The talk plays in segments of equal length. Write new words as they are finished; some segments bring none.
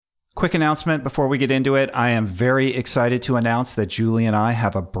Quick announcement before we get into it. I am very excited to announce that Julie and I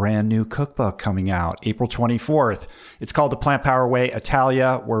have a brand new cookbook coming out April 24th. It's called The Plant Power Way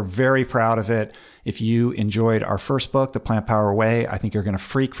Italia. We're very proud of it. If you enjoyed our first book, The Plant Power Way, I think you're going to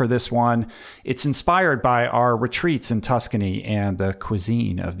freak for this one. It's inspired by our retreats in Tuscany and the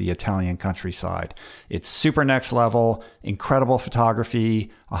cuisine of the Italian countryside. It's super next level, incredible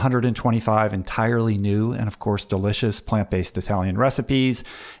photography, 125 entirely new and, of course, delicious plant-based Italian recipes.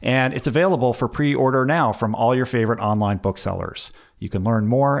 And it's available for pre-order now from all your favorite online booksellers. You can learn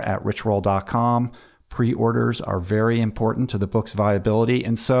more at richroll.com. Pre-orders are very important to the book's viability.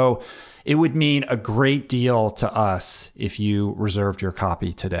 And so it would mean a great deal to us if you reserved your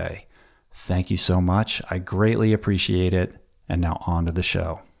copy today. Thank you so much. I greatly appreciate it. And now on to the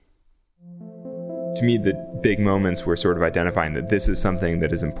show. To me, the big moments were sort of identifying that this is something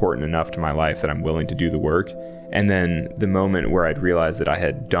that is important enough to my life that I'm willing to do the work. And then the moment where I'd realized that I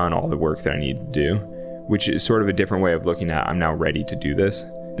had done all the work that I needed to do, which is sort of a different way of looking at I'm now ready to do this.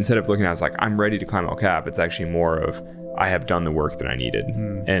 Instead of looking at it as like, I'm ready to climb El Cap, it's actually more of I have done the work that I needed.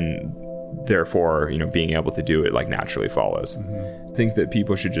 And therefore, being able to do it like naturally follows. I think that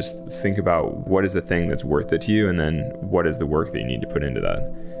people should just think about what is the thing that's worth it to you, and then what is the work that you need to put into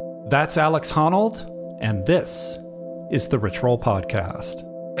that. That's Alex Honnold, and this is the Rich Roll Podcast.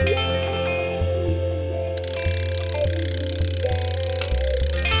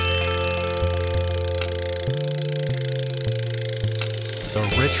 The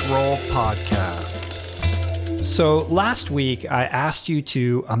Rich Roll Podcast. So last week, I asked you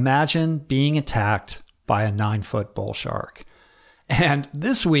to imagine being attacked by a 9-foot bull shark. And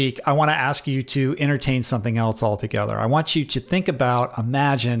this week, I want to ask you to entertain something else altogether. I want you to think about,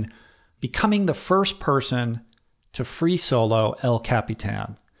 imagine becoming the first person to free solo El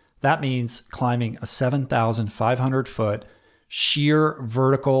Capitan. That means climbing a 7,500 foot sheer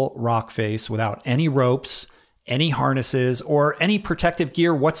vertical rock face without any ropes, any harnesses, or any protective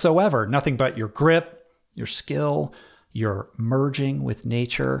gear whatsoever. Nothing but your grip, your skill, your merging with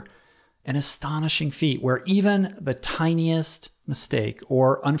nature, an astonishing feat where even the tiniest mistake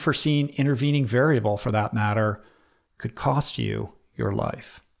or unforeseen intervening variable, for that matter, could cost you your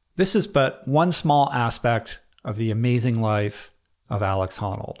life. This is but one small aspect of the amazing life of Alex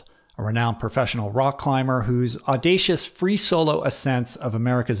Honnold, a renowned professional rock climber whose audacious free solo ascents of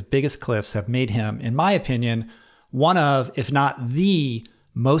America's biggest cliffs have made him, in my opinion, one of, if not the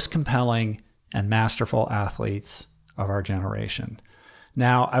most compelling and masterful athletes of our generation.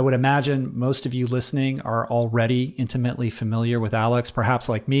 Now, I would imagine most of you listening are already intimately familiar with Alex. Perhaps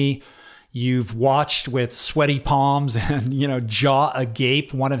like me, you've watched with sweaty palms and, jaw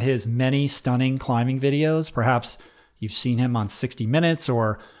agape one of his many stunning climbing videos. Perhaps you've seen him on 60 Minutes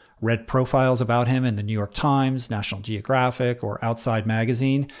or read profiles about him in the New York Times, National Geographic, or Outside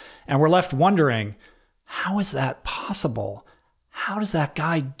Magazine. And we're left wondering, how is that possible? How does that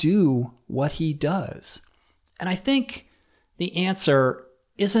guy do what he does? And I think the answer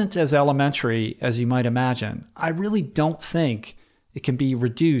isn't as elementary as you might imagine. I really don't think it can be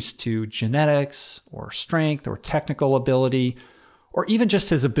reduced to genetics or strength or technical ability, or even just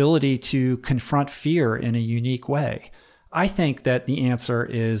his ability to confront fear in a unique way. I think that the answer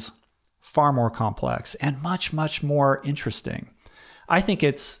is far more complex and much, much more interesting. I think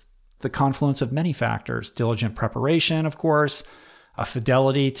it's the confluence of many factors: diligent preparation, of course, a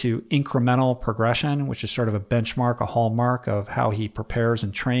fidelity to incremental progression, which is sort of a benchmark, a hallmark of how he prepares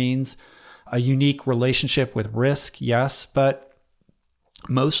and trains, a unique relationship with risk, yes, but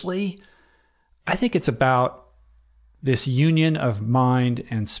mostly, I think it's about this union of mind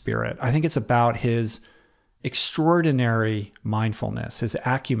and spirit. I think it's about his extraordinary mindfulness, his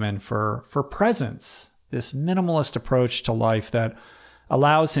acumen for presence, this minimalist approach to life that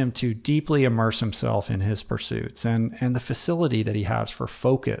allows him to deeply immerse himself in his pursuits, and the facility that he has for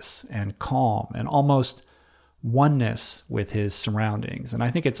focus and calm and almost oneness with his surroundings. And I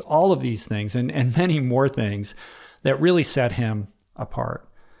think it's all of these things and many more things that really set him apart.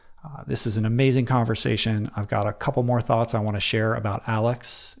 This is an amazing conversation. I've got a couple more thoughts I want to share about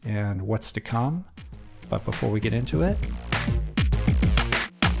Alex and what's to come. But before we get into it,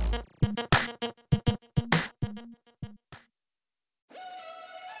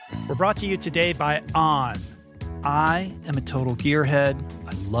 we're brought to you today by On. I am a total gearhead.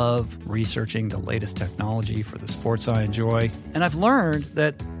 I love researching the latest technology for the sports I enjoy. And I've learned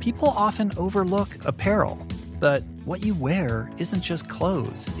that people often overlook apparel. But what you wear isn't just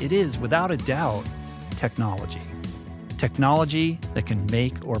clothes. It is, without a doubt, technology. Technology that can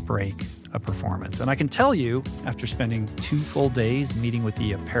make or break a performance. And I can tell you, after spending 2 full days meeting with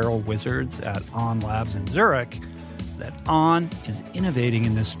the apparel wizards at On Labs in Zurich, that On is innovating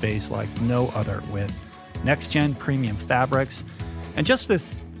in this space like no other with next-gen premium fabrics and just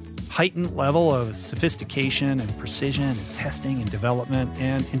this heightened level of sophistication and precision and testing and development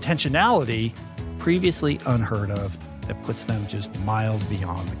and intentionality previously unheard of that puts them just miles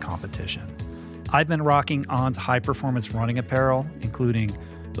beyond the competition. I've been rocking On's high-performance running apparel, including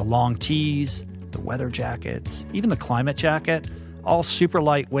the long tees, the weather jackets, even the climate jacket, all super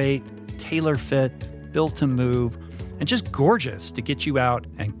lightweight, tailor-fit, built to move, and just gorgeous to get you out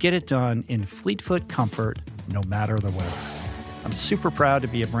and get it done in fleet-foot comfort no matter the weather. I'm super proud to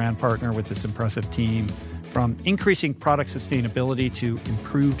be a brand partner with this impressive team, from increasing product sustainability to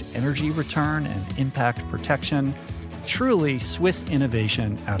improved energy return and impact protection. Truly Swiss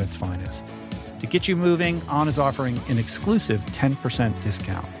innovation at its finest. To get you moving, On is offering an exclusive 10%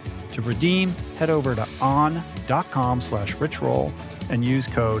 discount. To redeem, head over to on.com/richroll and use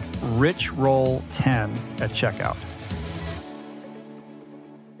code RICHROLL10 at checkout.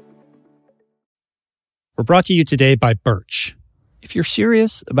 We're brought to you today by Birch. If you're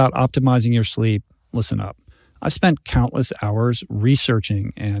serious about optimizing your sleep, listen up. I've spent countless hours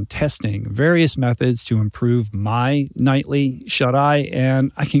researching and testing various methods to improve my nightly shut-eye,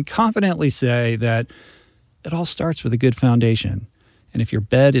 and I can confidently say that it all starts with a good foundation. And if your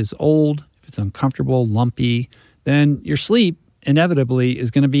bed is old, if it's uncomfortable, lumpy, then your sleep inevitably is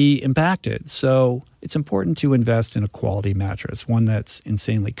going to be impacted. So it's important to invest in a quality mattress, one that's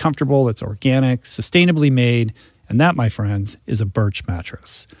insanely comfortable, that's organic, sustainably made, and that, my friends, is a Birch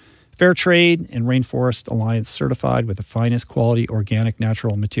mattress. Fair trade and Rainforest Alliance certified with the finest quality organic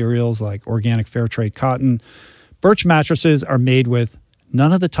natural materials like organic fair trade cotton. Birch mattresses are made with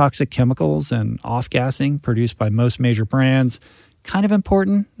none of the toxic chemicals and off-gassing produced by most major brands. Kind of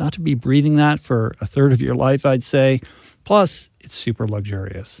important not to be breathing that for a third of your life, I'd say. Plus, it's super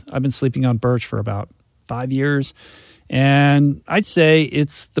luxurious. I've been sleeping on Birch for about 5 years, and I'd say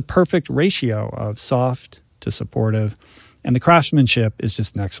it's the perfect ratio of soft to supportive, and the craftsmanship is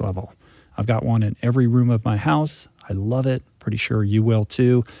just next level. I've got one in every room of my house. I love it. Pretty sure you will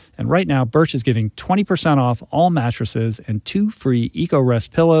too. And right now, Birch is giving 20% off all mattresses and 2 free EcoRest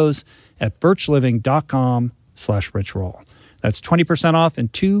pillows at birchliving.com/richroll. That's 20% off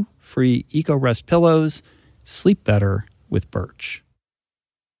and 2 free EcoRest pillows. Sleep better with Birch.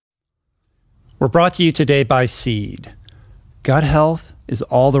 We're brought to you today by Seed. Gut health is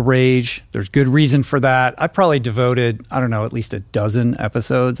all the rage. There's good reason for that. I've probably devoted, at least a dozen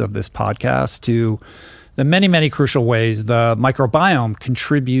episodes of this podcast to the many, many crucial ways the microbiome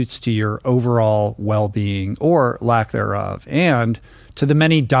contributes to your overall well-being or lack thereof, and to the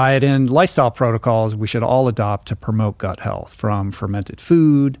many diet and lifestyle protocols we should all adopt to promote gut health, from fermented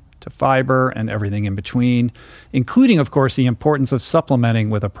food to fiber and everything in between, including, of course, the importance of supplementing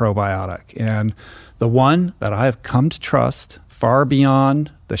with a probiotic. And the one that I have come to trust far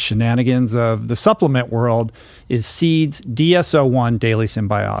beyond the shenanigans of the supplement world is Seed's DSO1 Daily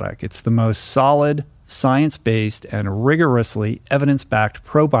Symbiotic. It's the most solid, science-based, and rigorously evidence-backed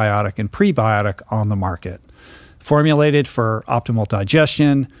probiotic and prebiotic on the market. Formulated for optimal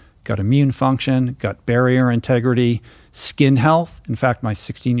digestion, gut immune function, gut barrier integrity, skin health. In fact, my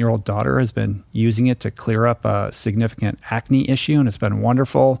 16-year-old daughter has been using it to clear up a significant acne issue, and it's been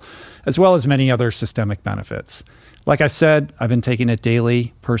wonderful, as well as many other systemic benefits. Like I said, I've been taking it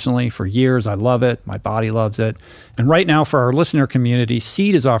daily personally for years. I love it. My body loves it. And right now, for our listener community,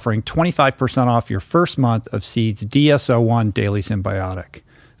 Seed is offering 25% off your first month of Seed's DSO1 Daily Symbiotic.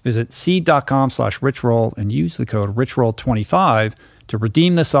 Visit seed.com/richroll and use the code richroll25 to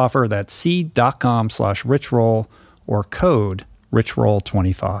redeem this offer. That's seed.com/richroll or code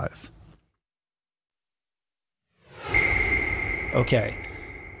richroll25. Okay,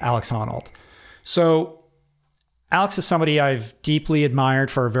 Alex Honnold. So Alex is somebody I've deeply admired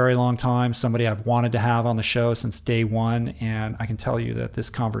for a very long time, somebody I've wanted to have on the show since day one, and I can tell you that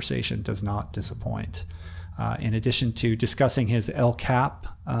this conversation does not disappoint. In addition to discussing his El Cap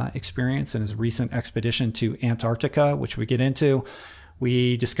experience and his recent expedition to Antarctica, which we get into,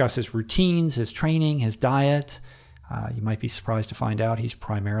 we discuss his routines, his training, his diet. You might be surprised to find out he's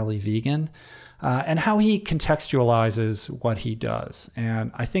primarily vegan, and how he contextualizes what he does.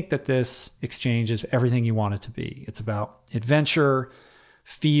 And I think that this exchange is everything you want it to be. It's about adventure,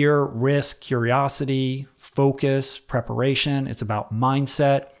 fear, risk, curiosity, focus, preparation. It's about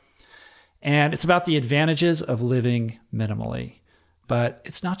mindset. And it's about the advantages of living minimally. But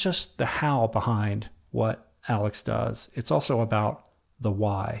it's not just the how behind what Alex does. It's also about the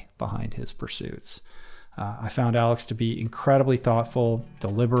why behind his pursuits. I found Alex to be incredibly thoughtful,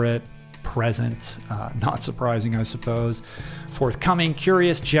 deliberate, present, not surprising, I suppose, forthcoming,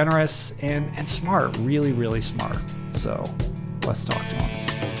 curious, generous, and smart, really, really smart. So let's talk to him.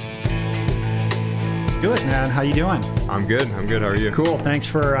 Good, man. How you doing? I'm good. How are you? Cool. Thanks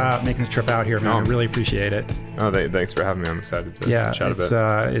for making a trip out here, man. I really appreciate it. Oh, thanks for having me. I'm excited to chat a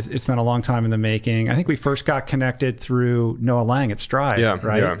bit. It's been a long time in the making. I think we first got connected through Noah Lang at Stride,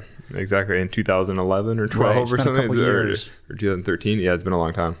 right? Yeah, exactly. In 2011 or 12 or something. Or 2013. Yeah, it's been a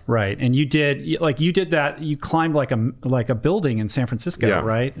long time. Right. And you did that. You climbed like a building in San Francisco,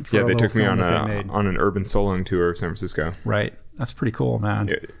 right? They took me on an urban soloing tour of San Francisco. Right. That's pretty cool,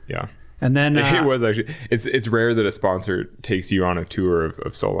 man. Yeah. And then it was actually it's rare that a sponsor takes you on a tour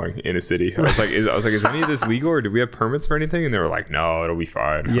of soloing in a city. I was like, is any of this legal, or do we have permits for anything? And they were like, no, it'll be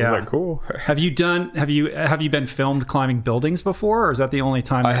fine. Yeah. I was like, cool. Have you been filmed climbing buildings before, or is that the only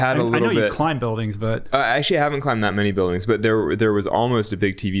time? I had a little bit. I know you climb buildings, but actually I haven't climbed that many buildings. But there was almost a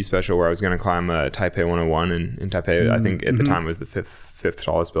big TV special where I was going to climb Taipei 101 in Taipei. I think at the time it was the fifth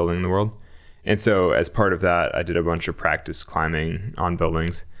tallest building in the world. And so as part of that, I did a bunch of practice climbing on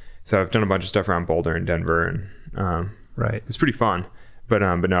buildings. So I've done a bunch of stuff around Boulder and Denver, and right, it's pretty fun. But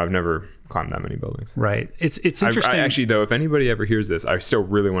no, I've never climbed that many buildings. Right. It's interesting. Actually, though, if anybody ever hears this, I still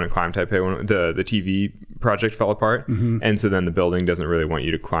really want to climb Taipei. When the TV project fell apart, and so then the building doesn't really want you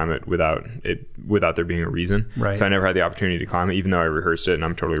to climb it without there being a reason. Right. So I never had the opportunity to climb it, even though I rehearsed it and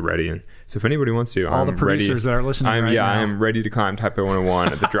I'm totally ready. And so if anybody wants to, all the producers that are listening now. I am ready to climb Taipei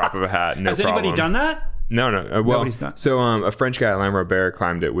 101 at the drop of a hat. No Has problem. anybody done that? No. Well, nobody's done. So a French guy, Alain Robert,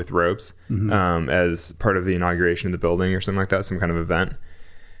 climbed it with ropes as part of the inauguration of the building or something like that, some kind of event.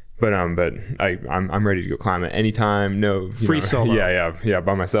 But I'm ready to go climb it anytime. No free solo. Yeah,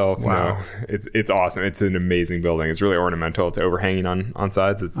 by myself. Wow. No, it's awesome. It's an amazing building. It's really ornamental. It's overhanging on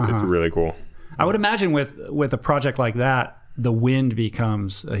sides. It's really cool. I would imagine with a project like that, the wind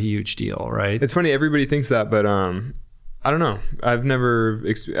becomes a huge deal, right? It's funny. Everybody thinks that, but I don't know. I've never.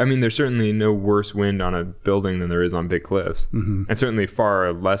 There's certainly no worse wind on a building than there is on big cliffs, and certainly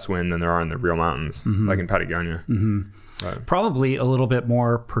far less wind than there are in the real mountains, like in Patagonia. Right. Probably a little bit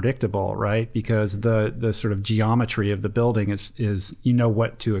more predictable, right? Because the sort of geometry of the building is you know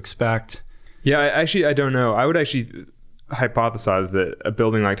what to expect. Yeah, I don't know. I would actually hypothesize that a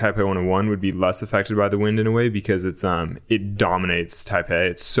building like Taipei 101 would be less affected by the wind in a way, because it dominates Taipei.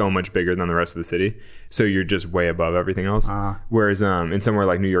 It's so much bigger than the rest of the city, so you're just way above everything else. Whereas in somewhere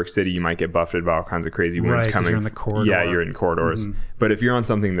like New York City, you might get buffeted by all kinds of crazy winds coming. You're in the corridor. Yeah, you're in corridors. But if you're on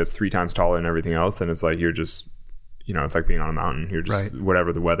something that's 3 times taller than everything else, then it's like you're just, it's like being on a mountain. You're just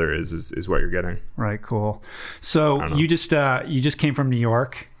whatever the weather is what you're getting. Right. Cool. So you just came from New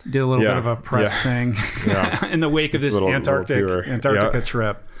York, did a little bit of a press thing in the wake of this Antarctica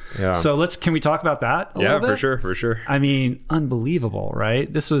trip. Yeah. So can we talk about that a little bit? For sure. I mean, unbelievable,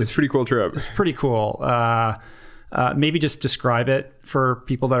 right? It's a pretty cool trip. It's pretty cool. Maybe just describe it for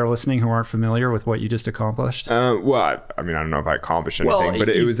people that are listening who aren't familiar with what you just accomplished. Well, I don't know if I accomplished anything, but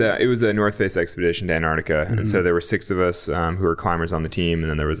it was a North Face expedition to Antarctica, and so there were 6 of us who were climbers on the team, and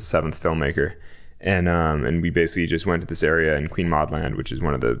then there was a 7th filmmaker. And we basically just went to this area in Queen Maud Land, which is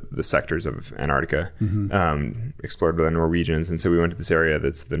one of the sectors of Antarctica, explored by the Norwegians. And so we went to this area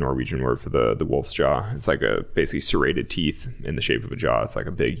that's the Norwegian word for the wolf's jaw. It's like a basically serrated teeth in the shape of a jaw. It's like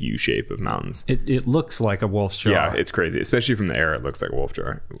a big U shape of mountains. It looks like a wolf's jaw. Yeah, it's crazy. Especially from the air, it looks like a wolf's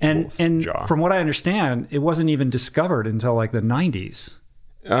jaw. And from what I understand, it wasn't even discovered until like the 90s.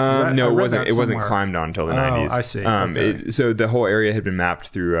 No, it wasn't. It wasn't climbed on until the 90s. I see. So the whole area had been mapped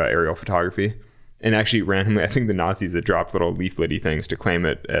through aerial photography. And actually, randomly, I think the Nazis had dropped little leaflety things to claim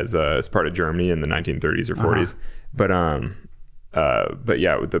it as part of Germany in the 1930s or 40s. But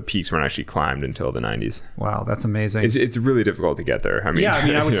yeah, the peaks weren't actually climbed until the 90s. Wow, that's amazing. It's really difficult to get there.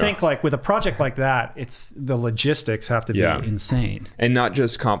 I would think like with a project like that, the logistics have to be insane. And not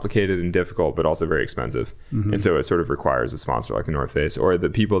just complicated and difficult, but also very expensive. And so it sort of requires a sponsor like the North Face, or the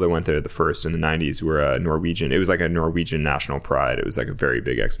people that went there the first in the 90s were Norwegian. It was like a Norwegian national pride. It was like a very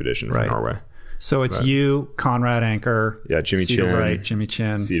big expedition from Norway. So it's you, Conrad Anker, Jimmy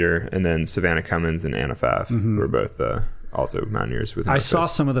Chin, Cedar, and then Savannah Cummins and Anna Pfaff, who are both also mountaineers with North Face. I saw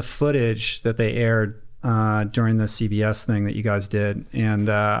some of the footage that they aired during the CBS thing that you guys did, and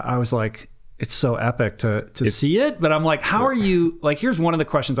I was like, it's so epic to see it. But I'm like, how are you, like, here's one of the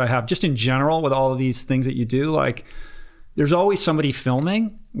questions I have just in general with all of these things that you do. Like, there's always somebody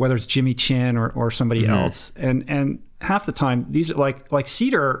filming, whether it's Jimmy Chin or somebody else. And half the time, these are like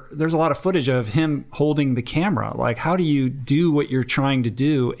Cedar, there's a lot of footage of him holding the camera. Like, how do you do what you're trying to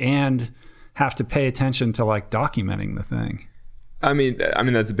do and have to pay attention to like documenting the thing? I mean,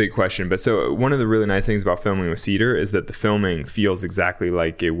 that's a big question. But so one of the really nice things about filming with Cedar is that the filming feels exactly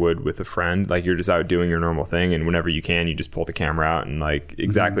like it would with a friend. Like you're just out doing your normal thing, and whenever you can, you just pull the camera out and like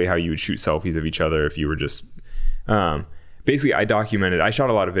exactly how you would shoot selfies of each other if you were just. Basically, I shot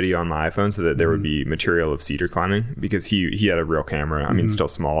a lot of video on my iPhone so that there would be material of Cedar climbing because he had a real camera. I mean, still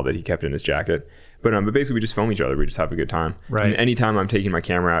small that he kept in his jacket. But basically, we just film each other. We just have a good time. Right. And anytime I'm taking my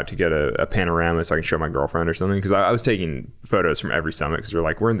camera out to get a panorama so I can show my girlfriend or something, because I was taking photos from every summit because we're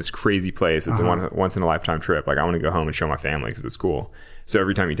like, we're in this crazy place. It's a once in a lifetime trip. Like I want to go home and show my family because it's cool. So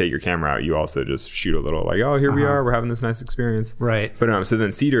every time you take your camera out, you also just shoot a little like, oh, here we are. We're having this nice experience. Right. But so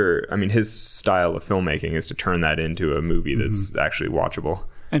then Cedar, I mean, his style of filmmaking is to turn that into a movie that's actually watchable.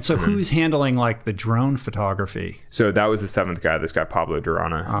 And so who's handling like the drone photography? So that was the seventh guy, this guy Pablo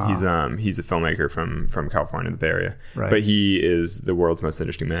Durana. He's a filmmaker from California, the Bay Area. Right. But he is the world's most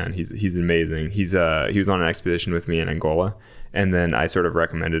interesting man. He's amazing. He was on an expedition with me in Angola, and then I sort of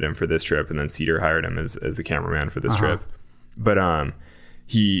recommended him for this trip, and then Cedar hired him as the cameraman for this trip. But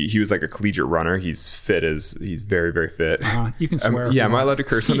he was like a collegiate runner. He's very, very fit. You can swear. Am I allowed to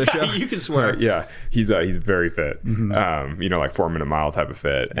curse on the show? You can swear. Yeah. He's very fit. Like 4 minute mile type of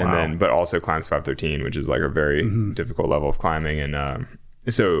fit. Wow. And then, but also climbs 513, which is like a very difficult level of climbing. And,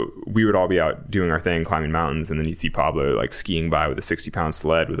 so we would all be out doing our thing, climbing mountains, and then you'd see Pablo like skiing by with a 60-pound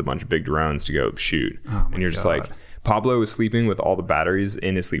sled with a bunch of big drones to go shoot. And you're just like, Pablo was sleeping with all the batteries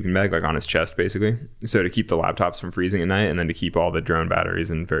in his sleeping bag, like on his chest, basically. So to keep the laptops from freezing at night, and then to keep all the drone batteries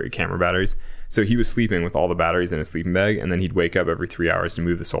and camera batteries. So he was sleeping with all the batteries in his sleeping bag, and then he'd wake up every 3 hours to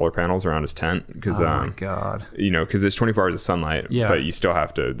move the solar panels around his tent. Because, my God. Because there's 24 hours of sunlight, but you still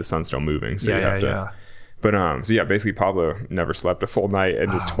have to, the sun's still moving. So you have to. But basically Pablo never slept a full night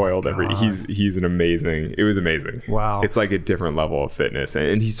and just toiled he's it was amazing. Wow. It's like a different level of fitness,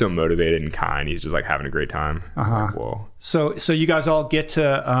 and he's so motivated and kind. He's just like having a great time. Like, whoa. So you guys all get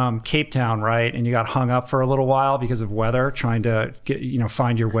to Cape Town, right? And you got hung up for a little while because of weather, trying to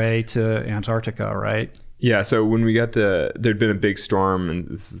find your way to Antarctica, right? Yeah, so when we got to, there'd been a big storm,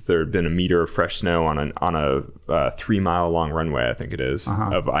 and there'd been a meter of fresh snow on a 3 mile long runway, I think it is,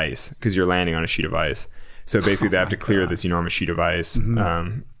 of ice, because you're landing on a sheet of ice. So basically they have to clear this enormous sheet of ice.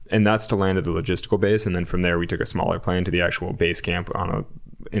 And that's to land at the logistical base. And then from there, we took a smaller plane to the actual base camp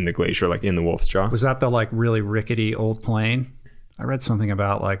in the glacier, like in the Wolf's Jaw. Was that the like really rickety old plane? I read something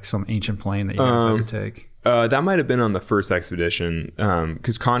about like some ancient plane that you guys had to take. That might have been on the first expedition,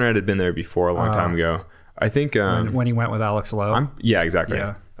 because Conrad had been there before a long time ago. I think when he went with Alex Lowe. Yeah, exactly.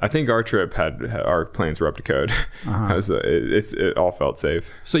 Yeah. I think our trip our planes were up to code. It all felt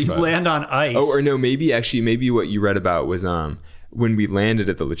safe. So you land on ice. Oh, or no, maybe what you read about was when we landed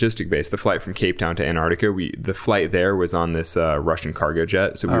at the logistic base, the flight from Cape Town to Antarctica, the flight there was on this Russian cargo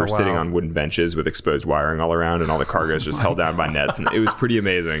jet. So we were sitting on wooden benches with exposed wiring all around, and all the cargo is just held down by nets, and it was pretty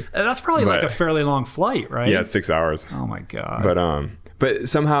amazing. And that's probably like a fairly long flight, right? Yeah, it's 6 hours. Oh my God. But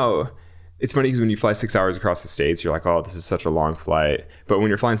somehow. It's funny because when you fly 6 hours across the States, you're like, oh, this is such a long flight. But when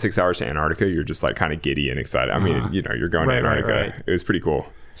you're flying 6 hours to Antarctica, you're just like kind of giddy and excited. I mean, you're going to Antarctica. Right. It was pretty cool.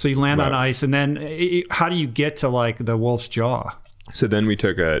 So you land on ice, and then how do you get to like the Wolf's Jaw? So then we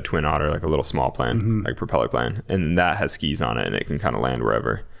took a Twin Otter, like a little small plane, like propeller plane, and that has skis on it, and it can kind of land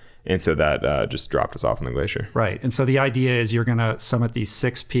wherever. And so that just dropped us off in the glacier. Right. And so the idea is you're going to summit these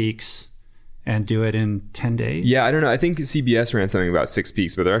 6 peaks and do it in 10 days? Yeah, I don't know. I think CBS ran something about 6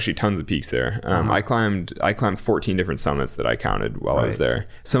 peaks, but there are actually tons of peaks there. I climbed 14 different summits that I counted while I was there.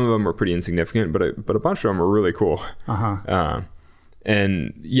 Some of them were pretty insignificant, but a bunch of them were really cool.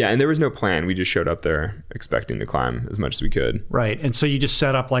 And there was no plan. We just showed up there expecting to climb as much as we could. Right. And so you just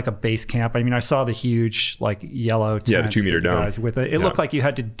set up like a base camp. I mean, I saw the huge like yellow tent. Yeah, the 2 meter dome. With it. It looked like you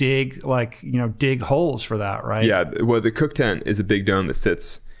had to dig holes for that, right? Yeah. Well, the cook tent is a big dome that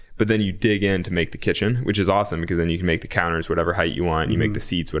sits, but then you dig in to make the kitchen, which is awesome because then you can make the counters whatever height you want. You make the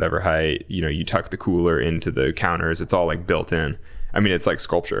seats whatever height. You tuck the cooler into the counters. It's all like built in. I mean, it's like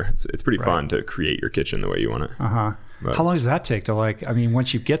sculpture. It's pretty fun to create your kitchen the way you want it. But how long does that take to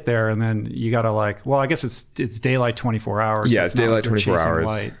once you get there and then you got to I guess it's daylight 24 hours. Yeah, so it's daylight 24 hours.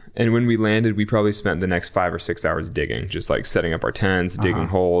 Light. And when we landed, we probably spent the next 5 or 6 hours digging, just like setting up our tents, digging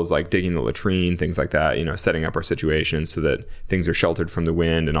holes, like digging the latrine, things like that, setting up our situation so that things are sheltered from the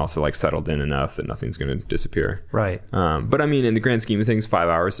wind and also like settled in enough that nothing's going to disappear. Right. But I mean, in the grand scheme of things, 5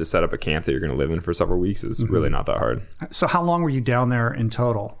 hours to set up a camp that you're going to live in for several weeks is really not that hard. So how long were you down there in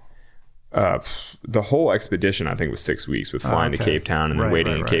total? The whole expedition I think was 6 weeks with flying to Cape Town and then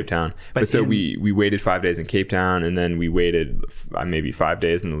waiting in Cape Town. But so we waited 5 days in Cape Town, and then we waited maybe 5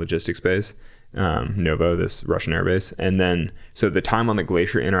 days in the logistics base, Novo, this Russian air base. And then, so the time on the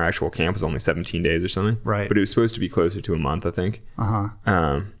glacier in our actual camp was only 17 days or something. Right. But it was supposed to be closer to a month, I think.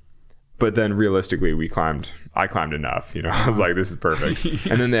 Uh-huh. But then realistically, I climbed enough, you know, I was like, this is perfect.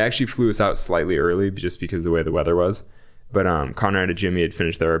 And then they actually flew us out slightly early just because of the way the weather was. But Conrad and Jimmy had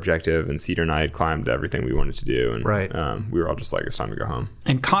finished their objective, and Cedar and I had climbed everything we wanted to do. And right. We were all just like, it's time to go home.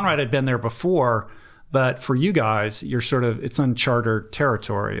 And Conrad had been there before, but for you guys, you're it's uncharted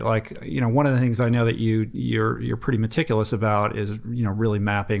territory. Like, you know, one of the things I know that you're pretty meticulous about is, you know, really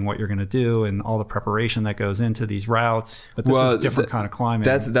mapping what you're going to do and all the preparation that goes into these routes. But this is a different kind of climbing.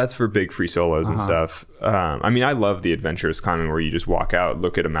 That's for big free solos and stuff. I mean, I love the adventurous climbing where you just walk out,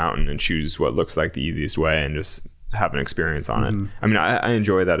 look at a mountain, and choose what looks like the easiest way and just have an experience on it. I mean, I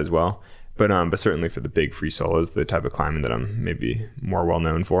enjoy that as well. But certainly for the big free solos, the type of climbing that I'm maybe more well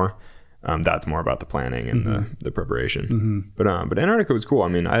known for, that's more about the planning and the preparation. But Antarctica was cool. I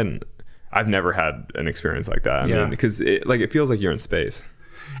mean, I've never had an experience like that. I mean, because it feels like you're in space.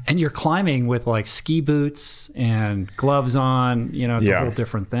 And you're climbing with like ski boots and gloves on. You know, it's a whole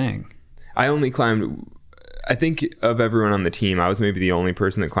different thing. I only climbed. I think of everyone on the team, I was maybe the only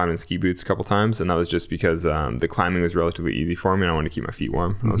person that climbed in ski boots a couple times, and that was just because the climbing was relatively easy for me, and I wanted to keep my feet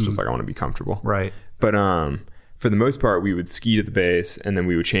warm. I was just like, I want to be comfortable. Right. But for the most part, we would ski to the base, and then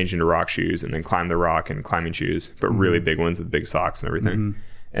we would change into rock shoes, and then climb the rock in climbing shoes, but really big ones with big socks and everything.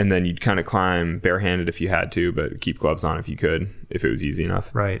 And then you'd kind of climb barehanded if you had to, but keep gloves on if you could, if it was easy enough.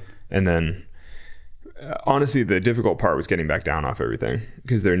 Right. And then honestly, the difficult part was getting back down off everything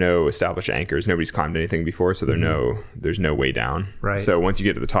because there are no established anchors. Nobody's climbed anything before, so there's no way down. Right. So once you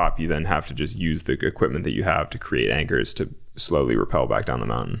get to the top, you then have to just use the equipment that you have to create anchors to slowly rappel back down the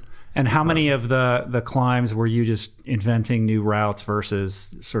mountain. And how many of the climbs were you just inventing new routes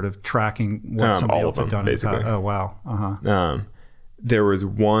versus sort of tracking what somebody else had done? Basically. Oh, wow. There was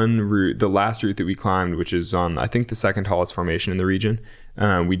one route, the last route that we climbed, which is on, I think, the second tallest formation in the region.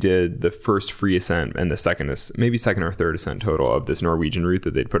 We did the first free ascent and the second or third ascent total of this Norwegian route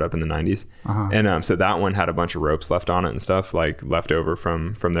that they'd put up in the 90s. And so that one had a bunch of ropes left on it and stuff, like left over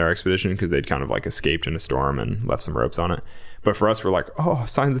from their expedition because they'd kind of like escaped in a storm and left some ropes on it. But for us, we're like, oh,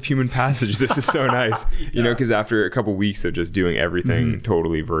 signs of human passage. This is so nice. You know, because after a couple weeks of just doing everything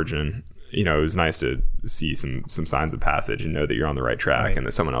totally virgin, you know, it was nice to see some signs of passage and know that you're on the right track and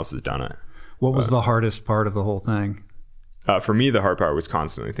that someone else has done it. What was the hardest part of the whole thing? For me, the hard part was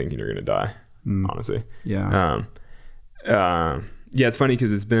constantly thinking you're going to die, honestly. Yeah. Yeah, it's funny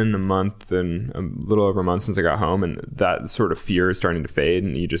because it's been a month and a little over a month since I got home, and that sort of fear is starting to fade,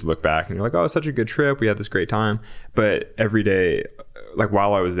 and you just look back and you're like, oh, it's such a good trip. We had this great time. But every day, like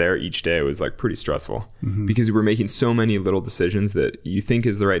while I was there, each day was like pretty stressful because we're making so many little decisions that you think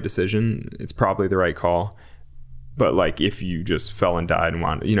is the right decision. It's probably the right call. But like if you just fell and died and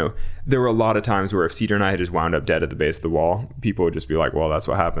wound, you know, there were a lot of times where if Cedar and I had just wound up dead at the base of the wall, people would just be like, well, that's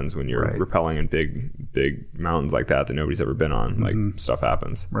what happens when you're rappelling in big mountains like that nobody's ever been on. Like stuff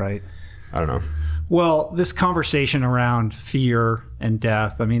happens. Right. I don't know. Well, this conversation around fear and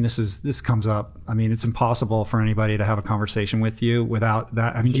death, I mean, this comes up. I mean, it's impossible for anybody to have a conversation with you without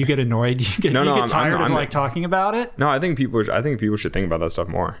that. I mean, you get annoyed. You get tired of like talking about it. No, I think people should think about that stuff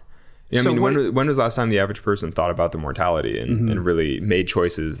more. Yeah, I mean, when was the last time the average person thought about the mortality and really made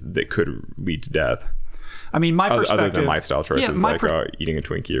choices that could lead to death? I mean, my perspective... Other than lifestyle choices like eating a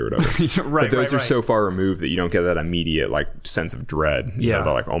Twinkie or whatever. But those are so far removed that you don't get that immediate like sense of dread. You know,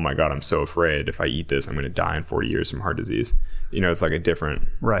 they're like, oh my God, I'm so afraid. If I eat this, I'm going to die in 40 years from heart disease. You know, it's like a different...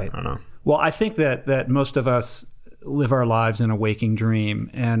 Right. I don't know. Well, I think that most of us live our lives in a waking dream,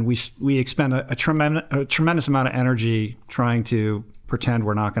 and we expend a tremendous amount of energy trying to pretend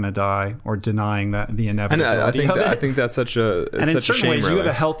we're not going to die or denying that the inevitability. And I think that's such a and in certain ways really. You have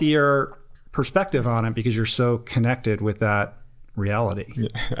a healthier perspective on it because you're so connected with that reality. Yeah,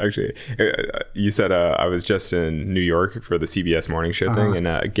 actually, you said I was just in New York for the CBS morning show thing,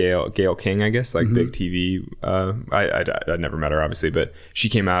 and Gail King, I guess, like big TV. I never met her obviously, but she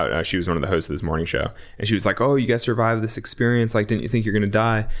came out. She was one of the hosts of this morning show, and she was like, "Oh, you guys survived this experience. Like, didn't you think you're going to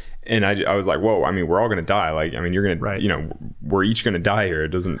die?" And I was like, whoa, I mean, we're all going to die. Like, I mean, you're going to, you know, we're each going to die here. It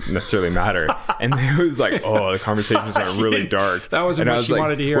doesn't necessarily matter. And it was like, oh, the conversations went really dark. That wasn't what you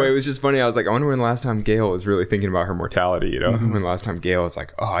wanted to hear. Well, it was just funny. I was like, I wonder when the last time Gail was really thinking about her mortality, you know, when the last time Gail was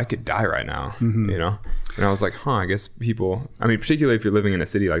like, oh, I could die right now, you know? And I was like, I guess people, I mean, particularly if you're living in a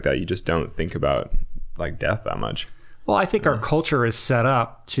city like that, you just don't think about like death that much. Well, I think our culture is set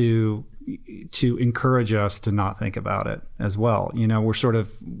up to to encourage us to not think about it as well. You know, we're sort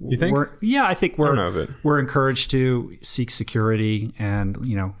of, you think? I think we're encouraged to seek security and,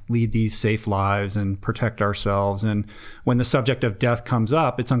 you know, lead these safe lives and protect ourselves. And when the subject of death comes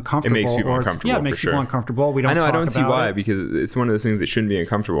up, it's uncomfortable. It makes people uncomfortable. Yeah, it makes people uncomfortable. We don't. I don't see why, because it's one of those things that shouldn't be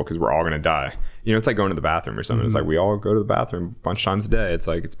uncomfortable because we're all going to die. You know, it's like going to the bathroom or something. It's like we all go to the bathroom a bunch of times a day. It's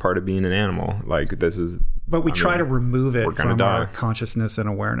like it's part of being an animal. Like this is. But we try to remove it from our consciousness and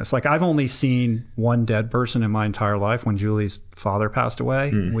awareness. Like I've only seen one dead person in my entire life when Julie's father passed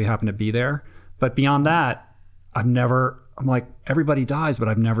away. We happened to be there. But beyond that, I'm like, everybody dies, but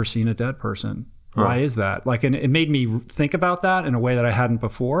I've never seen a dead person. Why is that? Like, and it made me think about that in a way that I hadn't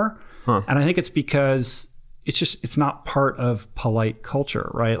before. And I think it's because it's not part of polite culture,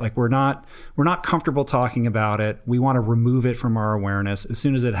 right? Like we're not comfortable talking about it. We want to remove it from our awareness. As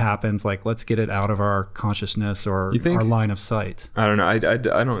soon as it happens, like let's get it out of our consciousness or our line of sight. I don't know. I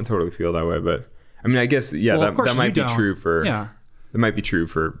don't totally feel that way, but I mean, I guess, that might be true that might be true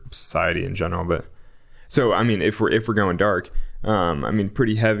for society in general. But so, I mean, if we're going dark, I mean,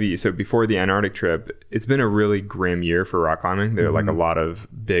 pretty heavy. So before the Antarctic trip, it's been a really grim year for rock climbing. There are like a lot of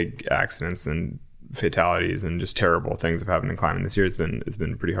big accidents and fatalities and just terrible things have happened in climbing this year. It's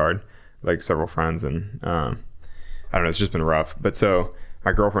been pretty hard, like several friends, and I don't know, it's just been rough. But so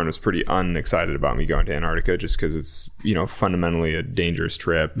my girlfriend was pretty unexcited about me going to Antarctica just because it's, you know, fundamentally a dangerous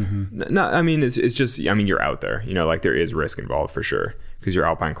trip. No, I mean, it's just, I mean, you're out there, you know, like there is risk involved for sure because you're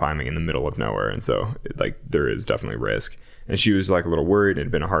alpine climbing in the middle of nowhere, and so like there is definitely risk. And she was like a little worried. It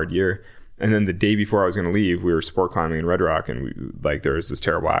had been a hard year. And then the day before I was going to leave, we were sport climbing in Red Rock, and there was this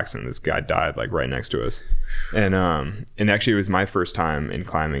terrible accident. This guy died like right next to us, and actually it was my first time in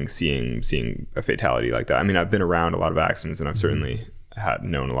climbing seeing a fatality like that. I mean, I've been around a lot of accidents, and I've certainly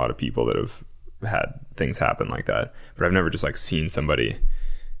known a lot of people that have had things happen like that, but I've never just like seen somebody.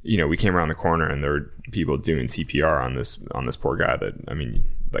 You know, we came around the corner and there were people doing CPR on this poor guy that, I mean,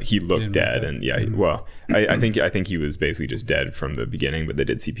 like he looked dead, and I think he was basically just dead from the beginning, but they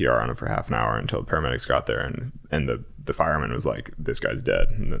did CPR on him for half an hour until the paramedics got there, and the fireman was like, this guy's dead,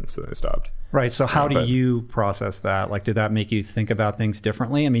 and then so they stopped. Right. So how do you process that? Like, did that make you think about things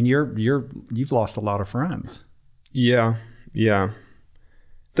differently? I mean, you've lost a lot of friends. Yeah.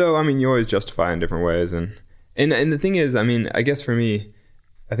 Though, I mean, you always justify in different ways, and the thing is, I mean, I guess for me,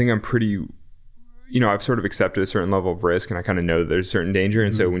 I think I'm pretty, you know, I've sort of accepted a certain level of risk, and I kind of know that there's certain danger.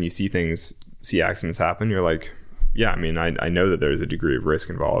 And so when you see accidents happen, you're like, yeah, I mean, I know that there's a degree of risk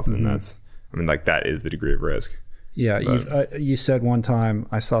involved, and that is the degree of risk. Yeah. You said one time,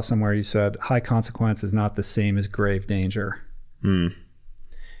 I saw somewhere you said high consequence is not the same as grave danger.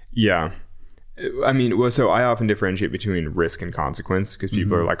 Yeah. I mean, well, so I often differentiate between risk and consequence because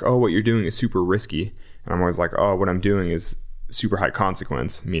people are like, oh, what you're doing is super risky. And I'm always like, oh, what I'm doing is super high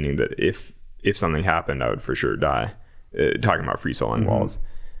consequence, meaning that if something happened, I would for sure die. Talking about free soloing walls.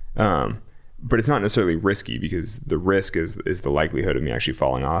 But it's not necessarily risky because the risk is the likelihood of me actually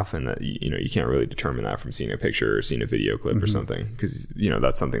falling off, and that, you know, you can't really determine that from seeing a picture or seeing a video clip or something, because, you know,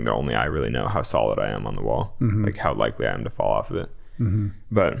 that's something that only I really know, how solid I am on the wall, like how likely I am to fall off of it.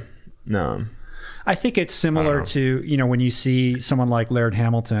 But no. I think it's similar to, you know, when you see someone like Laird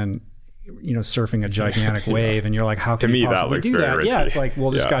Hamilton, you know, surfing a gigantic wave, and you're like, how can you possibly do that? Risky. Yeah, it's like, well,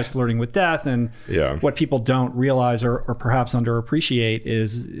 this guy's flirting with death, and what people don't realize or perhaps underappreciate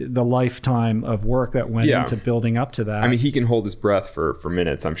is the lifetime of work that went into building up to that. I mean, he can hold his breath for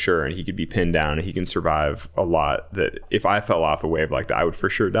minutes, I'm sure, and he could be pinned down, and he can survive a lot. That if I fell off a wave like that, I would for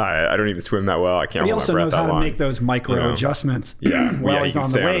sure die. I don't even swim that well. I can't hold my breath that long. He also knows how to make those micro adjustments while he's on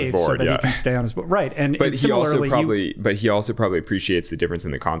the wave, so that he can stay on his board. Right, and he also probably appreciates the difference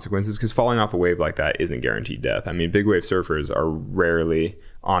in the consequences, because falling off a wave like that isn't guaranteed death. I mean, big wave surfers are rarely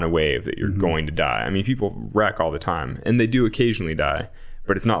on a wave that you're going to die. I mean, people wreck all the time, and they do occasionally die,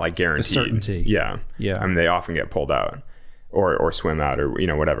 but it's not like guaranteed. The certainty. Yeah. I mean, they often get pulled out or swim out, or, you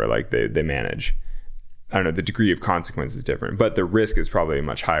know, whatever, like they manage. I don't know, the degree of consequence is different, but the risk is probably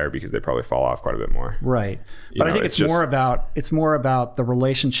much higher because they probably fall off quite a bit more. Right. But I think it's more about the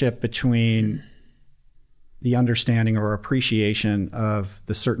relationship between the understanding or appreciation of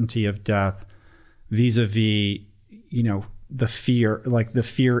the certainty of death vis-a-vis, you know, the fear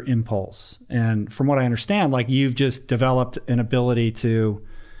impulse. And from what I understand, like, you've just developed an ability to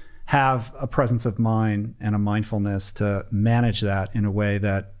have a presence of mind and a mindfulness to manage that in a way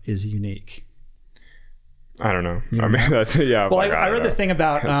that is unique. I don't know. I mean, that's, Well, I read the thing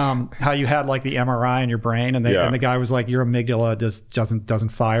about how you had like the MRI in your brain, and the guy was like, your amygdala doesn't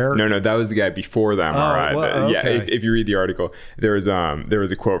fire. No, that was the guy before the MRI. Okay. If you read the article, there was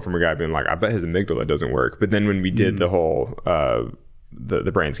a quote from a guy being like, I bet his amygdala doesn't work. But then when we did the whole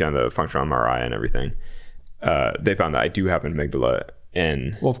the brain scan, the functional MRI and everything, they found that I do have an amygdala.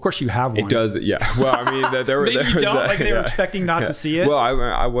 And well, of course you have one. It does, yeah. Well, I mean, there maybe you don't. Like they were expecting not to see it. Well,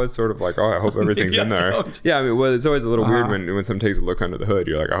 I was sort of like, oh, I hope everything's in there. Don't. Yeah, I mean, well, it's always a little weird when someone takes a look under the hood.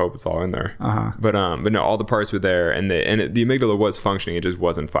 You're like, I hope it's all in there. But no, all the parts were there, and the amygdala was functioning. It just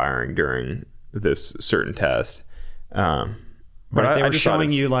wasn't firing during this certain test. But they were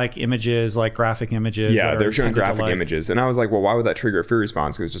showing you like images, like graphic images. Yeah, they were showing graphic images. And I was like, well, why would that trigger a fear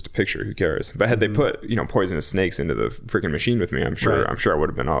response? Because it's just a picture. Who cares? But had they put, poisonous snakes into the freaking machine with me, I'm sure I would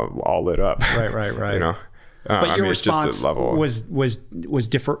have been all lit up. Right. You know? But your response was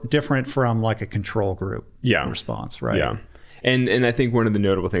different from like a control group response, right? Yeah. And I think one of the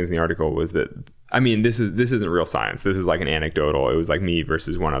notable things in the article was that, I mean, this isn't real science. This is like an anecdotal. It was like me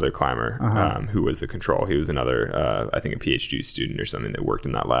versus one other climber who was the control. He was another, I think a PhD student or something that worked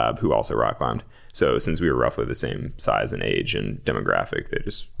in that lab who also rock climbed. So since we were roughly the same size and age and demographic, they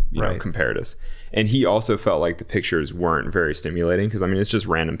just compared us. And he also felt like the pictures weren't very stimulating because, I mean, it's just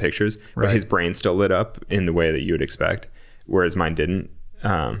random pictures, but his brain still lit up in the way that you would expect, whereas mine didn't.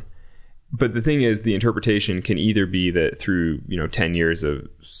 But the thing is, the interpretation can either be that through 10 years of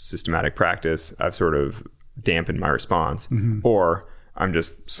systematic practice, I've sort of dampened my response, or I'm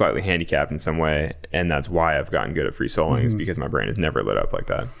just slightly handicapped in some way, and that's why I've gotten good at free soloing is because my brain is never lit up like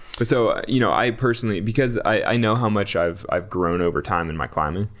that. But so I personally, because I know how much I've grown over time in my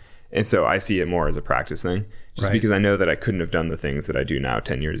climbing, and so I see it more as a practice thing, just because I know that I couldn't have done the things that I do now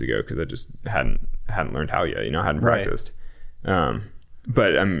 10 years ago because I just hadn't learned how yet, hadn't practiced.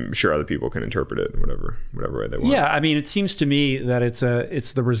 But I'm sure other people can interpret it whatever way they want. Yeah, I mean, it seems to me that it's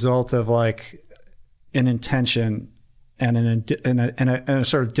the result of like an intention and a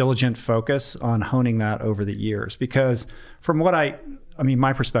sort of diligent focus on honing that over the years. Because from what I mean,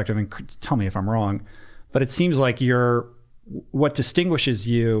 my perspective, and tell me if I'm wrong, but it seems like what distinguishes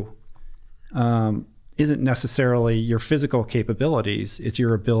you isn't necessarily your physical capabilities. It's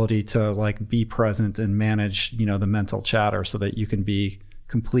your ability to like be present and manage, the mental chatter so that you can be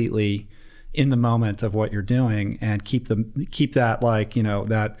completely in the moment of what you're doing and keep that like,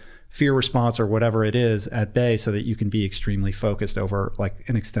 that fear response or whatever it is at bay so that you can be extremely focused over like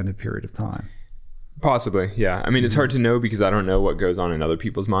an extended period of time. Possibly. Yeah. I mean, it's hard to know because I don't know what goes on in other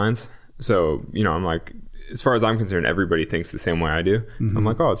people's minds. So, I'm like, as far as I'm concerned, everybody thinks the same way I do. So I'm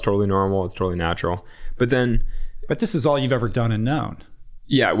like, oh, it's totally normal. It's totally natural. But this is all you've ever done and known.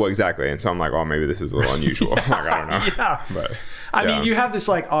 Yeah, well, exactly. And so I'm like, oh, maybe this is a little unusual. Like, I don't know. Yeah. But I mean, you have this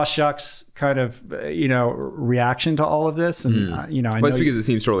like, aw shucks kind of, reaction to all of this. And, I know it's because it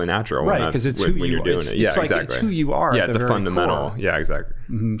seems totally natural. Right. Because it's who you're doing it. Yeah, like, exactly. It's who you are. Yeah, it's a fundamental. Core. Yeah, exactly.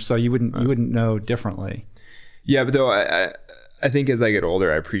 So you wouldn't know differently. Yeah, but though I think as I get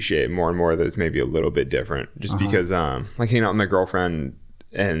older, I appreciate more and more that it's maybe a little bit different just because like hanging out with my girlfriend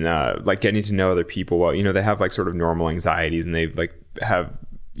and like getting to know other people. Well, they have like sort of normal anxieties and they like have,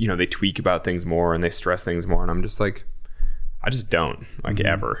 they tweak about things more and they stress things more. And I'm just like, I just don't like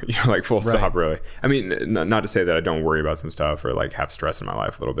ever, like full stop really. I mean, not to say that I don't worry about some stuff or like have stress in my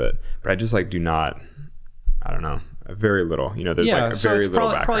life a little bit, but I just like do not, I don't know, very little, there's like a very little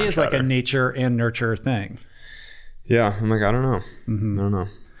background probably is chatter. Like a nature and nurture thing. Yeah, I'm like, I don't know. I don't know.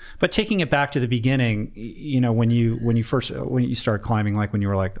 But taking it back to the beginning, when you started climbing, like when you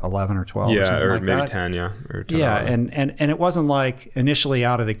were like 11 or 12, or like maybe that. 10, or 10 yeah, and it wasn't like initially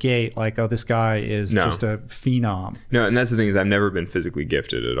out of the gate, like, oh, this guy is just a phenom. No, and that's the thing is I've never been physically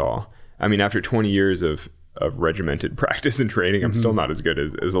gifted at all. I mean, after 20 years of regimented practice and training, I'm still not as good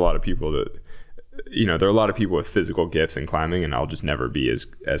as a lot of people that. There are a lot of people with physical gifts in climbing, and I'll just never be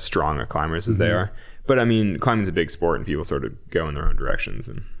as strong a climbers as they are. But I mean, climbing's a big sport, and people sort of go in their own directions.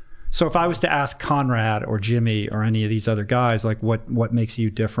 And so, if I was to ask Conrad or Jimmy or any of these other guys, like what makes you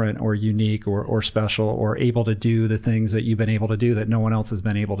different or unique or special or able to do the things that you've been able to do that no one else has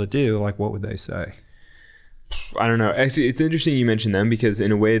been able to do, like what would they say? I don't know. Actually, it's interesting you mentioned them because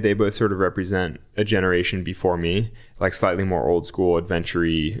in a way they both sort of represent a generation before me, like slightly more old school,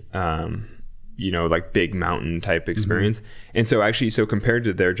 adventure-y, like big mountain type experience. And so actually, compared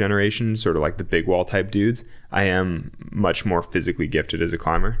to their generation, sort of like the big wall type dudes, I am much more physically gifted as a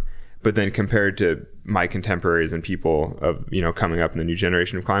climber. But then compared to my contemporaries and people of, coming up in the new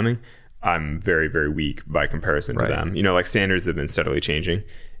generation of climbing, I'm very, very weak by comparison to them. Like standards have been steadily changing.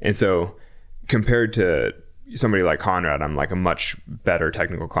 And so compared to somebody like Conrad, I'm like a much better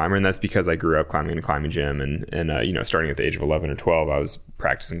technical climber. And that's because I grew up climbing in a climbing gym and starting at the age of 11 or 12, I was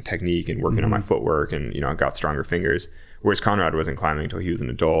practicing technique and working on my footwork and, I got stronger fingers. Whereas Conrad wasn't climbing until he was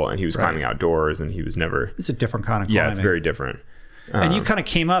an adult and he was climbing outdoors and he was never. It's a different kind of climbing. Yeah, it's very different. And you kind of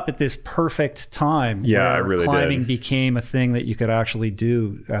came up at this perfect time Yeah, I where really climbing did. became a thing that you could actually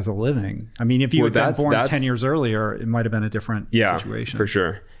do as a living. I mean, if you had been born 10 years earlier, it might have been a different situation. For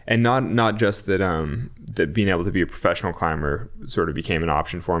sure. And not just that that being able to be a professional climber sort of became an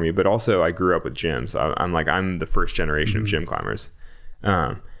option for me, but also I grew up with gyms. I'm the first generation of gym climbers.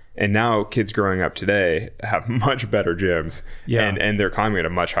 And now kids growing up today have much better gyms, and they're climbing at a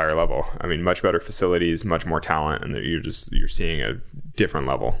much higher level. I mean, much better facilities, much more talent, and you're seeing a different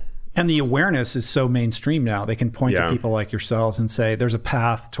level. And the awareness is so mainstream now. They can point to people like yourselves and say, there's a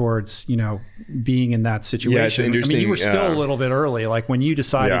path towards, being in that situation. Yeah, it's interesting. I mean, you were still a little bit early. Like when you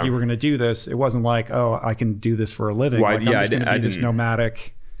decided you were going to do this, it wasn't like, oh, I can do this for a living. Well, I'm just going to be this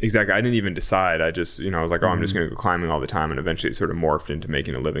nomadic. Exactly. I didn't even decide. I just, I was like, I'm just going to go climbing all the time. And eventually it sort of morphed into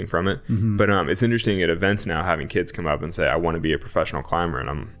making a living from it. But it's interesting at events now, having kids come up and say, I want to be a professional climber. And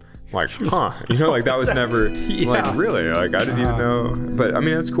I'm like, like that was never like, really? Like, I didn't even know. But I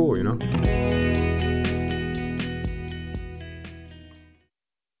mean, that's cool,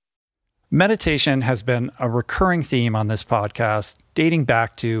 Meditation has been a recurring theme on this podcast, dating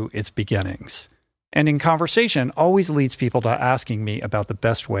back to its beginnings. And in conversation, always leads people to asking me about the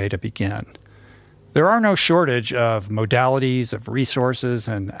best way to begin. There are no shortage of modalities, of resources,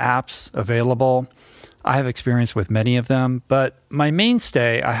 and apps available. I have experience with many of them, but my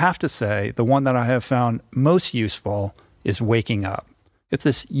mainstay, I have to say, the one that I have found most useful is Waking Up. It's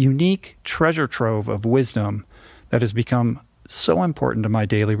this unique treasure trove of wisdom that has become so important to my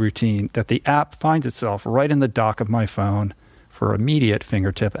daily routine that the app finds itself right in the dock of my phone for immediate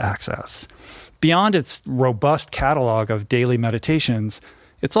fingertip access. Beyond its robust catalog of daily meditations,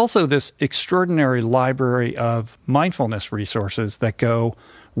 it's also this extraordinary library of mindfulness resources that go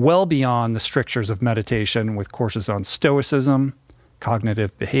well beyond the strictures of meditation, with courses on stoicism,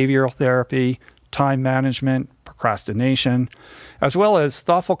 cognitive behavioral therapy, time management, procrastination, as well as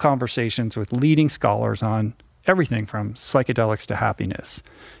thoughtful conversations with leading scholars on everything from psychedelics to happiness.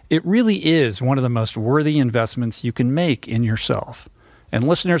 It really is one of the most worthy investments you can make in yourself. And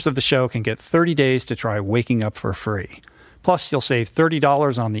listeners of the show can get 30 days to try Waking Up for free. Plus, you'll save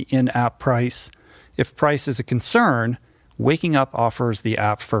 $30 on the in-app price. If price is a concern, Waking Up offers the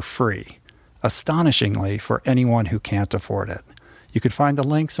app for free, astonishingly for anyone who can't afford it. You can find the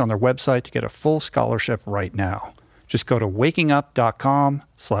links on their website to get a full scholarship right now. Just go to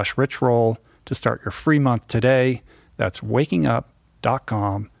wakingup.com/richroll to start your free month today. That's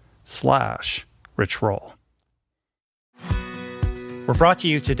wakingup.com/richroll. We're brought to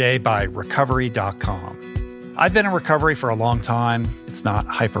you today by Recovery.com. I've been in recovery for a long time. It's not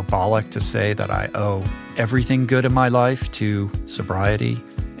hyperbolic to say that I owe everything good in my life to sobriety.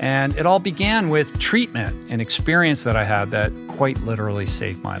 And it all began with treatment, an experience that I had that quite literally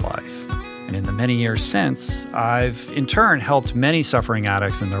saved my life. And in the many years since, I've in turn helped many suffering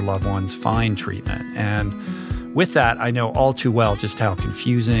addicts and their loved ones find treatment. And with that, I know all too well just how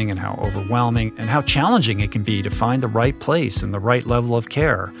confusing and how overwhelming and how challenging it can be to find the right place and the right level of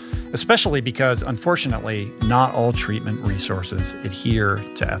care, especially because, unfortunately, not all treatment resources adhere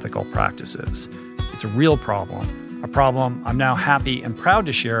to ethical practices. It's a real problem, a problem I'm now happy and proud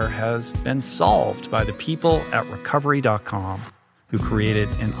to share has been solved by the people at Recovery.com, who created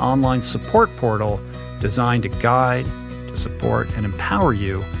an online support portal designed to guide, to support, and empower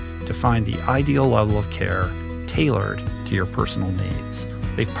you to find the ideal level of care tailored to your personal needs.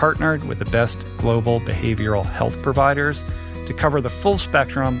 They've partnered with the best global behavioral health providers to cover the full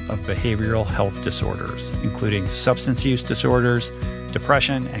spectrum of behavioral health disorders, including substance use disorders,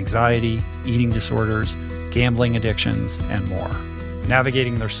 depression, anxiety, eating disorders, gambling addictions, and more.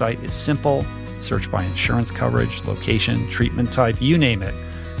 Navigating their site is simple. Search by insurance coverage, location, treatment type, you name it.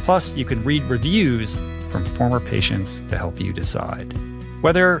 Plus, you can read reviews from former patients to help you decide.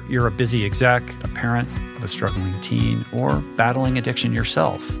 Whether you're a busy exec, a parent of a struggling teen, or battling addiction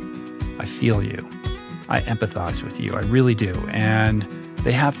yourself, I feel you. I empathize with you. I really do. And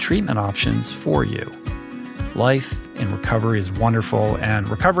they have treatment options for you. Life in recovery is wonderful, and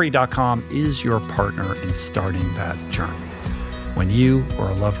Recovery.com is your partner in starting that journey. When you or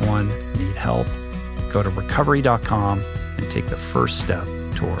a loved one need help, go to Recovery.com and take the first step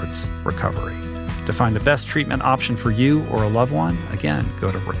towards recovery. To find the best treatment option for you or a loved one, again,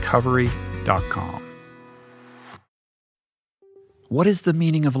 go to Recovery.com. What is the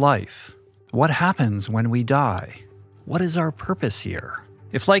meaning of life? What happens when we die? What is our purpose here?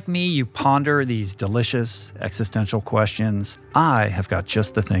 If, like me, you ponder these delicious existential questions, I have got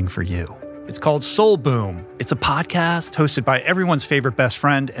just the thing for you. It's called Soul Boom. It's a podcast hosted by everyone's favorite best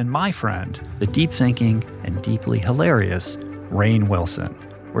friend and my friend, the deep thinking and deeply hilarious Rainn Wilson.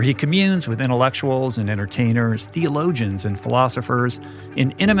 where he communes with intellectuals and entertainers, theologians and philosophers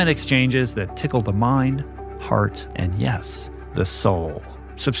in intimate exchanges that tickle the mind, heart, and yes, the soul.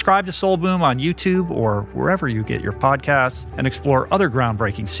 Subscribe to Soul Boom on YouTube or wherever you get your podcasts, and explore other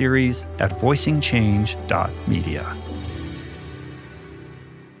groundbreaking series at voicingchange.media.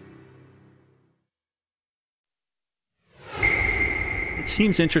 It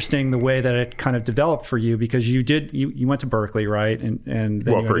seems interesting the way that it kind of developed for you, because you went to Berkeley, right? And then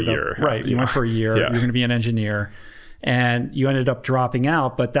for a year. Right. You went for a year. Yeah. You're going to be an engineer, and you ended up dropping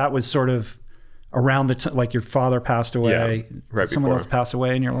out, but that was sort of around the time, like your father passed away. Yeah, right. Someone before. else passed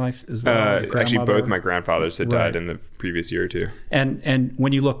away in your life as well. Actually, both my grandfathers had died in the previous year or two. And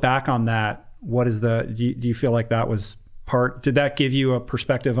when you look back on that, what is do you feel like that was did that give you a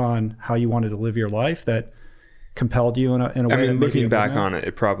perspective on how you wanted to live your life that compelled you in a way? I mean, looking back on it,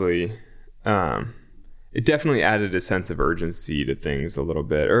 it probably, it definitely added a sense of urgency to things a little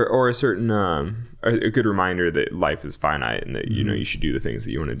bit, or a certain, a good reminder that life is finite and that, you know, you should do the things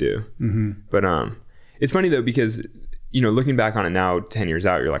that you want to do. Mm-hmm. But it's funny though, because, you know, looking back on it now, 10 years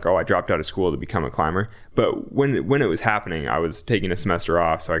out, you're like, oh, I dropped out of school to become a climber. But when it was happening, I was taking a semester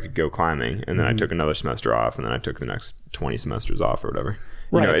off so I could go climbing. And then I took another semester off, and then I took the next 20 semesters off or whatever.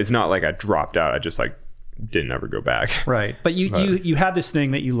 Right. You know, it's not like I dropped out. I just didn't ever go back. Right. But you had this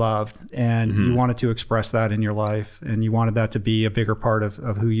thing that you loved, and you wanted to express that in your life, and you wanted that to be a bigger part of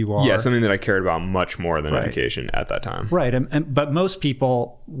who you are. Yeah, something that I cared about much more than education at that time. Right. But most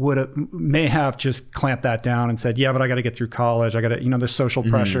people may have just clamped that down and said, yeah, but I got to get through college. I got to, the social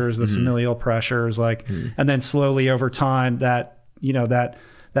pressures, the familial pressures, and then slowly over time that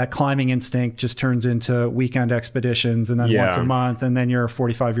climbing instinct just turns into weekend expeditions, and then once a month, and then you're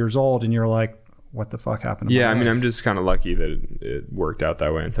 45 years old and you're like, what the fuck happened to my life? I mean, I'm just kind of lucky that it worked out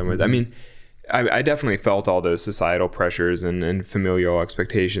that way in some ways. I mean, I definitely felt all those societal pressures and familial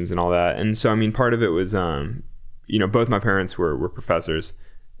expectations and all that. And so, I mean, part of it was, both my parents were professors.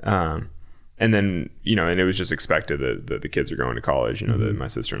 And then, and it was just expected that the kids are going to college, that my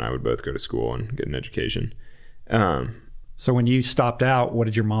sister and I would both go to school and get an education. So when you stopped out, what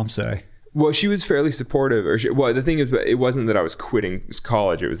did your mom say? Well, she was fairly supportive. The thing is, it wasn't that I was quitting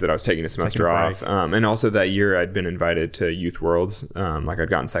college. It was that I was taking a semester off. And also that year I'd been invited to Youth Worlds. I'd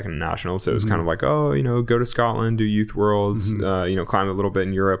gotten second in nationals. So it was kind of like, go to Scotland, do Youth Worlds, climb a little bit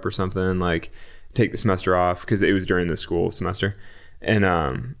in Europe or something, take the semester off, because it was during the school semester. And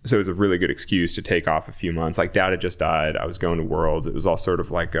so it was a really good excuse to take off a few months. Like, Dad had just died. I was going to Worlds. It was all sort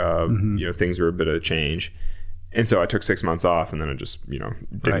of like, things were a bit of a change. And so I took 6 months off, and then I just,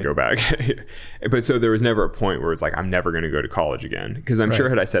 didn't go back. But so there was never a point where it's like, I'm never going to go to college again. Because I'm sure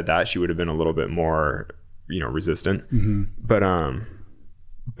had I said that, she would have been a little bit more, resistant.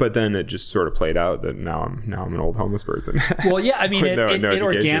 But then it just sort of played out that now I'm an old homeless person. Well, yeah, I mean, it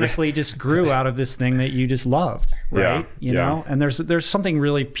organically just grew out of this thing that you just loved, right? You know, and there's something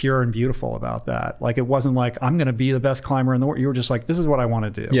really pure and beautiful about that. Like, it wasn't like, I'm going to be the best climber in the world. You were just like, this is what I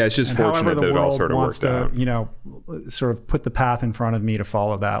want to do. Yeah, it's just fortunate that it all sort of worked out. Sort of put the path in front of me to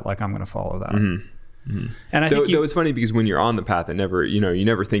follow that. Like, I'm going to follow that. Mm-hmm. And I think though it's funny, because when you're on the path, you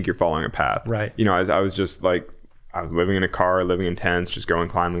never think you're following a path, right? I was just like, I was living in a car, living in tents, just going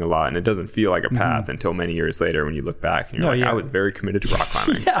climbing a lot. And it doesn't feel like a path until many years later when you look back and you're I was very committed to rock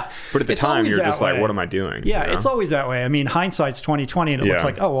climbing. But at the time, you're just like, what am I doing? Yeah, it's always that way. I mean, hindsight's 20/20, and it looks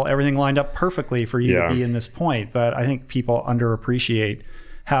like, oh, well, everything lined up perfectly for you to be in this point. But I think people underappreciate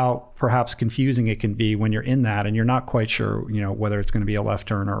how perhaps confusing it can be when you're in that and you're not quite sure, whether it's going to be a left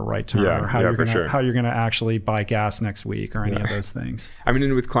turn or a right turn, or how you're going to actually buy gas next week or any of those things. I mean,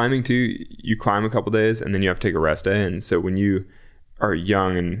 and with climbing too, you climb a couple days and then you have to take a rest day. And so when you are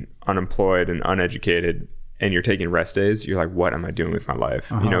young and unemployed and uneducated and you're taking rest days, you're like, what am I doing with my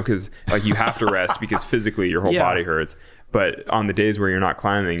life? Because you have to rest because physically your whole body hurts. But on the days where you're not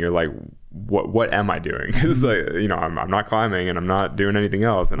climbing, you're like, what am I doing? Because I'm not climbing and I'm not doing anything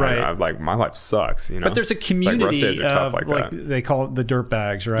else, and I'm like, my life sucks. But there's a community rest days are tough like that. They call it the dirt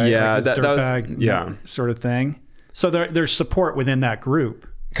bags, right? Yeah, like dirt bag sort of thing. So there's support within that group.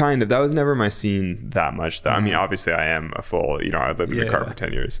 Kind of. That was never my scene that much, though. I mean, obviously, I am a full. I've lived in a car for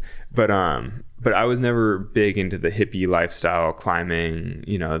 10 years, but I was never big into the hippie lifestyle climbing.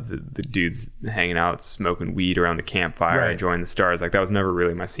 The dudes hanging out, smoking weed around the campfire, enjoying the stars. Like, that was never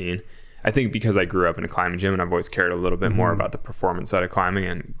really my scene. I think because I grew up in a climbing gym and I've always cared a little bit more about the performance side of climbing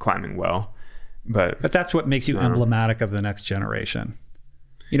and climbing well. But that's what makes you emblematic of the next generation.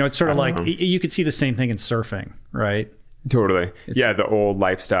 It's sort of like you could see the same thing in surfing, right? Totally. Yeah, the old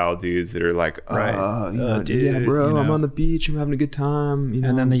lifestyle dudes that are like, dude, yeah, bro, I'm on the beach, I'm having a good time.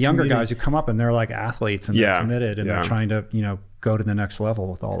 And then the younger guys who come up and they're like athletes and they're committed and they're trying to, go to the next level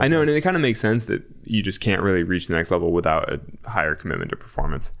with all of this. I know, and it kind of makes sense that you just can't really reach the next level without a higher commitment to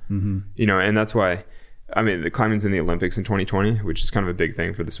performance. Mm-hmm. And that's why, the climbing's in the Olympics in 2020, which is kind of a big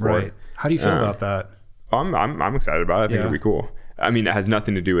thing for the sport. Right. How do you feel about that? I'm excited about it. I think it'll be cool. It has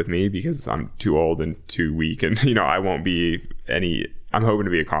nothing to do with me because I'm too old and too weak, and I won't be I'm hoping to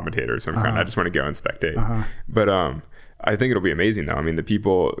be a commentator of some kind. I just want to go and spectate. But I think it'll be amazing though. The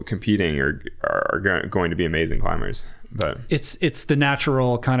people competing are going to be amazing climbers. But it's the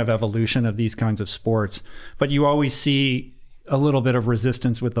natural kind of evolution of these kinds of sports. But you always see a little bit of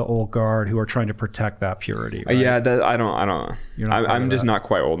resistance with the old guard who are trying to protect that purity. Right? I don't. I'm just not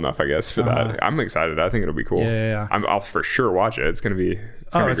quite old enough, I guess, for that. I'm excited. I think it'll be cool. Yeah. I'll for sure watch it. It's gonna be.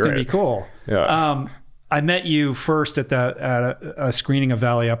 It's gonna be cool. Yeah. I met you first at a screening of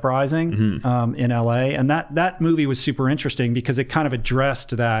Valley Uprising in LA, and that movie was super interesting because it kind of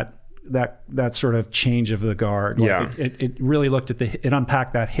addressed that sort of change of the guard. It really looked at it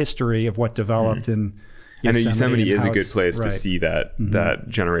unpacked that history of what developed in Yosemite is a good place to see that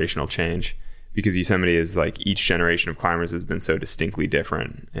generational change, because Yosemite is like each generation of climbers has been so distinctly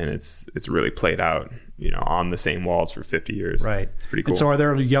different, and it's really played out on the same walls for 50 years. Right. It's pretty cool. And so are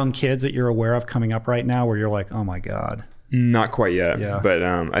there young kids that you're aware of coming up right now where you're like, oh my God? Not quite yet. Yeah. But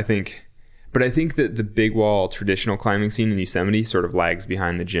I think that the big wall traditional climbing scene in Yosemite sort of lags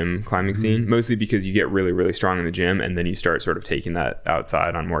behind the gym climbing scene, mostly because you get really, really strong in the gym and then you start sort of taking that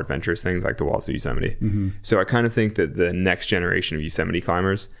outside on more adventurous things like the walls of Yosemite. So I kind of think that the next generation of Yosemite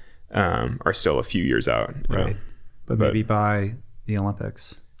climbers are still a few years out. Right. But maybe by the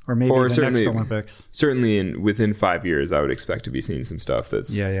Olympics. Or maybe the next Olympics. Certainly within 5 years, I would expect to be seeing some stuff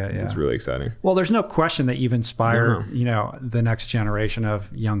that's really exciting. Well, there's no question that you've inspired, the next generation of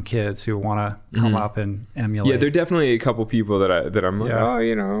young kids who want to come up and emulate. Yeah, there are definitely a couple people that I'm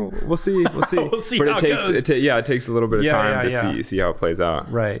like, we'll see. We'll see but how it takes a little bit of time to see how it plays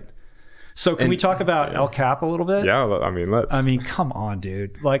out. Right. So can we talk about El Cap a little bit? Yeah, let's. Come on,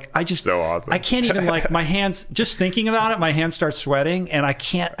 dude. Like, so awesome. I can't even my hands, just thinking about it, my hands start sweating and I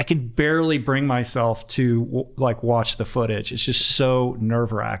can barely bring myself to watch the footage. It's just so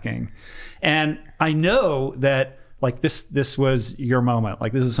nerve wracking. And I know that this was your moment.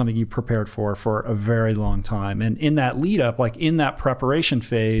 Like, this is something you prepared for a very long time. And in that lead up, in that preparation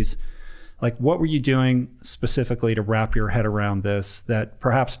phase, what were you doing specifically to wrap your head around this that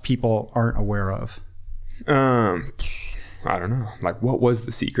perhaps people aren't aware of? I don't know. What was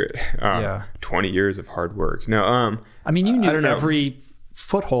the secret? 20 years of hard work. No, you knew every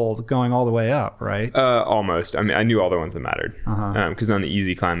foothold going all the way up, right? Almost. I knew all the ones that mattered. Because on the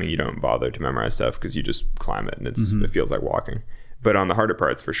easy climbing, you don't bother to memorize stuff because you just climb it and it feels like walking. But on the harder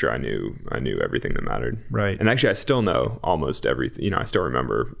parts, for sure, I knew everything that mattered. Right. And actually, I still know almost everything. I still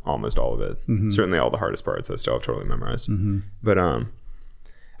remember almost all of it. Certainly, all the hardest parts, I still have totally memorized. But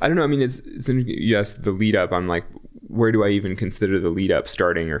I don't know. It's yes, the lead up. I'm like, where do I even consider the lead up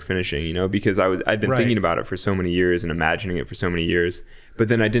starting or finishing? Because I'd been thinking about it for so many years and imagining it for so many years. But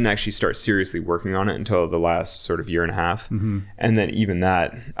then I didn't actually start seriously working on it until the last sort of year and a half. And then even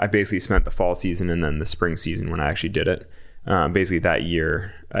that, I basically spent the fall season and then the spring season when I actually did it. Basically that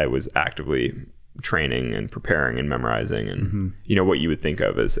year I was actively training and preparing and memorizing and what you would think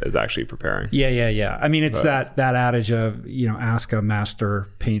of as actually preparing. Yeah. It's that adage of ask a master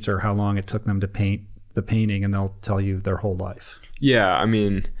painter how long it took them to paint the painting and they'll tell you their whole life. Yeah,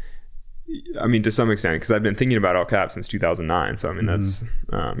 to some extent, because I've been thinking about El Cap since 2009, so that's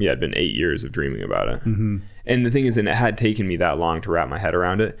it'd been 8 years of dreaming about it. And the thing is, and it had taken me that long to wrap my head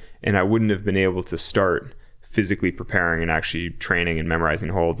around it, and I wouldn't have been able to start physically preparing and actually training and memorizing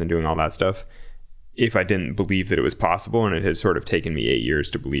holds and doing all that stuff if I didn't believe that it was possible, and it had sort of taken me 8 years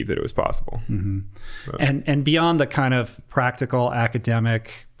to believe that it was possible. And beyond the kind of practical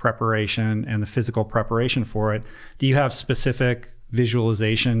academic preparation and the physical preparation for it, do you have specific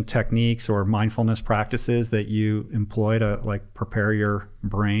visualization techniques or mindfulness practices that you employ to prepare your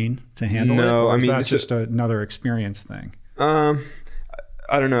brain to handle it? Or is that just another experience thing? I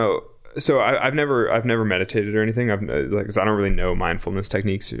don't know. So I've never meditated or anything. So I don't really know mindfulness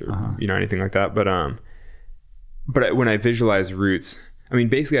techniques or anything like that. But when I visualize routes,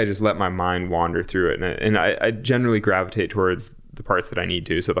 basically I just let my mind wander through it, and I generally gravitate towards the parts that I need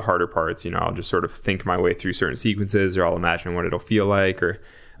to. So the harder parts, I'll just sort of think my way through certain sequences, or I'll imagine what it'll feel like, or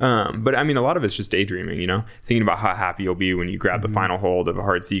But I mean, a lot of it's just daydreaming, thinking about how happy you'll be when you grab the final hold of a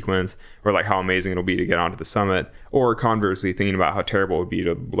hard sequence, or like how amazing it'll be to get onto the summit, or conversely thinking about how terrible it would be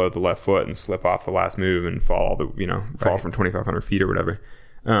to blow the left foot and slip off the last move and fall from 2,500 feet or whatever.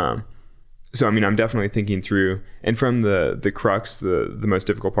 So, I mean, I'm definitely thinking through, and from the crux, the most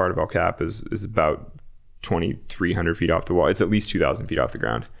difficult part of El Cap is about 2,300 feet off the wall. It's at least 2,000 feet off the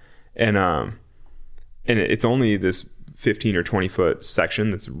ground. And it's only this 15 or 20 foot section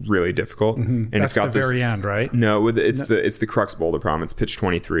that's really difficult. And that's it's got the very end, right? No, it's the crux boulder problem. It's pitch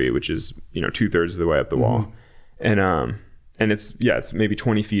 23, which is 2/3 of the way up the wall. And it's maybe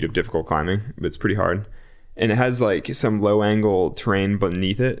 20 feet of difficult climbing, but it's pretty hard. And it has like some low angle terrain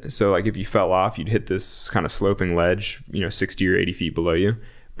beneath it. So like if you fell off, you'd hit this kind of sloping ledge, 60 or 80 feet below you,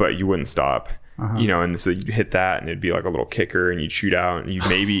 but you wouldn't stop. And so you'd hit that and it'd be like a little kicker and you'd shoot out and you'd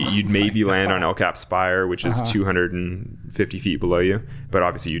maybe land on El Cap Spire, which is 250 feet below you. But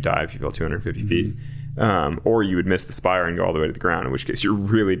obviously you die if you fell 250 feet. Or you would miss the spire and go all the way to the ground, in which case you're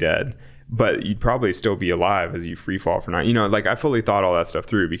really dead. But you'd probably still be alive as you free fall for night. Like I fully thought all that stuff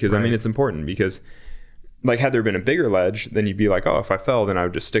through because I mean, it's important because like had there been a bigger ledge, then you'd be like, oh, if I fell, then I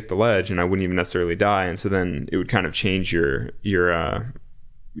would just stick the ledge and I wouldn't even necessarily die. And so then it would kind of change your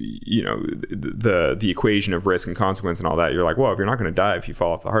the equation of risk and consequence and all that. You're like, well, if you're not going to die if you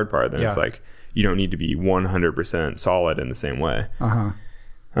fall off the hard part, then it's like you don't need to be 100% solid in the same way.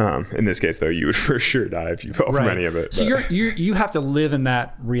 In this case, though, you would for sure die if you fell from any of it. So you have to live in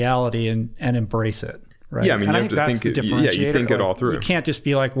that reality and embrace it. Right. Yeah, I mean, you have to think it. Yeah, you think it all through. You can't just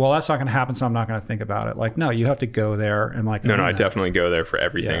be like, well, that's not going to happen, so I'm not going to think about it. Like, no, you have to go there and like. No, I definitely go there for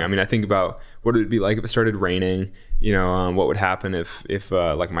everything. Yeah. I mean, I think about what it would be like if it started raining. What would happen if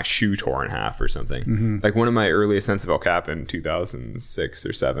like my shoe tore in half or something. Like one of my earliest ascents of El Cap in 2006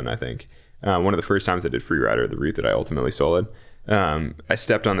 or 7, I think. One of the first times I did Freerider, the route that I ultimately soloed. I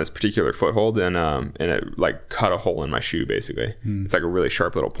stepped on this particular foothold and it like cut a hole in my shoe. Basically, it's like a really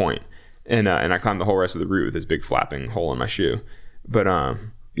sharp little point. And I climbed the whole rest of the route with this big flapping hole in my shoe. But,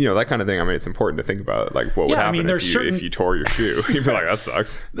 that kind of thing, I mean, it's important to think about, like, what would happen if you tore your shoe. You'd be like, that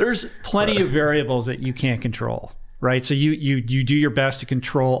sucks. There's plenty of variables that you can't control, right? So you do your best to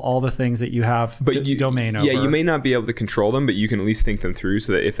control all the things that you have domain over. Yeah, you may not be able to control them, but you can at least think them through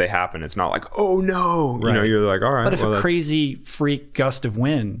so that if they happen, it's not like, oh, no. Right. You're like, all right. But if a crazy freak gust of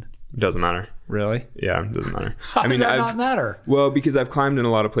wind... It doesn't matter. Really? Yeah, it doesn't matter. How does that not matter? Well, because I've climbed in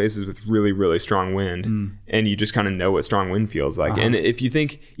a lot of places with really, really strong wind, and you just kind of know what strong wind feels like. And if you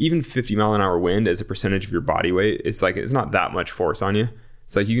think even 50 mile an hour wind as a percentage of your body weight, it's like it's not that much force on you.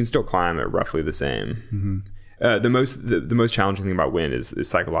 It's like you can still climb at roughly the same. The most challenging thing about wind is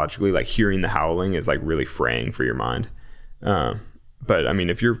psychologically, like hearing the howling is like really fraying for your mind. But I mean,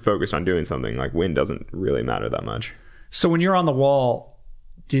 if you're focused on doing something, like wind doesn't really matter that much. So when you're on the wall,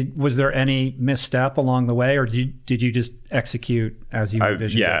 was there any misstep along the way, or did you just execute as you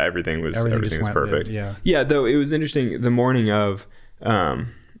envisioned? Yeah, everything was perfect. Good, yeah. Though it was interesting. The morning of, I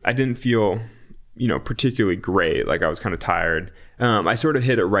didn't feel, particularly great. Like I was kind of tired. I sort of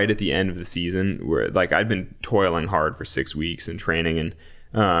hit it right at the end of the season where like I'd been toiling hard for 6 weeks and training and.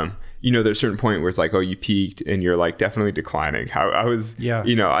 There's a certain point where it's like, oh, you peaked and you're like definitely declining. I was,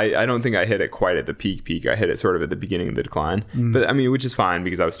 I don't think I hit it quite at the peak. I hit it sort of at the beginning of the decline, but I mean, which is fine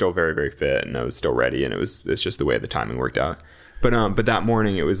because I was still very, very fit and I was still ready and it's just the way the timing worked out. But that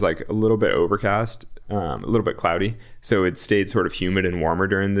morning it was like a little bit overcast, a little bit cloudy. So it stayed sort of humid and warmer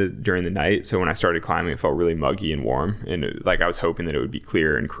during the night. So when I started climbing, it felt really muggy and warm. And I was hoping that it would be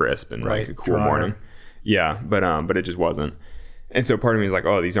clear and crisp and like a cool morning. Yeah. But it just wasn't. And so part of me is like,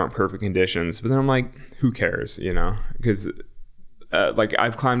 oh, these aren't perfect conditions. But then I'm like, who cares, Because like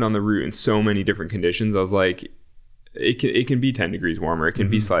I've climbed on the route in so many different conditions. I was like, it can be 10 degrees warmer. It can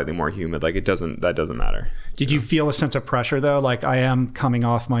be slightly more humid. Like that doesn't matter. Did you feel a sense of pressure though? Like I am coming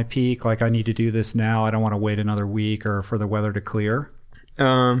off my peak. Like I need to do this now. I don't want to wait another week or for the weather to clear.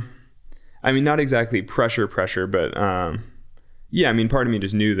 I mean, not exactly pressure, but yeah, I mean, part of me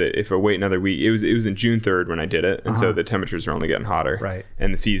just knew that if I wait another week, it was in June 3rd when I did it. And so the temperatures are only getting hotter. Right.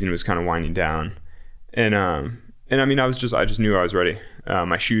 And the season was kind of winding down. And I mean, I just knew I was ready.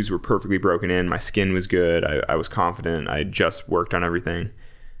 My shoes were perfectly broken in. My skin was good. I was confident. I had just worked on everything.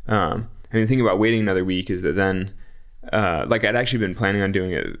 I mean, the thing about waiting another week is that then, like I'd actually been planning on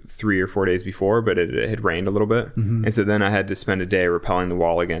doing it 3 or 4 days before, but it had rained a little bit. And so then I had to spend a day rappelling the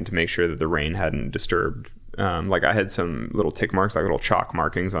wall again to make sure that the rain hadn't disturbed. Like I had some little tick marks, like little chalk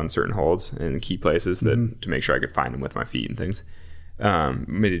markings on certain holds and key places that to make sure I could find them with my feet and things.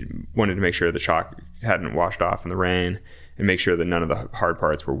 Wanted to make sure the chalk hadn't washed off in the rain and make sure that none of the hard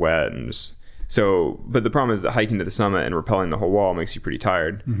parts were wet and just So, but the problem is that hiking to the summit and rappelling the whole wall makes you pretty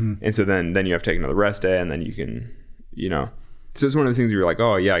tired. And so then you have to take another rest day, and then you can, so it's one of those things where you're like,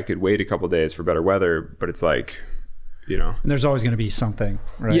 oh yeah, I could wait a couple days for better weather, but it's like, and there's always going to be something,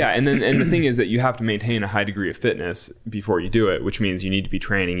 right? Yeah. And the thing is that you have to maintain a high degree of fitness before you do it, which means you need to be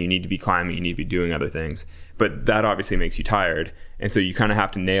training, you need to be climbing, you need to be doing other things, but that obviously makes you tired. And so you kind of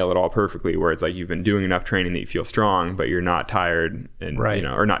have to nail it all perfectly, where it's like you've been doing enough training that you feel strong, but you're not tired and,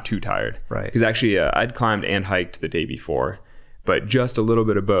 or not too tired. Right. Because actually I'd climbed and hiked the day before, but just a little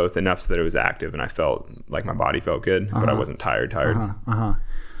bit of both, enough so that it was active and I felt like my body felt good, but I wasn't tired.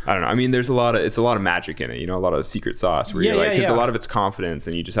 I don't know. I mean, it's a lot of magic in it, a lot of secret sauce where you're like, because a lot of it's confidence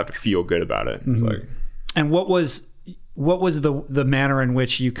and you just have to feel good about it. It's like, and what was the manner in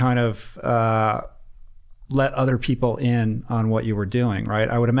which you kind of let other people in on what you were doing, right?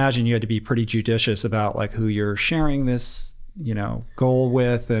 I would imagine you had to be pretty judicious about like who you're sharing this, goal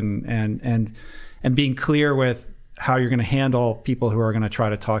with, and being clear with how you're going to handle people who are going to try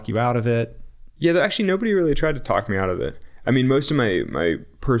to talk you out of it. Yeah, actually nobody really tried to talk me out of it. I mean, most of my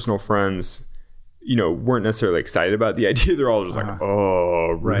personal friends, weren't necessarily excited about the idea. They're all just like,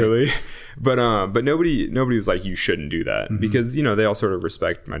 oh, really? Right. But nobody was like, you shouldn't do that, because, they all sort of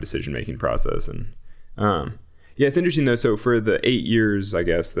respect my decision-making process. And yeah, it's interesting though. So for the 8 years, I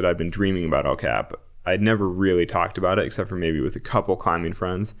guess, that I've been dreaming about El Cap, I'd never really talked about it except for maybe with a couple climbing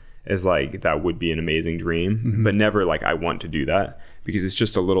friends, as like, that would be an amazing dream, but never like, I want to do that, because it's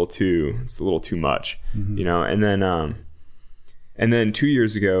just a little too much, and then 2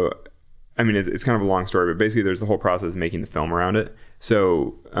 years ago, I mean, it's kind of a long story, but basically there's the whole process of making the film around it.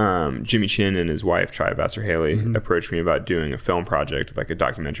 So Jimmy Chin and his wife, Chaya Vassar-Haley, approached me about doing a film project, like a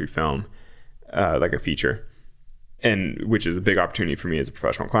documentary film, like a feature, and which is a big opportunity for me as a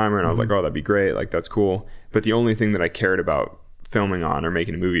professional climber. And I was like, oh, that'd be great. Like, that's cool. But the only thing that I cared about filming on or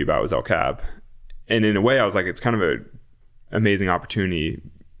making a movie about was El Cap. And in a way, I was like, it's kind of an amazing opportunity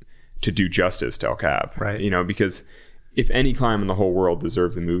to do justice to El Cap, right? Because if any climb in the whole world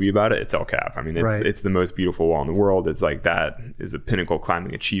deserves a movie about it, it's El Cap. I mean, it's the most beautiful wall in the world. It's like, that is a pinnacle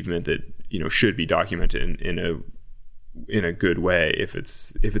climbing achievement that, should be documented in a good way. If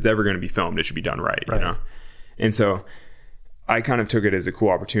it's ever going to be filmed, it should be done right. And so I kind of took it as a cool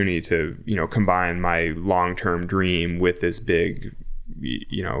opportunity to, combine my long-term dream with this big,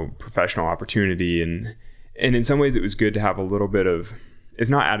 professional opportunity. And in some ways it was good to have a little bit of, it's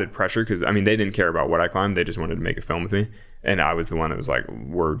not added pressure, because I mean, they didn't care about what I climbed. They just wanted to make a film with me. And I was the one that was like,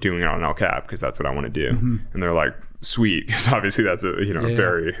 we're doing it on El Cap because that's what I want to do. And they're like, sweet. Because obviously that's a,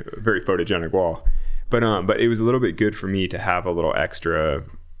 very, very photogenic wall. But it was a little bit good for me to have a little extra,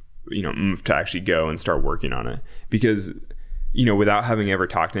 to actually go and start working on it. Because, without having ever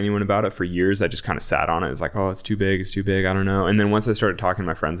talked to anyone about it for years, I just kind of sat on it. It's like, oh, it's too big. I don't know. And then once I started talking to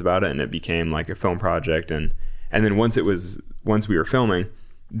my friends about it, and it became like a film project, and then once we were filming,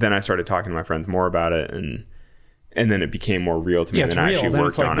 then I started talking to my friends more about it, and then it became more real to me. And then I actually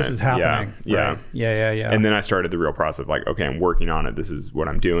worked on it. This is happening. Yeah. Right. Yeah. And then I started the real process of like, okay, I'm working on it. This is what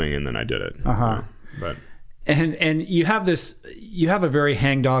I'm doing. And then I did it. But and you have a very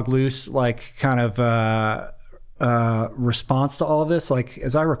hang dog loose, like, kind of response to all of this. Like,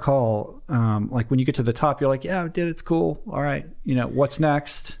 as I recall, like when you get to the top, you're like, yeah, I did it. It's cool. All right. What's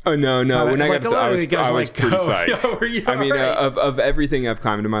next? Oh, no. When I got to the, I was pretty psyched. I mean, of everything I've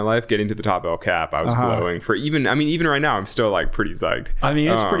climbed in my life, getting to the top of El Cap, I was glowing for even right now, I'm still like pretty psyched. I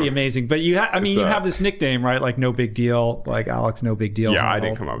mean, it's pretty amazing, but you have this nickname, right? Like, no big deal, like Alex, no big deal. Yeah, Honnold. I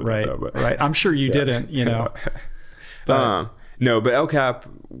didn't come up with that though, but right. I'm sure you didn't, but no, but El Cap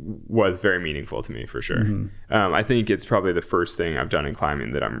was very meaningful to me for sure. I think it's probably the first thing I've done in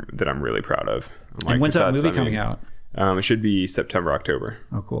climbing that I'm really proud of. And when's that movie coming out? It should be September, October.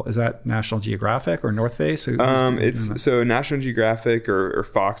 Oh, cool. Is that National Geographic or North Face? It's so National Geographic or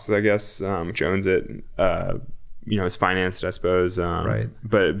Fox, I guess, which owns it. It's financed, I suppose. Right.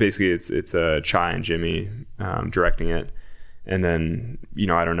 But basically, it's Chaya and Jimmy directing it. And then,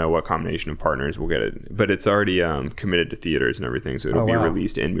 I don't know what combination of partners will get it, but it's already committed to theaters and everything. So it'll be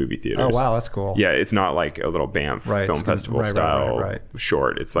released in movie theaters. Oh, wow. That's cool. Yeah. It's not like a little Banff film festival style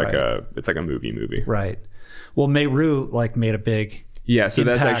short. It's like a movie. Right. Well, Meru made a big so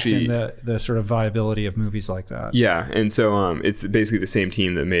that's actually in the sort of viability of movies like that. Yeah. And so it's basically the same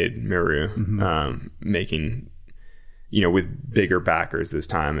team that made Meru, making, with bigger backers this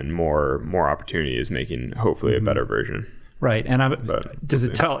time and more opportunity, is making hopefully a better version. Right. And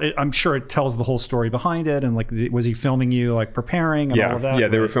I'm sure it tells the whole story behind it. And like, was he filming you, like, preparing and all of that? Yeah.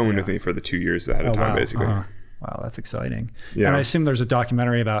 They were filming with me for the 2 years ahead of time, basically. Wow, that's exciting. Yeah. And I assume there's a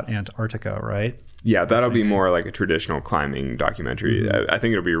documentary about Antarctica, right? Yeah, that'll be more like a traditional climbing documentary. I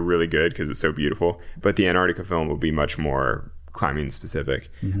think it'll be really good because it's so beautiful. But the Antarctica film will be much more climbing specific.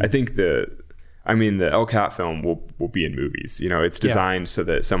 I think the El Cap film will be in movies. You know, it's designed so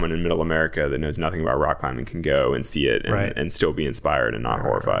that someone in Middle America that knows nothing about rock climbing can go and see it and still be inspired and not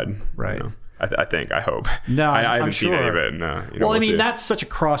horrified. Right. You know? I hope. No, I haven't sure. seen any of it. And, well, I mean, that's such a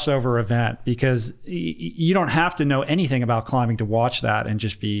crossover event because you don't have to know anything about climbing to watch that and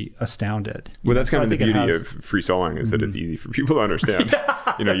just be astounded. Well, that's kind of the beauty of free soloing is that it's easy for people to understand.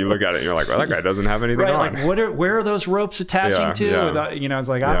 You know, you look at it and you're like, well, that guy doesn't have anything on. Like, where are those ropes attaching to? Yeah. Without, you know, it's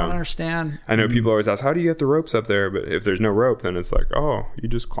like, I don't understand. I know people always ask, how do you get the ropes up there? But if there's no rope, then it's like, oh, you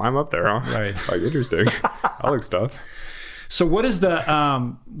just climb up there, huh? Right. Like, interesting. I like stuff. So what is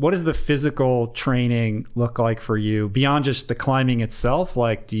the physical training look like for you beyond just the climbing itself?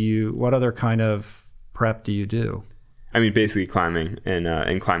 Like, what other kind of prep do you do? I mean, basically climbing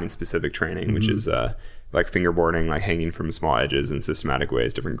and climbing specific training, which is like fingerboarding, like hanging from small edges in systematic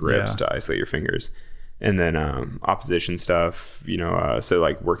ways, different grips to isolate your fingers. And then opposition stuff, you know, so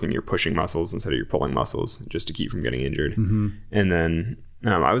like working your pushing muscles instead of your pulling muscles just to keep from getting injured. And then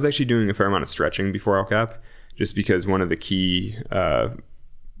I was actually doing a fair amount of stretching before El Cap. Just because one of the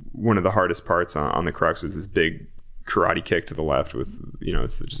hardest parts on the crux is this big karate kick to the left with, you know,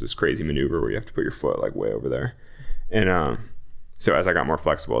 it's just this crazy maneuver where you have to put your foot like way over there. And so as I got more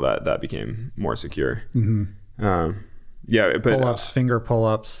flexible, that became more secure. But Pull-ups, finger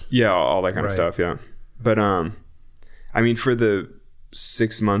pull-ups. Yeah, all that kind of stuff, yeah. But I mean, for the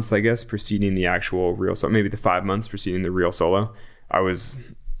 6 months, I guess, preceding the actual real solo, maybe the 5 months preceding the real solo, I was,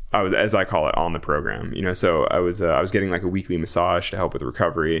 as I call it, on the program, you know. So I was getting like a weekly massage to help with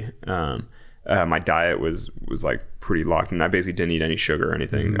recovery. My diet was like pretty locked in. I basically didn't eat any sugar or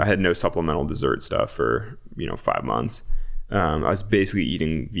anything. I had no supplemental dessert stuff for 5 months. I was basically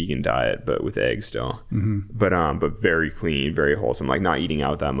eating vegan diet, but with eggs still. But very clean, very wholesome. Like not eating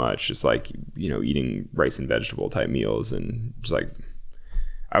out that much, just like eating rice and vegetable type meals, and just like.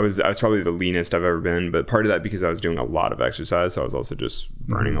 I was probably the leanest I've ever been, but part of that because I was doing a lot of exercise, so I was also just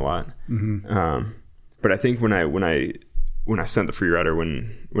burning a lot. But I think when I sent the free rider,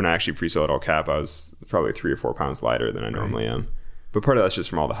 when I actually free soloed El Cap, I was probably 3 or 4 pounds lighter than I normally am. But part of that's just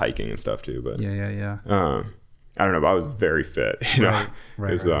from all the hiking and stuff too. But I don't know, but I was very fit.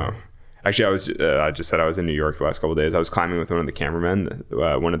 Actually, I just said I was in New York the last couple of days. I was climbing with one of the cameramen,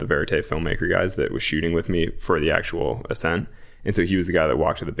 one of the Verite filmmaker guys that was shooting with me for the actual ascent. And so he was the guy that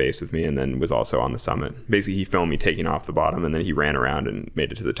walked to the base with me and then was also on the summit. Basically, he filmed me taking off the bottom, and then he ran around and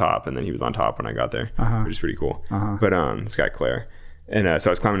made it to the top, and then he was on top when I got there, which is pretty cool. But this guy, Claire. And so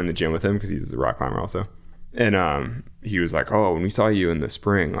I was climbing in the gym with him because he's a rock climber also. And he was like, oh, when we saw you in the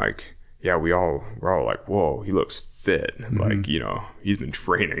spring, like, yeah, we're all like, whoa, he looks fit. Like, he's been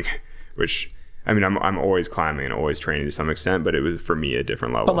training, which... I mean, I'm always climbing and always training to some extent, but it was for me a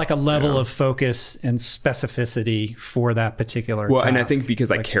different level. But like a level of focus and specificity for that particular task. And I think because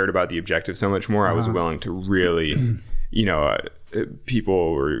I cared about the objective so much more, I was willing to really,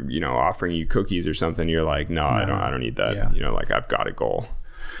 people were, offering you cookies or something. You're like, no, I don't need that. Yeah. Like I've got a goal.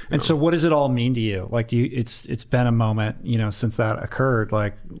 And so what does it all mean to you? Like it's been a moment, since that occurred,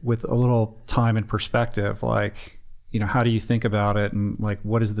 like with a little time and perspective, like, how do you think about it, and like,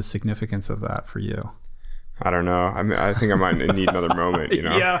 what is the significance of that for you? I don't know. I mean, I think I might need another moment,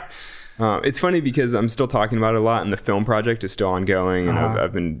 Yeah. It's funny because I'm still talking about it a lot, and the film project is still ongoing, and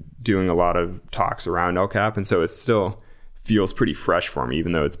I've been doing a lot of talks around El Cap, and so it still feels pretty fresh for me,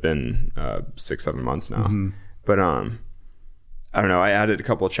 even though it's been 6-7 months now. But I don't know. I added a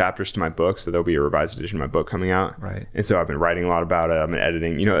couple of chapters to my book, so there'll be a revised edition of my book coming out. Right. And so I've been writing a lot about it. I've been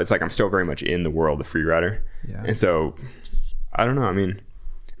editing. It's like I'm still very much in the world of freerider. Yeah. And so I don't know. I mean,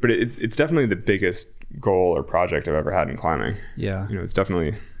 but it's definitely the biggest goal or project I've ever had in climbing. Yeah. It's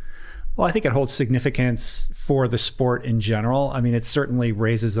definitely. Well, I think it holds significance for the sport in general. I mean, it certainly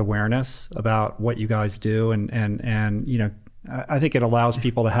raises awareness about what you guys do, and I think it allows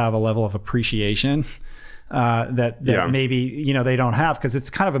people to have a level of appreciation that maybe they don't have, because it's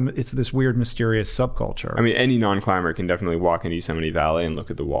kind of it's this weird mysterious subculture. I mean, any non-climber can definitely walk into Yosemite Valley and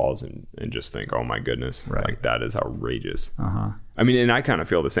look at the walls and just think, oh my goodness, like that is outrageous. I mean, and I kind of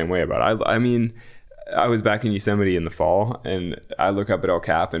feel the same way about it. I mean, I was back in Yosemite in the fall, and I look up at El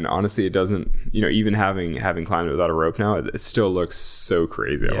Cap, and honestly, it doesn't, even having climbed it without a rope now, it still looks so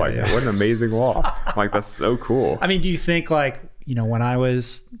crazy. I'm like, what an amazing wall. Like, that's so cool. I mean, do you think like, when I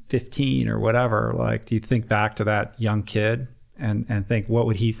was 15 or whatever, like, do you think back to that young kid and think, what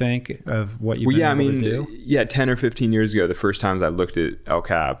would he think of what you've been able to do? Yeah, 10 or 15 years ago, the first times I looked at El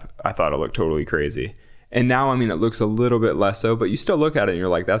Cap, I thought it looked totally crazy. And now, I mean, it looks a little bit less so, but you still look at it and you're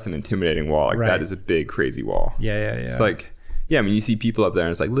like, that's an intimidating wall. Like that is a big, crazy wall. Yeah. It's like, yeah, I mean, you see people up there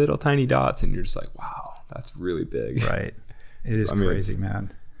and it's like little tiny dots and you're just like, wow, that's really big. Right. It is crazy,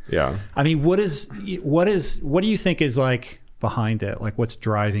 man. Yeah. I mean, what do you think is like behind it? Like what's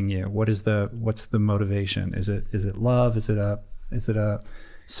driving you? What's the motivation? Is it love? Is it a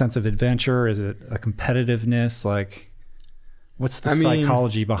sense of adventure? Is it a competitiveness? Like, what's the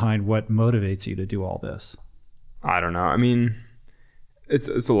psychology behind what motivates you to do all this? I don't know. I mean,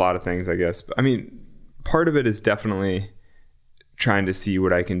 it's a lot of things, I guess. I mean, part of it is definitely trying to see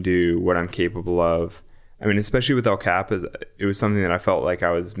what I can do, what I'm capable of. I mean, especially with El Cap, it was something that I felt like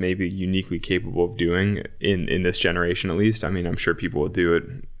I was maybe uniquely capable of doing in this generation, at least. I mean, I'm sure people will do it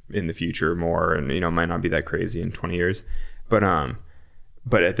in the future more, and it might not be that crazy in 20 years. But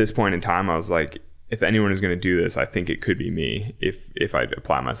at this point in time, I was like, if anyone is going to do this, I think it could be me if I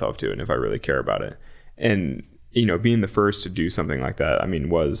apply myself to it and if I really care about it. And, being the first to do something like that, I mean,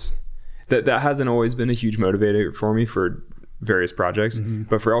 that hasn't always been a huge motivator for me for various projects. Mm-hmm.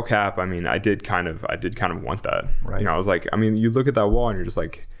 But for El Cap, I mean, I did kind of want that. Right. I was like, I mean, you look at that wall and you're just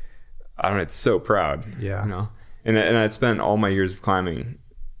like, I don't know, it's so proud. Yeah. And I'd spent all my years of climbing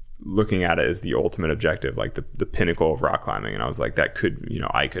looking at it as the ultimate objective, like the pinnacle of rock climbing. And I was like, that could,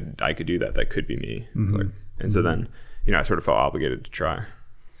 I could do that. That could be me. Mm-hmm. And so then, I sort of felt obligated to try.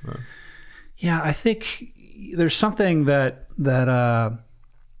 Yeah, I think there's something that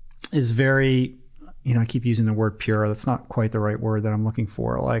is very, I keep using the word pure. That's not quite the right word that I'm looking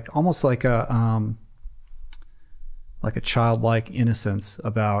for. Like almost like a childlike innocence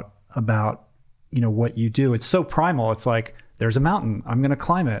about what you do. It's so primal. It's like, there's a mountain, I'm going to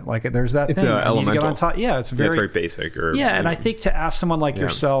climb it. Like there's that thing. It's elemental. Get on top. Yeah, it's very basic. And I think to ask someone like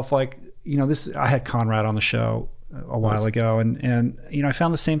yourself, like, I had Conrad on the show a while ago, and I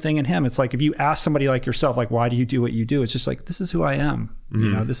found the same thing in him. It's like, if you ask somebody like yourself, like, why do you do what you do? It's just like, this is who I am.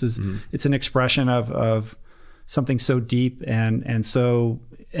 Mm-hmm. This is, it's an expression of something so deep and so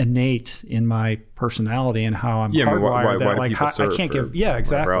innate in my personality and how I'm hardwired that like I can't give. Yeah,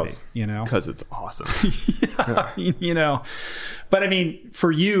 exactly. Because it's awesome. But I mean,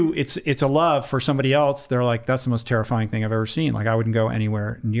 for you, it's a love. For somebody else, they're like, that's the most terrifying thing I've ever seen. Like I wouldn't go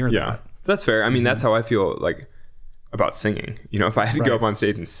anywhere near that. Yeah, that's fair. I mean, that's how I feel like about singing. If I had to go up on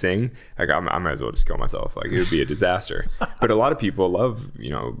stage and sing, like I might as well just kill myself. Like it would be a disaster. But a lot of people love,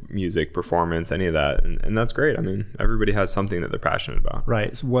 music, performance, any of that. And that's great. I mean, everybody has something that they're passionate about.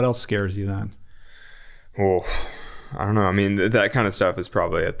 Right. So what else scares you then? Well, I don't know. I mean, that kind of stuff is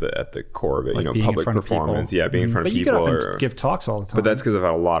probably at the core of it, like public performance. Yeah. Being in front of people. But you get up and give talks all the time. But that's because I've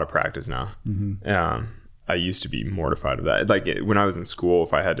had a lot of practice now. Mm-hmm. I used to be mortified of that. Like when I was in school,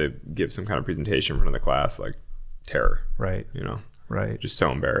 if I had to give some kind of presentation in front of the class, like terror. Right. Right. Just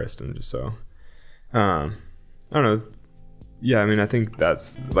so embarrassed and just so, I don't know. Yeah. I mean, I think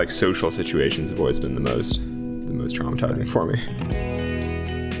that's like social situations have always been the most traumatizing for me.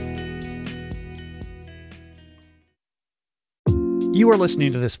 You are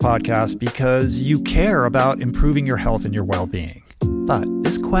listening to this podcast because you care about improving your health and your well-being. But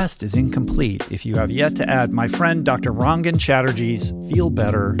this quest is incomplete if you have yet to add my friend Dr. Rangan Chatterjee's Feel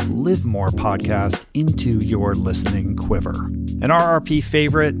Better, Live More podcast into your listening quiver. An RRP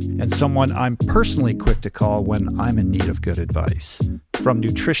favorite and someone I'm personally quick to call when I'm in need of good advice. From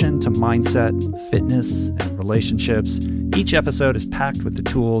nutrition to mindset, fitness, and relationships, each episode is packed with the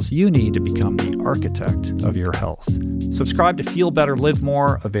tools you need to become the architect of your health. Subscribe to Feel Better, Live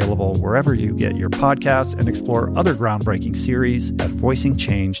More, available wherever you get your podcasts, and explore other groundbreaking series at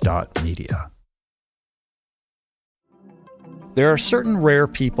voicingchange.media. There are certain rare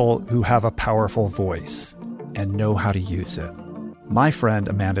people who have a powerful voice and know how to use it. My friend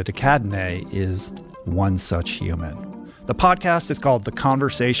Amanda de Cadenet is one such human. The podcast is called The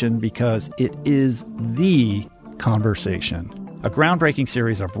Conversation because it is the conversation. A groundbreaking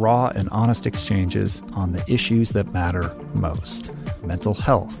series of raw and honest exchanges on the issues that matter most. Mental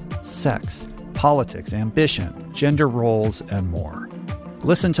health, sex, politics, ambition, gender roles, and more.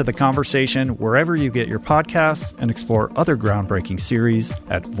 Listen to The Conversation wherever you get your podcasts and explore other groundbreaking series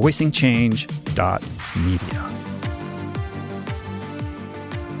at voicingchange.media.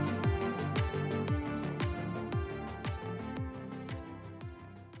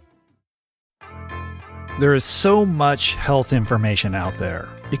 There is so much health information out there.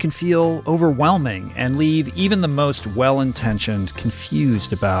 It can feel overwhelming and leave even the most well-intentioned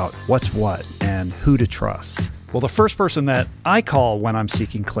confused about what's what and who to trust. Well, the first person that I call when I'm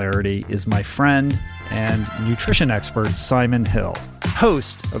seeking clarity is my friend and nutrition expert Simon Hill,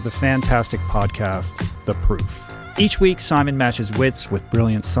 host of the fantastic podcast, The Proof. Each week, Simon matches wits with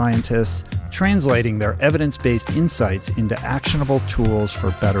brilliant scientists, translating their evidence-based insights into actionable tools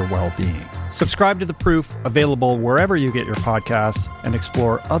for better well-being. Subscribe to The Proof, available wherever you get your podcasts, and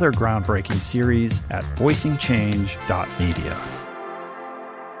explore other groundbreaking series at voicingchange.media.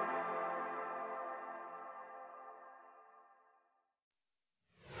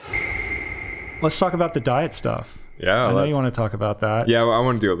 Let's talk about the diet stuff. Yeah, I know you want to talk about that. Yeah, well, I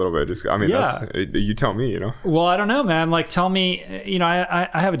want to do a little bit. That's, you tell me, Well, I don't know, man. Like, tell me, I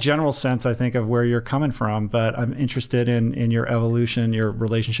have a general sense, I think, of where you're coming from, but I'm interested in your evolution, your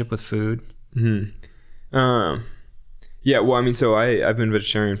relationship with food. Mm-hmm. Yeah, well, so I've been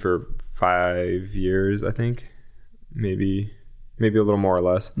vegetarian for 5 years, I think, maybe a little more or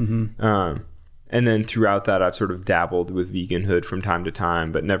less. Mm-hmm. And then throughout that, I've sort of dabbled with veganhood from time to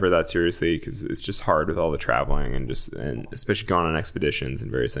time, but never that seriously because it's just hard with all the traveling and especially going on expeditions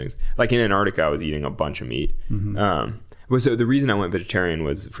and various things. Like in Antarctica, I was eating a bunch of meat. Mm-hmm. So the reason I went vegetarian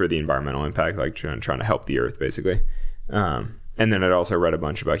was for the environmental impact, like trying to help the earth, basically. And then I'd also read a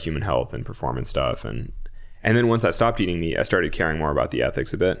bunch about human health and performance stuff. And then once I stopped eating meat, I started caring more about the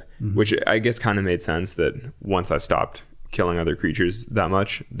ethics a bit, mm-hmm. which I guess kind of made sense that once I stopped killing other creatures that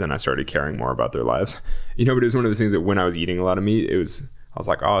much, then I started caring more about their lives. But it was one of those things that when I was eating a lot of meat, I was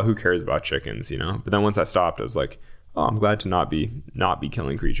like, oh, who cares about chickens, But then once I stopped, I was like, oh, I'm glad to not be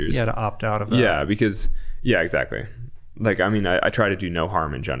killing creatures. Yeah, to opt out of that. Yeah, because exactly. Like, I try to do no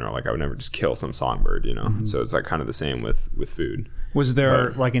harm in general. Like, I would never just kill some songbird, Mm-hmm. So it's like kind of the same with food. Was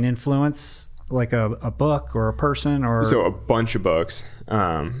there like an influence, like a book or a person or? So a bunch of books.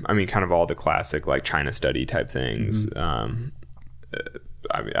 Kind of all the classic like China study type things. Mm-hmm.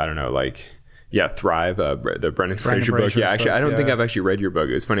 I don't know, like, Thrive, the Brendan Fraser book. Yeah, actually, I don't think I've actually read your book.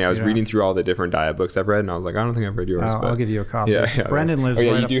 It was funny. I was reading through all the different diet books I've read, and I was like, I don't think I've read yours. I'll give you a copy. Yeah, Brendan lives.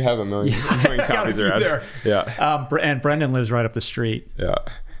 You do have a million copies around. There. Yeah. And Brendan lives right up the street. Yeah.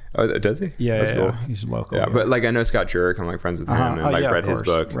 Oh, does he? Yeah, that's cool. He's local. Yeah, but like I know Scott Jurek. I'm like friends with him, and read his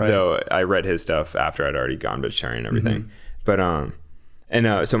book. Right. Though I read his stuff after I'd already gone vegetarian and everything. Mm-hmm.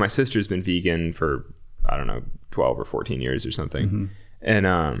 But so my sister's been vegan for I don't know 12 or 14 years or something,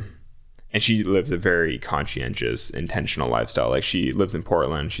 mm-hmm. And she lives a very conscientious, intentional lifestyle. Like she lives in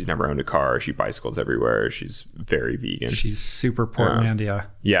Portland. She's never owned a car. She bicycles everywhere. She's very vegan. She's super Portlandia.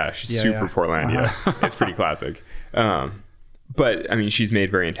 She's super Portlandia. Uh-huh. It's pretty classic. But she's made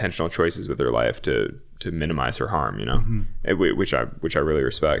very intentional choices with her life to minimize her harm, mm-hmm. which I really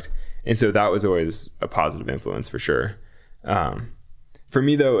respect. And so that was always a positive influence for sure. For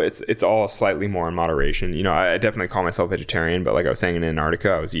me though, it's all slightly more in moderation. I definitely call myself vegetarian, but like I was saying in Antarctica,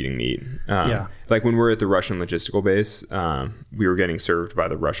 I was eating meat. Like when we're at the Russian logistical base, we were getting served by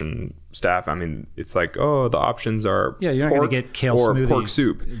the Russian staff. It's like, oh, the options are you're not going to get kale or smoothies pork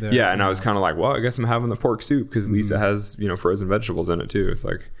soup. And I was kind of like, well, I guess I'm having the pork soup because at least it has frozen vegetables in it too. It's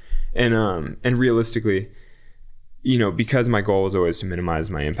like, and realistically, because my goal was always to minimize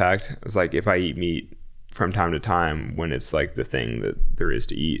my impact. It's like if I eat meat from time to time when it's like the thing that there is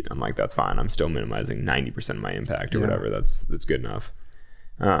to eat, I'm like, that's fine. I'm still minimizing 90% of my impact or whatever. That's good enough.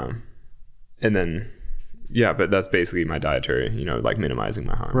 And then, but that's basically my dietary, like minimizing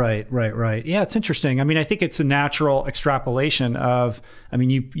my harm. Right. Yeah, it's interesting. I think it's a natural extrapolation of,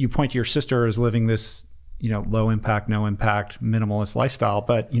 you point to your sister as living this, low impact, no impact, minimalist lifestyle,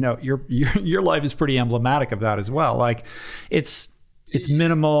 but your life is pretty emblematic of that as well. Like it's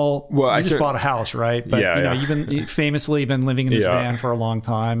minimal. Well, you just bought a house, right? But you've famously been living in this van for a long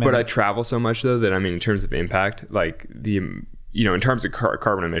time. But I travel so much though that in terms of impact, like in terms of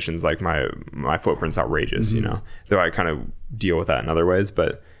carbon emissions, like my footprint's outrageous. Mm-hmm. Though I kind of deal with that in other ways,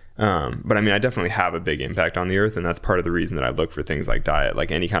 but I definitely have a big impact on the earth, and that's part of the reason that I look for things like diet,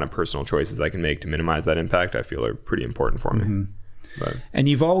 like any kind of personal choices I can make to minimize that impact. I feel are pretty important for me. Mm-hmm. But. And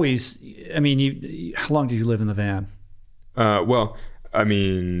you've always, how long did you live in the van?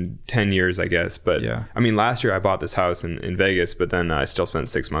 10 years, I guess. But last year I bought this house in Vegas, but then I still spent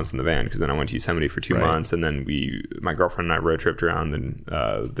 6 months in the van because then I went to Yosemite for 2 months. And then my girlfriend and I road tripped around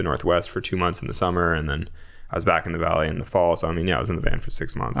the Northwest for 2 months in the summer. And then I was back in the Valley in the fall. So, I was in the van for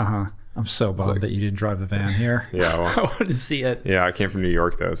 6 months. Uh-huh. I'm so bummed that you didn't drive the van here. Yeah. Well, I wanted to see it. Yeah. I came from New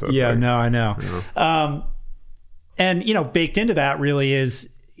York though. So I know. And, baked into that really is,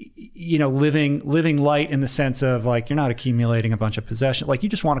 living light in the sense of like, you're not accumulating a bunch of possession. Like you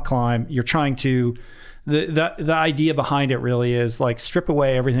just want to climb. You're trying to, the idea behind it really is like strip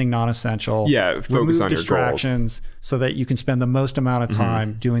away everything non-essential. Yeah. Focus on distractions your goals so that you can spend the most amount of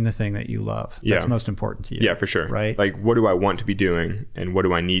time doing the thing that you love. That's most important to you. Yeah, for sure. Right. Like what do I want to be doing and what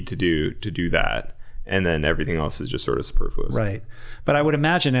do I need to do that? and then everything else is just sort of superfluous. Right. But I would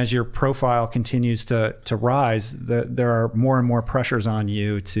imagine as your profile continues to rise, there are more and more pressures on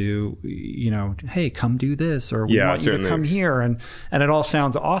you to, hey, come do this, or we want you to come here. And it all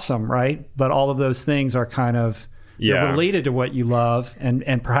sounds awesome, right? But all of those things are kind of related to what you love,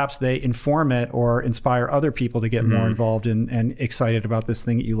 and perhaps they inform it or inspire other people to get more involved and excited about this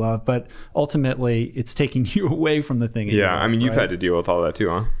thing that you love. But ultimately, it's taking you away from the thing that you love. I mean, you've had to deal with all that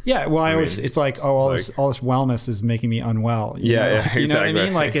too, huh? Yeah. Well, it's like, all this wellness is making me unwell. You know what I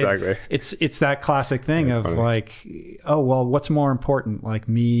mean? Like, exactly. It's that classic thing of funny. Like, oh, well, what's more important? Like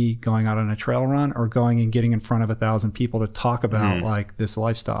me going out on a trail run or going and getting in front of 1,000 people to talk about like this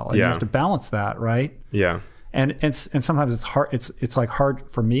lifestyle? And you have to balance that, right? Yeah. And sometimes it's hard. It's like hard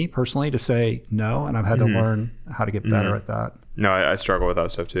for me personally to say no, and I've had to learn how to get better at that. No, I struggle with that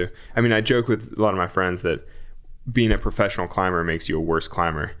stuff too. I mean, I joke with a lot of my friends that being a professional climber makes you a worse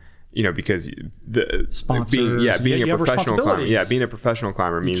climber. Because the sponsors, being a professional climber, being a professional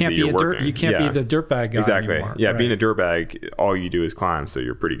climber means that you're working. You can't be the dirtbag guy exactly. anymore. Yeah, right. Being a dirtbag, all you do is climb, so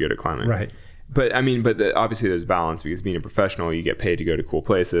you're pretty good at climbing. Right. But I mean, obviously there's balance, because being a professional, you get paid to go to cool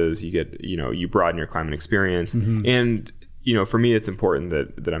places. You get, you broaden your climbing experience. And, for me, it's important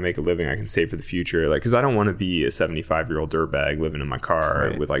that I make a living I can save for the future. Like, because I don't want to be a 75-year-old dirtbag living in my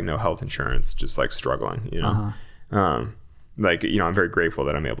car with like no health insurance, just like struggling, I'm very grateful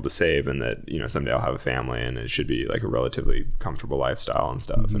that I'm able to save, and that, someday I'll have a family, and it should be like a relatively comfortable lifestyle and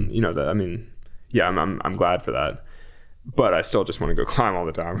stuff. And, I'm glad for that. But I still just want to go climb all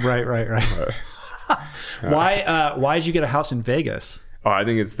the time. Right. Why did you get a house in Vegas? Oh, I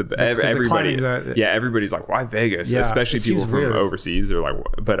think it's everybody's like, why Vegas? Especially people from overseas. They're like,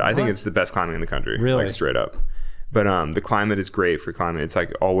 but I think it's the best climbing in the country. Really? Like, straight up. But the climate is great for climbing. It's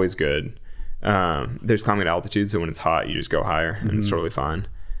like always good. There's climbing at altitude, so when it's hot, you just go higher, and it's totally fine.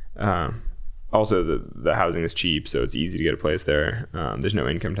 Also, the housing is cheap, so it's easy to get a place there. There's no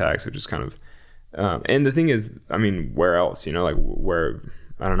income tax, which is kind of... and the thing is, I mean, where else? Where...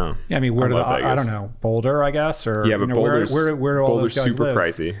 I don't know. Yeah, I mean, I don't know, Boulder, I guess, or but Boulder's, where do all Boulder's those guys super live?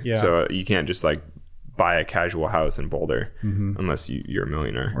 pricey. Yeah. So you can't just like buy a casual house in Boulder unless you're a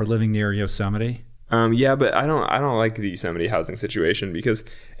millionaire. Or living near Yosemite. But I don't like the Yosemite housing situation, because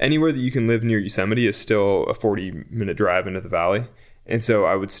anywhere that you can live near Yosemite is still a 40-minute drive into the valley. And so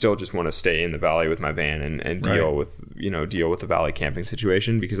I would still just want to stay in the valley with my van and deal with the valley camping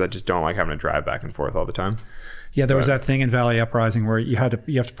situation, because I just don't like having to drive back and forth all the time. Yeah, there was that thing in Valley Uprising where you have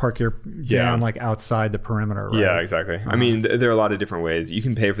to park your van like outside the perimeter, right? Yeah, exactly. I mean, there are a lot of different ways. You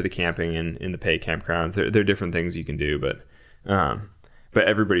can pay for the camping in the pay campgrounds. There are different things you can do, but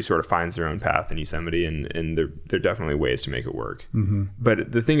everybody sort of finds their own path in Yosemite, and there are definitely ways to make it work.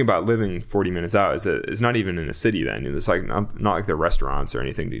 But the thing about living 40 minutes out is that it's not even in a city then. It's like not like there are restaurants or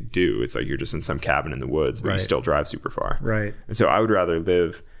anything to do. It's like you're just in some cabin in the woods, but you still drive super far. Right. And so I would rather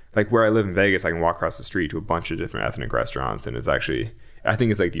live... Like where I live in Vegas, I can walk across the street to a bunch of different ethnic restaurants, and it's actually, I think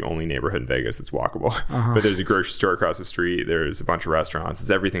it's like the only neighborhood in Vegas that's walkable. But there's a grocery store across the street. There's a bunch of restaurants. It's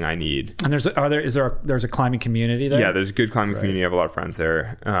everything I need. And there's a climbing community there? Yeah, there's a good climbing community. I have a lot of friends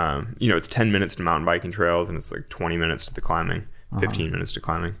there. It's 10 minutes to mountain biking trails, and it's like 20 minutes to the climbing, 15 minutes to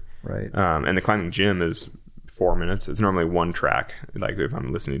climbing. Right. And the climbing gym is 4 minutes. It's normally one track. Like if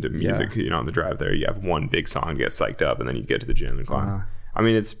I'm listening to music, on the drive there, you have one big song to get psyched up, and then you get to the gym and climb. I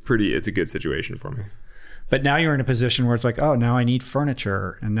mean, it's a good situation for me. But now you're in a position where it's like, oh, now I need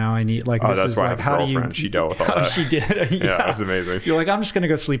furniture, and now I need like, this that's is why like, I have a how do you? Girlfriend. She dealt with all that. She did. Yeah, that's amazing. You're like, I'm just gonna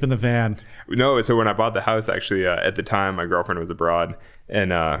go sleep in the van. No, so when I bought the house, actually, at the time, my girlfriend was abroad,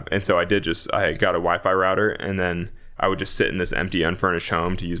 and so I got a Wi-Fi router, and then I would just sit in this empty, unfurnished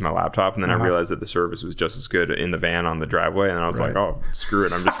home to use my laptop, and then I realized that the service was just as good in the van on the driveway, and I was like, oh, screw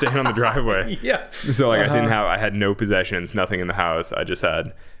it, I'm just staying on the driveway. So like I had no possessions, nothing in the house. I just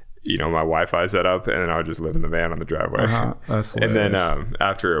had my Wi-Fi set up, and then I would just live in the van on the driveway. That's hilarious. And then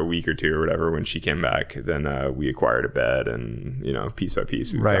after a week or two or whatever, when she came back, then we acquired a bed, and piece by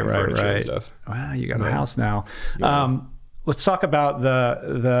piece we got furniture and stuff. Wow, you got a house now. Let's talk about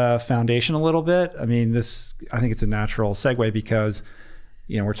the foundation a little bit. I mean, I think it's a natural segue, because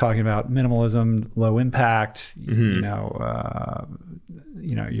we're talking about minimalism, low impact, your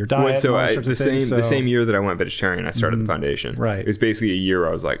diet. So the same year that I went vegetarian, I started the foundation. Right. It was basically a year where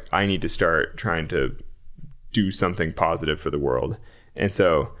I was like, I need to start trying to do something positive for the world. And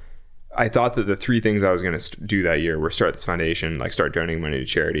so I thought that the three things I was going to do that year were start this foundation, like start donating money to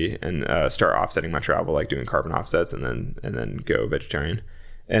charity, and start offsetting my travel, like doing carbon offsets, and then go vegetarian.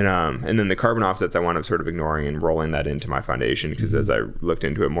 And then the carbon offsets I wound up sort of ignoring and rolling that into my foundation, because as I looked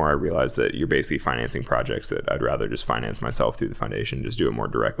into it more, I realized that you're basically financing projects that I'd rather just finance myself through the foundation, just do it more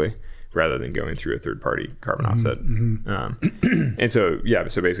directly, rather than going through a third-party carbon offset. And so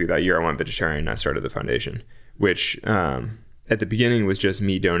basically that year I went vegetarian and I started the foundation, which at the beginning was just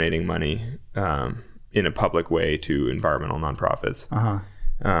me donating money in a public way to environmental nonprofits.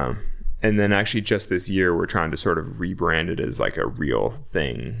 And then actually just this year, we're trying to sort of rebrand it as like a real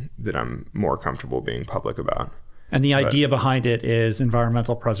thing that I'm more comfortable being public about. And the idea behind it is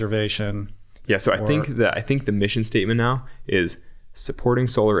environmental preservation. Yeah. So I think the mission statement now is supporting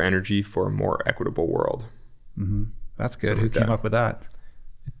solar energy for a more equitable world. That's good. Who came up with that?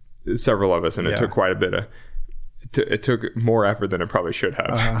 Several of us, and it took quite a bit of. It took more effort than it probably should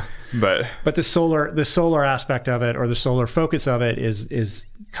have, but the solar aspect of it, or the solar focus of it, is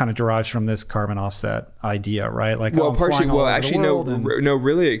kind of derives from this carbon offset idea, right? Like, partially. Well, actually, no.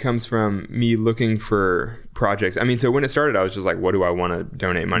 Really, it comes from me looking for projects. I mean, so when it started, I was just like, what do I want to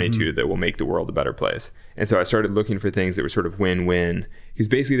donate money to that will make the world a better place? And so I started looking for things that were sort of win-win, because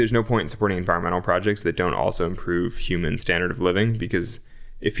basically, there's no point in supporting environmental projects that don't also improve human standard of living. Because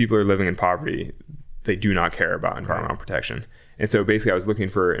if people are living in poverty, they do not care about environmental protection. And so basically I was looking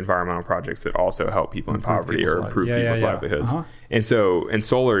for environmental projects that also help people in poverty or improve people's livelihoods. And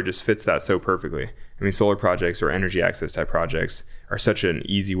solar just fits that so perfectly. I mean, solar projects or energy access type projects are such an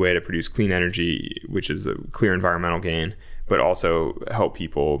easy way to produce clean energy, which is a clear environmental gain, but also help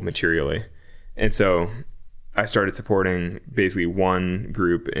people materially. And so I started supporting basically one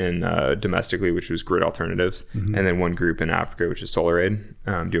group in domestically, which was Grid Alternatives, and then one group in Africa, which is Solar Aid,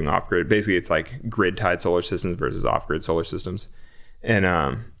 doing off-grid. Basically, it's like grid-tied solar systems versus off-grid solar systems.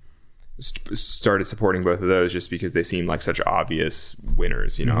 And started supporting both of those just because they seemed like such obvious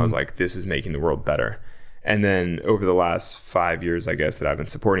winners. You know, I was like, this is making the world better. And then over the last 5 years, I guess, that I've been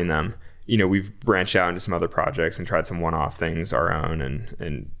supporting them, you know, we've branched out into some other projects and tried some one-off things our own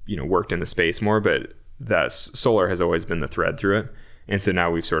and you know, worked in the space more, but that solar has always been the thread through it. And so now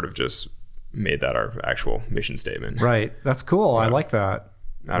we've sort of just made that our actual mission statement. Right. That's cool. I like that.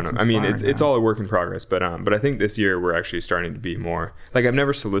 I don't know. I mean, it's all a work in progress, but I think this year we're actually starting to be more like, I've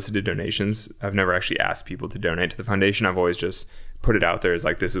never solicited donations. I've never actually asked people to donate to the foundation. I've always just put it out there as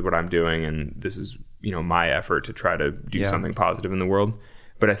like, this is what I'm doing. And this is, you know, my effort to try to do something positive in the world.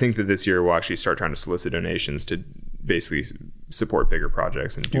 But I think that this year we'll actually start trying to solicit donations to basically support bigger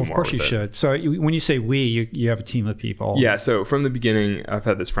projects and do more. Of course you should. So when you say we, you have a team of people. Yeah. So from the beginning, I've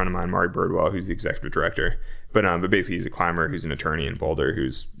had this friend of mine, Mari Birdwell, who's the executive director, but basically he's a climber, who's an attorney in Boulder,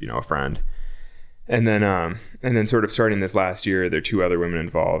 who's, you know, a friend. And then sort of starting this last year, there are two other women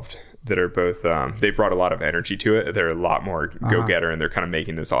involved that are both, they've brought a lot of energy to it. They're a lot more go-getter, and they're kind of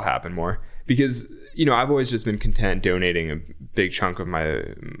making this all happen more because, you know, I've always just been content donating a big chunk of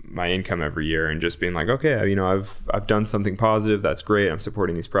my income every year and just being like, okay, you know, I've done something positive. That's great. I'm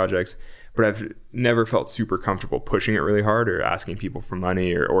supporting these projects, but I've never felt super comfortable pushing it really hard or asking people for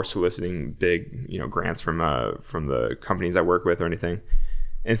money or soliciting big, you know, grants from the companies I work with or anything.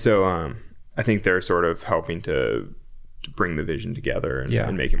 And so, I think they're sort of helping to bring the vision together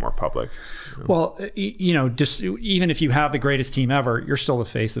and make it more public. Well, you know, just even if you have the greatest team ever, you're still the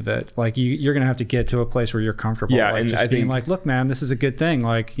face of it. Like you're going to have to get to a place where you're comfortable. Yeah. Like and just I being think like, look, man, this is a good thing.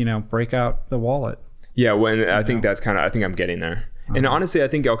 Like, you know, break out the wallet. Yeah. I think that's I think I'm getting there. And honestly, I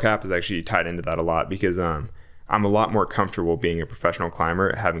think El Cap is actually tied into that a lot because, I'm a lot more comfortable being a professional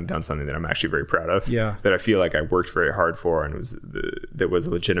climber, having done something that I'm actually very proud of. Yeah. That I feel like I worked very hard for and that was a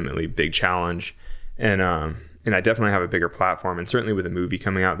legitimately big challenge. And I definitely have a bigger platform. And certainly with a movie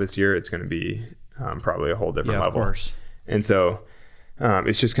coming out this year, it's going to be probably a whole different level. Of course. And so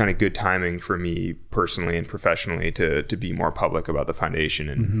it's just kind of good timing for me personally and professionally to be more public about the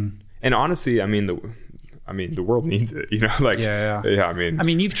foundation. And honestly, I mean, the world needs it, you know, like, I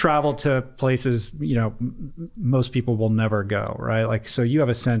mean, you've traveled to places, you know, most people will never go, right? Like, so you have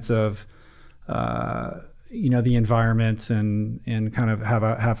a sense of, you know, the environment and kind of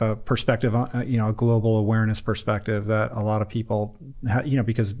have a perspective, you know, a global awareness perspective that a lot of people, you know,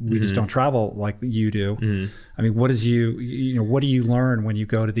 because we just don't travel like you do. I mean, what do you learn when you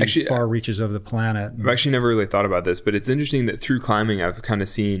go to these far reaches of the planet? I've actually never really thought about this, but it's interesting that through climbing, I've kind of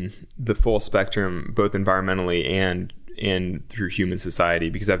seen the full spectrum, both environmentally and through human society,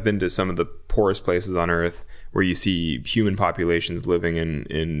 because I've been to some of the poorest places on Earth where you see human populations living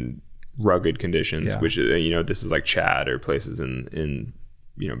in rugged conditions, which, you know, this is like Chad or places in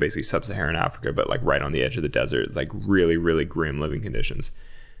you know, basically sub-Saharan Africa, but like right on the edge of the desert, like really, really grim living conditions,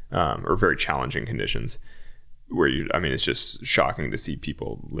 or very challenging conditions where it's just shocking to see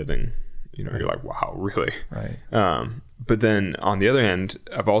people living, you know, you're like, wow, really? Right. But then on the other hand,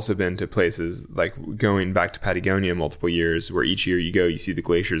 I've also been to places like going back to Patagonia multiple years where each year you go, you see the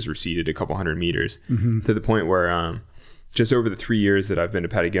glaciers receded a couple hundred meters to the point where, just over the 3 years that I've been to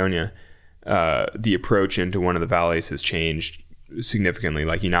Patagonia, the approach into one of the valleys has changed significantly.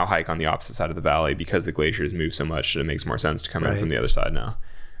 Like you now hike on the opposite side of the valley because the glaciers move so much that it makes more sense to come in from the other side now.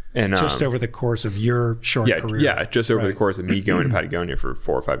 And just over the course of your short career. Yeah, just over the course of me going to Patagonia for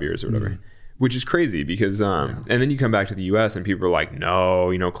 4 or 5 years or whatever. Which is crazy because and then you come back to the US and people are like,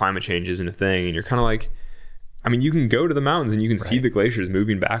 no, climate change isn't a thing. And you're kind of like, I mean, you can go to the mountains and you can see the glaciers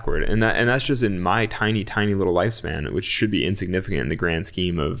moving backward. And that's just in my tiny, tiny little lifespan, which should be insignificant in the grand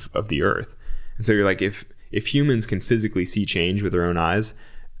scheme of the earth. And so you're like, if humans can physically see change with their own eyes,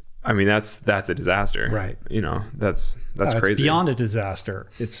 I mean, that's a disaster. Right. That's crazy. It's beyond a disaster.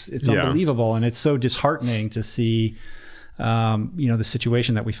 It's unbelievable. And it's so disheartening to see, the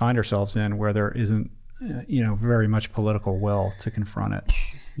situation that we find ourselves in where there isn't, very much political will to confront it.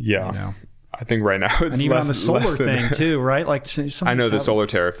 Yeah. I think right now it's and even less, on the solar thing too, right? Like I know the solar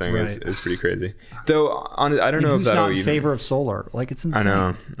tariff thing is pretty crazy. Though I don't know if that'll not in favor of solar. Like it's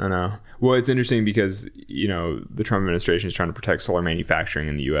insane. I know. Well, it's interesting because the Trump administration is trying to protect solar manufacturing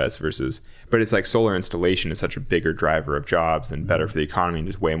in the U.S. but it's like solar installation is such a bigger driver of jobs and better for the economy and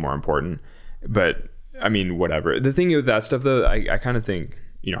just way more important. But I mean, whatever. The thing with that stuff though, I kind of think.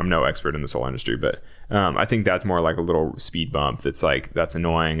 I'm no expert in the solar industry, but I think that's more like a little speed bump that's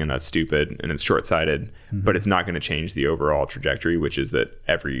annoying and that's stupid and it's short-sighted, but it's not going to change the overall trajectory, which is that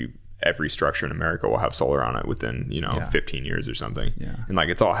every structure in America will have solar on it within 15 years or something. And like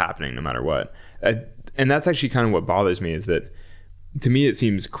it's all happening no matter what. And that's actually kind of what bothers me is that to me it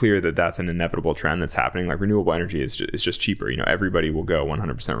seems clear that that's an inevitable trend that's happening. Like renewable energy is just cheaper. Everybody will go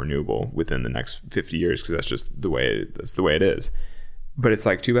 100% renewable within the next 50 years because that's just the way it is. But it's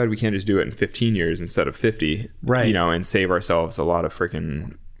like, too bad we can't just do it in 15 years instead of 50, right? And save ourselves a lot of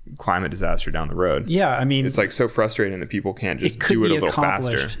freaking climate disaster down the road. Yeah, I mean, it's like so frustrating that people can't just do it a little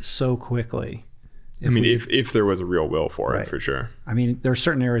faster so quickly. If there was a real will for it, for sure. I mean, there are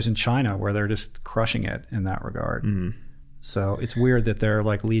certain areas in China where they're just crushing it in that regard. So it's weird that they're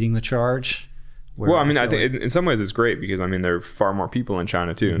like leading the charge. Well, I mean, I think in some ways it's great because I mean there are far more people in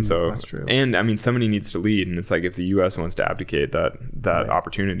China too, and so that's true. And I mean somebody needs to lead, and it's like if the U.S. wants to abdicate that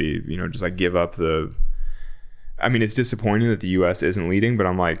opportunity, just like give up the. I mean, it's disappointing that the U.S. isn't leading, but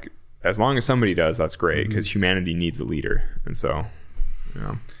I'm like, as long as somebody does, that's great because humanity needs a leader, and so,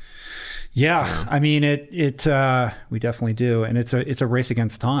 Yeah, I mean we definitely do, and it's a race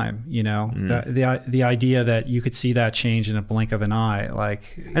against time. The idea that you could see that change in a blink of an eye,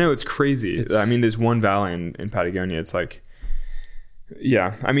 like I know it's crazy. I mean, there's one valley in Patagonia. It's like,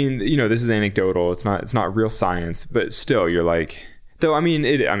 yeah, I mean, this is anecdotal. It's not real science, but still, you're like. Though, I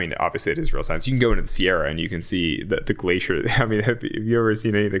mean, obviously it is real science. You can go into the Sierra and you can see the glacier. I mean, have you ever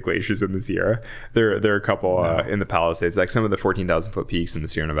seen any of the glaciers in the Sierra? There are a couple in the Palisades. Like some of the 14,000 foot peaks in the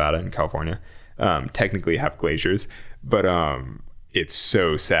Sierra Nevada in California technically have glaciers. But it's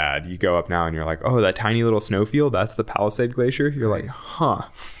so sad. You go up now and you're like, oh, that tiny little snowfield, that's the Palisade Glacier? You're like, huh.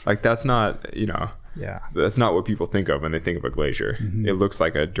 Like that's not, that's not what people think of when they think of a glacier. It looks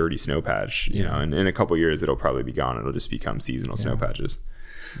like a dirty snow patch, and in a couple of years it'll probably be gone. It'll just become seasonal snow patches.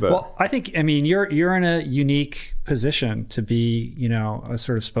 But, well, I think, you're in a unique position to be, a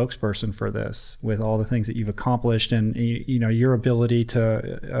sort of spokesperson for this with all the things that you've accomplished and, your ability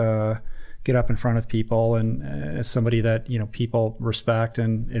to get up in front of people and as somebody that, people respect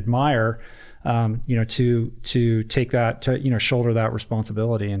and admire, to take that, to, shoulder that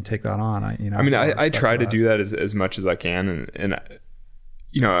responsibility and take that on. I try to do that as much as I can. And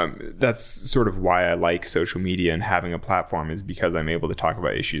that's sort of why I like social media and having a platform is because I'm able to talk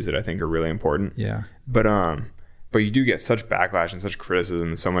about issues that I think are really important. Yeah. But you do get such backlash and such criticism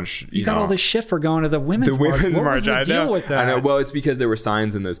and so much. You got all this shit for going to the women's march. What was the deal with that? I know. Well, it's because there were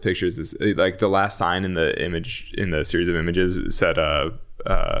signs in those pictures. Like the last sign in the image in the series of images said, "I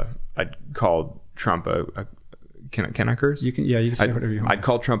called Trump a." Can I curse? You can. Yeah, you can say whatever you want. I'd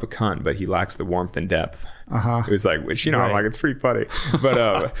call Trump a cunt, but he lacks the warmth and depth. It was like, which I'm like, it's pretty funny.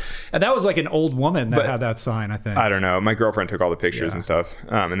 But and that was like an old woman that had that sign, I think. I don't know. My girlfriend took all the pictures and stuff,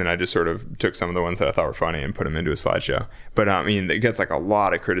 and then I just sort of took some of the ones that I thought were funny and put them into a slideshow. But it gets like a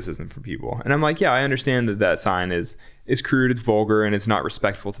lot of criticism from people, and I'm like, yeah, I understand that sign is crude, it's vulgar, and it's not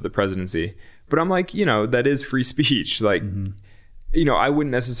respectful to the presidency. But I'm like, that is free speech, like. I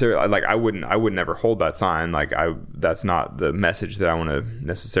wouldn't necessarily like. I would never hold that sign. Like that's not the message that I want to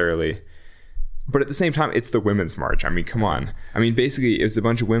necessarily. But at the same time, it's the Women's March. I mean, come on. I mean, basically, it's a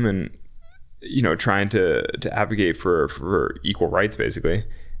bunch of women, trying to advocate for equal rights, basically,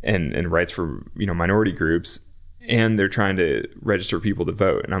 and rights for minority groups, and they're trying to register people to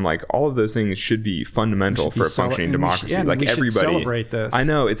vote. And I'm like, all of those things should be fundamental for a functioning democracy. Like everybody celebrate this. I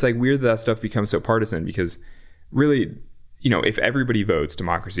know it's like weird that stuff becomes so partisan because really. if everybody votes,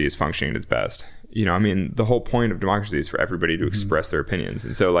 democracy is functioning at its best. I mean, the whole point of democracy is for everybody to express their opinions.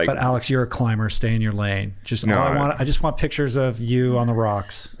 And so, like, but Alex, you're a climber. Stay in your lane. I just want pictures of you on the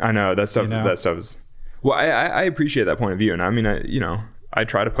rocks. I know that stuff. That stuff is. Well, I appreciate that point of view, and I mean, I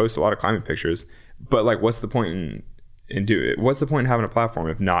try to post a lot of climbing pictures, but like, what's the point what's the point in having a platform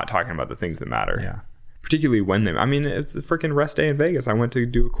if not talking about the things that matter? Yeah. Particularly when it's the freaking rest day in Vegas. I went to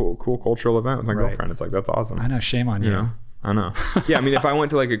do a cool cultural event with my girlfriend. It's like, that's awesome. I know. Shame on you. I know. Yeah, I mean, if I went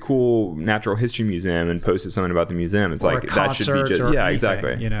to like a cool natural history museum and posted something about the museum, it's like that should be just anything,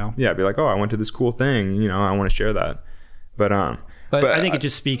 exactly. Yeah, I'd be like, oh, I went to this cool thing. I want to share that. But I think it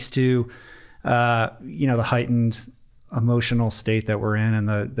just speaks to the heightened emotional state that we're in and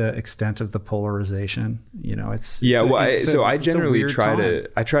the extent of the polarization. I generally try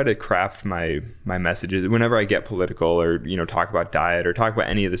to craft my messages whenever I get political or talk about diet or talk about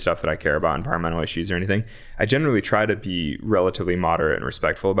any of the stuff that I care about, environmental issues or anything. I generally try to be relatively moderate and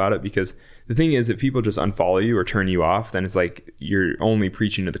respectful about it, because the thing is, if people just unfollow you or turn you off, then it's like you're only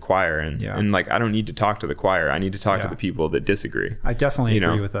preaching to the choir, and like, I don't need to talk to the choir. I need to talk to the people that disagree. I definitely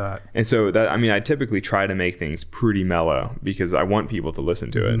agree with that. And so that, I mean, I typically try to make things pretty mellow because I want people to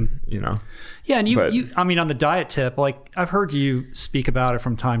listen to it. Yeah, and you I mean, on the diet tip, like, I've heard you speak about it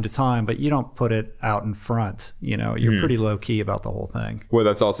from time to time, but you don't put it out in front. You're pretty low key about the whole thing. Well,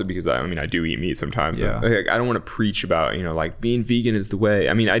 that's also because I do eat meat sometimes. Yeah. And, I don't want to preach about like being vegan is the way.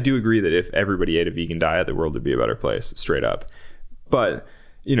 I mean, I do agree that if everybody ate a vegan diet, the world would be a better place, straight up. But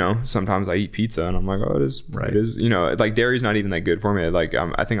sometimes I eat pizza and I'm like, oh, it is right. It is. Like, dairy's not even that good for me. Like,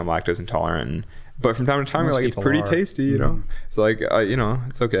 I think I'm lactose intolerant. But from time to time, you're like, it's pretty tasty, It's like,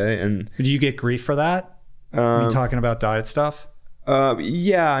 it's okay. And do you get grief for that? Are you talking about diet stuff?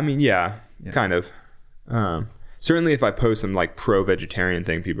 Yeah, I mean, kind of. Certainly if I post some like pro-vegetarian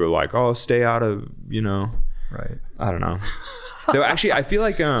thing, people are like, oh, stay out of, Right. I don't know. So actually, I feel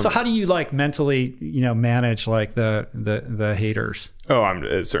like... so how do you like mentally, manage like the haters? Oh, at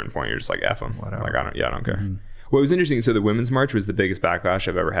a certain point, you're just like, F them. Whatever. Like, I don't care. Mm-hmm. What was interesting, so the Women's March was the biggest backlash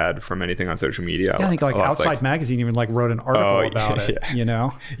I've ever had from anything on social media. Yeah, I think like Outside Magazine even like wrote an article about it,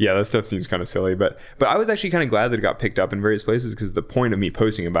 Yeah, that stuff seems kind of silly. But I was actually kind of glad that it got picked up in various places, because the point of me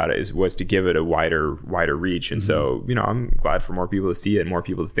posting about it was to give it a wider reach. And so, I'm glad for more people to see it, more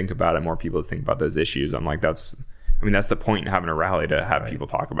people to think about it, more people to think about those issues. I'm like, that's the point in having a rally, to have people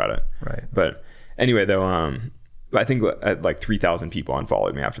talk about it. Right. But anyway, though, I think like 3,000 people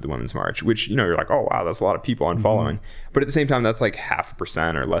unfollowed me after the Women's March, which, you're like, oh, wow, that's a lot of people unfollowing. Mm-hmm. But at the same time, that's like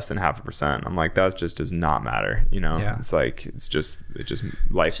 0.5% or less than 0.5%. I'm like, that just does not matter. Yeah. It's like,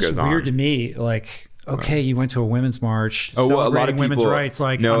 life goes on. It's weird to me. Like, okay, you went to a Women's March celebrating a lot of people, women's rights.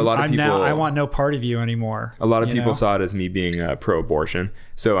 Like, no, a lot of people, now, I want no part of you anymore. A lot of people saw it as me being pro-abortion.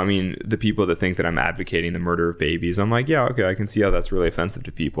 So, I mean, the people that think that I'm advocating the murder of babies, I'm like, yeah, okay, I can see how that's really offensive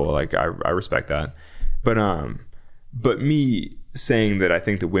to people. Like, I respect that. But me saying that I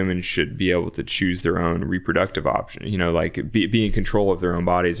think that women should be able to choose their own reproductive option, like be in control of their own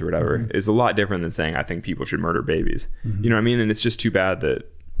bodies or whatever, is a lot different than saying I think people should murder babies. You know what I mean? And it's just too bad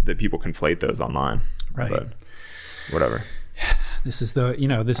that people conflate those online. Right. But whatever. This is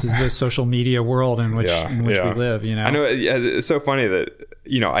the social media world in which we live. I know. It's so funny that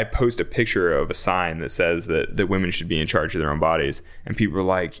I post a picture of a sign that says that women should be in charge of their own bodies, and people are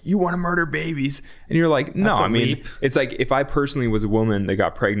like, "You want to murder babies?" And you're like, "No, I mean, leap. It's like if I personally was a woman that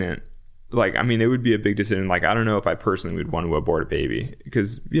got pregnant, like, I mean, it would be a big decision. Like, I don't know if I personally would want to abort a baby,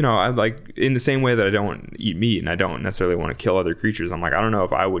 because I like, in the same way that I don't eat meat and I don't necessarily want to kill other creatures. I'm like, I don't know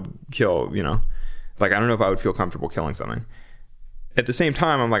if I would kill. Like, I don't know if I would feel comfortable killing something. At the same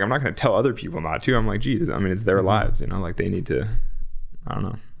time, I'm like, I'm not going to tell other people not to. I'm like, geez, I mean, it's their lives, like they need to, I don't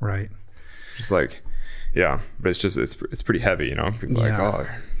know. Right. Just like, yeah, but it's pretty heavy, People are like, oh,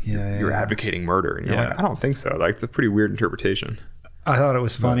 you're advocating murder. And you're like, I don't think so. Like, it's a pretty weird interpretation. I thought it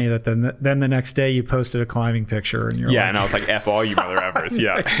was funny that then the next day you posted a climbing picture and you're like, and I was like, F all you mother effers.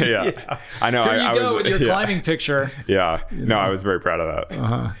 Yeah. I know. Here you go with your climbing picture. Yeah. No, I was very proud of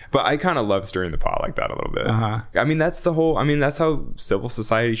that. But I kind of love stirring the pot like that a little bit. I mean, that's how civil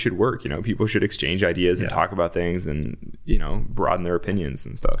society should work. People should exchange ideas and talk about things and, broaden their opinions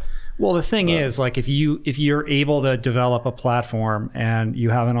and stuff. Well, the thing is, like, if you're able to develop a platform and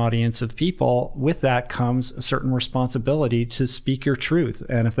you have an audience of people, with that comes a certain responsibility to speak your truth.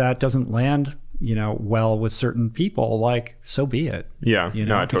 And if that doesn't land, well with certain people, like, so be it. Yeah.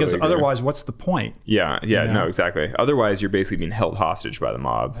 No, I totally because agree. otherwise, what's the point? Yeah. No, exactly. Otherwise, you're basically being held hostage by the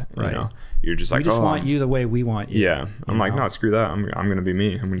mob. Right. You're just like, we just want you the way we want you. Yeah. I'm like, no, screw that. I'm going to be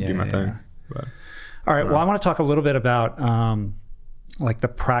me. I'm going to do my thing. But, all right. Well, I want to talk a little bit about, like the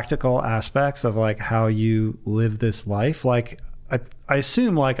practical aspects of like how you live this life. Like I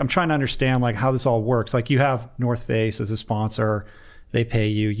assume, like, I'm trying to understand like how this all works. Like you have North Face as a sponsor, they pay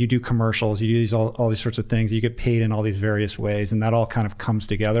you, you do commercials, you do these all these sorts of things, you get paid in all these various ways, and that all kind of comes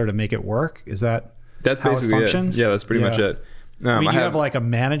together to make it work. Is that's how basically it functions? Yeah, that's pretty much it. I mean, you have like a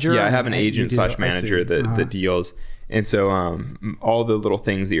manager? Yeah, I have an agent / manager that deals. And so all the little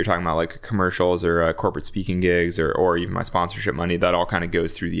things that you're talking about, like commercials or corporate speaking gigs or even my sponsorship money, that all kind of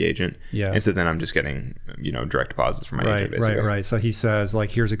goes through the agent. Yeah. And so then I'm just getting, direct deposits from my agent, basically. Right. So he says,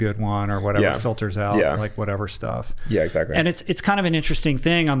 like, here's a good one or whatever, filters out, like whatever stuff. Yeah, exactly. And it's kind of an interesting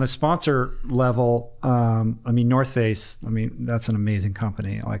thing on the sponsor level. I mean, North Face, that's an amazing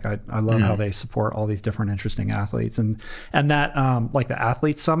company. Like, I love how they support all these different interesting athletes. And that, like the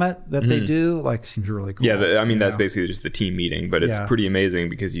athlete summit that they do, like, seems really cool. Yeah, that's basically just the team meeting, but it's pretty amazing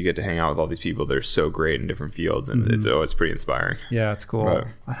because you get to hang out with all these people that are so great in different fields, and it's pretty inspiring. Yeah, it's cool. But,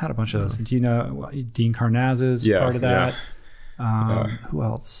 I had a bunch of those. Do you know Dean Carnaz is part of that? Who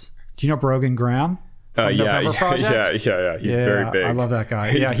else? Do you know Brogan Graham? Yeah. He's very big. I love that guy.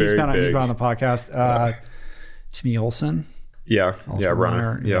 He's been on the podcast. Timmy Olsen.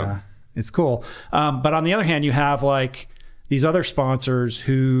 Runner. Yeah, it's cool. But on the other hand, you have like these other sponsors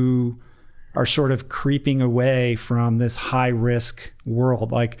who are sort of creeping away from this high risk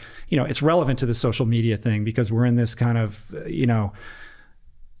world. Like, it's relevant to the social media thing because we're in this kind of,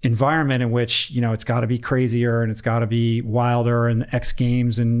 environment in which, it's got to be crazier and it's got to be wilder, and X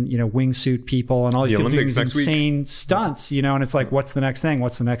Games and, wingsuit people and all these people doing these insane stunts, and it's like, what's the next thing?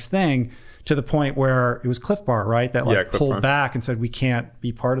 What's the next thing? To the point where it was Cliff Bar, right? That pulled back and said, we can't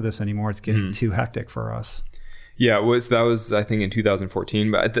be part of this anymore. It's getting too hectic for us. Yeah, that was I think in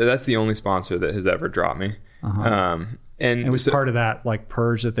 2014, but that's the only sponsor that has ever dropped me. And it was part of that like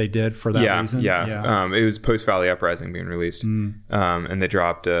purge that they did for that reason. It was post Valley Uprising being released, and they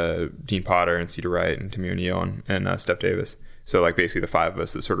dropped Dean Potter and Cedar Wright and Tamir Neal and Steph Davis. So like basically the five of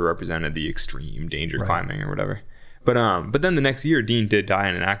us that sort of represented the extreme danger climbing or whatever. But then the next year, Dean did die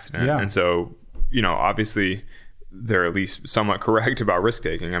in an accident, and so obviously they're at least somewhat correct about risk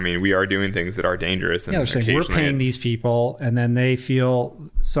taking. I mean, we are doing things that are dangerous. And they're saying we're paying these people, and then they feel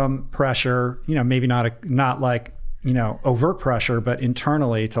some pressure, maybe not like, overt pressure, but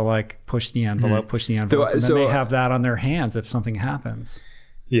internally to like push the envelope. And then they have that on their hands if something happens.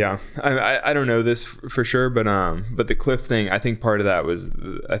 Yeah. I don't know this for sure, but the Cliff thing, I think part of that was,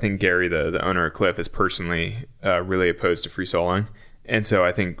 I think Gary, the owner of Cliff, is personally really opposed to free soloing. And so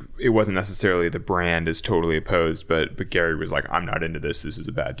I think it wasn't necessarily the brand is totally opposed, but Gary was like, I'm not into this. This is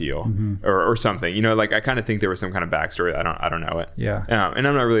a bad deal, or something. Like I kind of think there was some kind of backstory. I don't know it. Yeah. And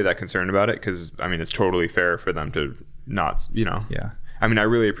I'm not really that concerned about it because it's totally fair for them to not. Yeah. I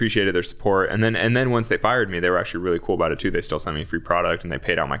really appreciated their support, and then once they fired me, they were actually really cool about it too. They still sent me free product, and they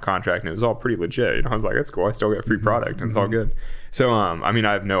paid out my contract, and it was all pretty legit. I was like, that's cool. I still get free product, and it's all good. So I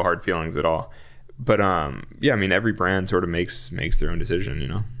have no hard feelings at all. But every brand sort of makes their own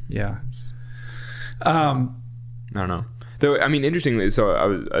decision, Yeah. I don't know. Though, interestingly,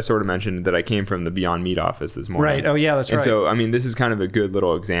 so I sort of mentioned that I came from the Beyond Meat office this morning. Right. Oh yeah, that's right. And so this is kind of a good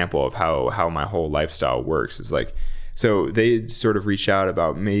little example of how my whole lifestyle works. Is like, so they sort of reached out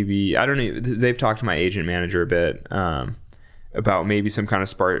about maybe, I don't know, they've talked to my agent manager a bit about maybe some kind of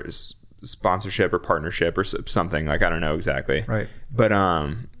sponsorship or partnership or something. Like, I don't know exactly. Right.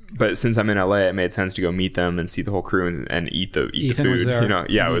 But since I'm in LA, it made sense to go meet them and see the whole crew and eat the food. Was there.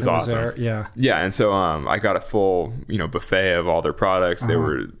 It was awesome. Yeah. And so I got a full buffet of all their products. They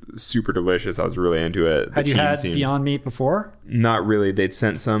were super delicious. I was really into it. Had you had Beyond Meat before? Not really. They'd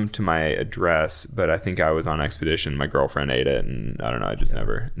sent some to my address, but I think I was on expedition. My girlfriend ate it, and I don't know. I just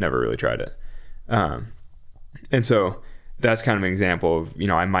never really tried it. And so that's kind of an example of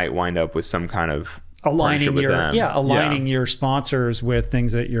I might wind up with some kind of aligning your sponsors with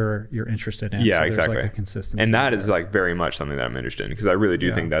things that you're interested in. Yeah, so exactly. Like a consistency, and that is like very much something that I'm interested in because I really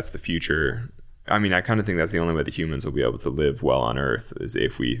do think that's the future. I kind of think that's the only way that humans will be able to live well on Earth is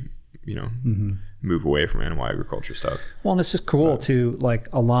if we, move away from animal agriculture stuff. Well, and it's just cool to like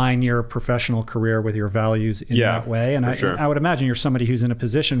align your professional career with your values in that way. And I would imagine you're somebody who's in a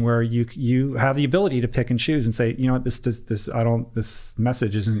position where you have the ability to pick and choose and say, this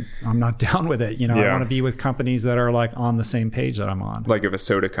message isn't, I'm not down with it. I want to be with companies that are like on the same page that I'm on. Like if a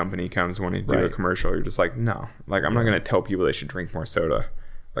soda company comes wanting to do a commercial, you're just like, no, like I'm not going to tell people they should drink more soda.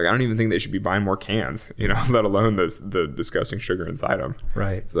 Like, I don't even think they should be buying more cans, let alone the disgusting sugar inside them.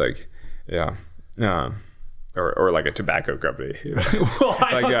 Right. It's like, yeah. or like a tobacco company. You know? Well,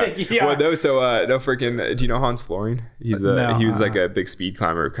 I don't think, yeah. Well, no, so no freaking. Do you know Hans Flooring? He was like a big speed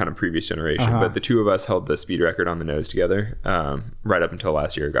climber, kind of previous generation. But the two of us held the speed record on the nose together, right up until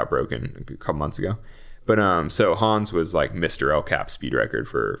last year. It got broken a couple months ago. But so Hans was like Mr. El Cap speed record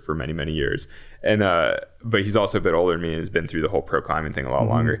for many, many years. And but he's also a bit older than me and has been through the whole pro climbing thing a lot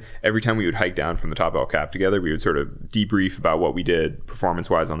longer. Every time we would hike down from the top El Cap together, we would sort of debrief about what we did performance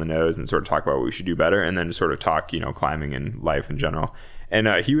wise on the nose and sort of talk about what we should do better, and then just sort of talk, climbing and life in general. And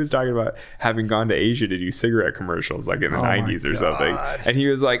he was talking about having gone to Asia to do cigarette commercials like in the 90s or something. And he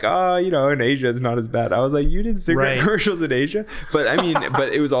was like, in Asia, it's not as bad. I was like, you did cigarette commercials in Asia? But I mean,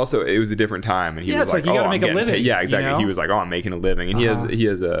 but it was a different time. And he was like, you got to make a living. Yeah, exactly. He was like, I'm making a living. And he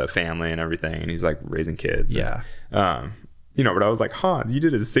has a family and everything. And he's like raising kids. Yeah. And, but I was like, Hans, you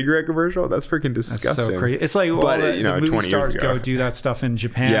did a cigarette commercial? That's freaking disgusting. That's so crazy. It's like, the movie 20 stars go do that stuff in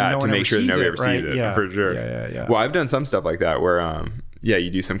Japan. Yeah, to make sure that nobody ever sees it, for sure. Yeah. Well, I've done some stuff like that where,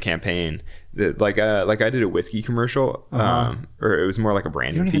 you do some campaign that like I did a whiskey commercial, or it was more like a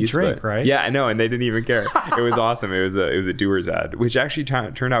branding piece. You don't even drink, right? Yeah, I know, and they didn't even care. It was awesome. It was a Doers ad, which actually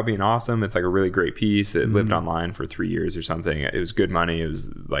turned out being awesome. It's like a really great piece. It lived online for 3 years or something. It was good money. It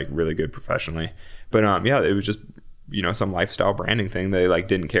was like really good professionally. But it was just some lifestyle branding thing. They like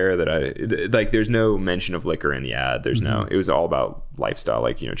didn't care that there's no mention of liquor in the ad. There's it was all about lifestyle,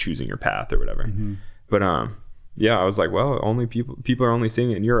 like choosing your path or whatever. But yeah, I was like, well, only people are only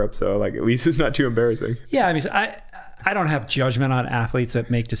seeing it in Europe, so like at least it's not too embarrassing. Yeah, I mean, I don't have judgment on athletes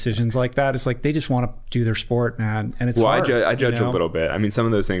that make decisions like that. It's like they just want to do their sport, man, and it's hard. I judge a little bit. I mean, some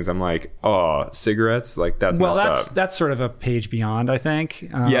of those things I'm like, cigarettes, like that's messed up. That's sort of a page beyond, I think.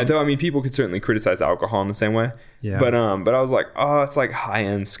 Yeah, though I mean, people could certainly criticize alcohol in the same way. Yeah. But I was like, it's like high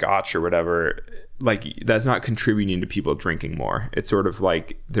end scotch or whatever. Like that's not contributing to people drinking more. It's sort of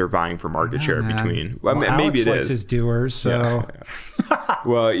like they're vying for market share between. Well, maybe Alex it likes is his Doers. So,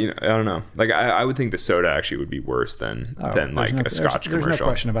 well, I don't know. Like I would think the soda actually would be worse than like a Scotch commercial. There's no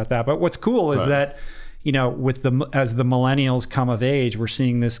question about that. But what's cool is that with as the millennials come of age, we're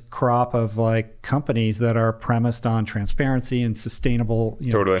seeing this crop of like companies that are premised on transparency and sustainable,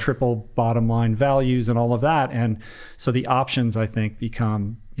 triple bottom line values and all of that. And so the options, I think,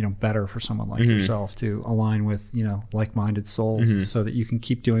 become better for someone like yourself to align with like-minded souls, so that you can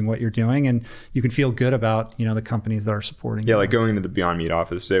keep doing what you're doing and you can feel good about the companies that are supporting you. Like going into the Beyond Meat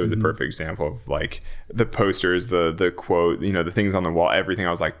office today was a perfect example of like the posters, the quote, the things on the wall, everything.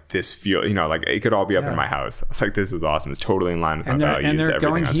 I was like, this like it could all be up in my house. I was like, this is awesome. It's totally in line with my values. And they're everything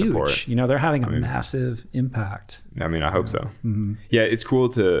going I huge. support. They're having a massive impact. I mean, I hope so. Yeah, it's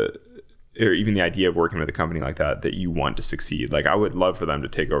cool or even the idea of working with a company like that you want to succeed. Like I would love for them to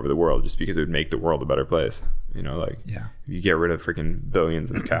take over the world just because it would make the world a better place. If you get rid of freaking billions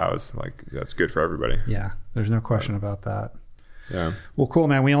of cows, like that's good for everybody. Yeah, there's no question about that. Yeah. Well, cool,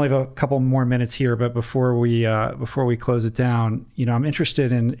 man. We only have a couple more minutes here, but before we close it down, I'm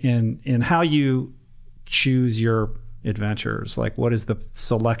interested in how you choose your adventures. Like, what is the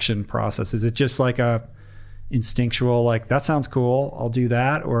selection process? Is it just like a instinctual, like that sounds cool, I'll do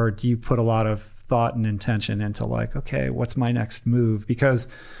that? Or do you put a lot of thought and intention into like, okay, what's my next move? Because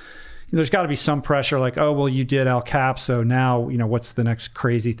there's got to be some pressure like, oh, well, you did El Cap, so now, what's the next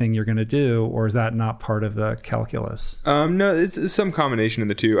crazy thing you're going to do? Or is that not part of the calculus? No, it's some combination of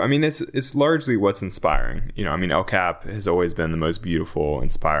the two. I mean, it's largely what's inspiring. I mean, El Cap has always been the most beautiful,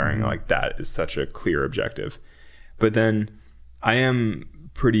 inspiring. Like that is such a clear objective. But then I am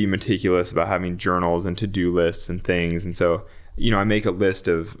pretty meticulous about having journals and to-do lists and things. And so, I make a list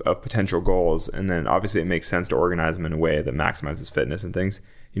of potential goals, and then obviously it makes sense to organize them in a way that maximizes fitness and things.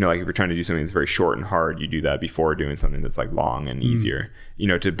 Like if you're trying to do something that's very short and hard, you do that before doing something that's like long and easier,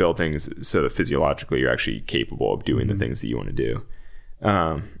 to build things so that physiologically you're actually capable of doing the things that you want to do.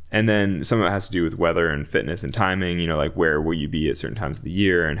 And then some of it has to do with weather and fitness and timing, like where will you be at certain times of the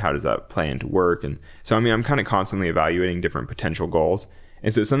year and how does that play into work? And so, I mean, I'm kind of constantly evaluating different potential goals.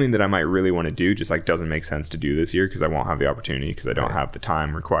 And so something that I might really want to do just like doesn't make sense to do this year because I won't have the opportunity because I don't have the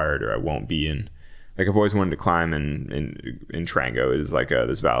time required, or I won't be in, like I've always wanted to climb in Trango. It is like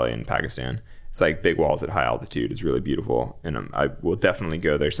this valley in Pakistan. It's like big walls at high altitude. It's really beautiful. And I will definitely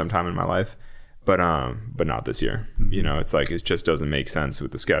go there sometime in my life, but not this year. It's like, it just doesn't make sense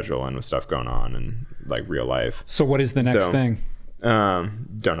with the schedule and with stuff going on and like real life. So what is the next thing?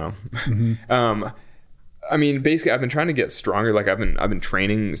 Don't know. I mean, basically, I've been trying to get stronger. Like I've been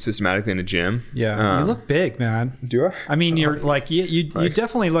training systematically in a gym. Yeah, you look big, man. Do I? I mean, you're like you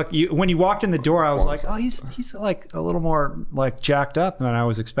definitely look. When you walked in the door, I was like, oh, he's like a little more like jacked up than I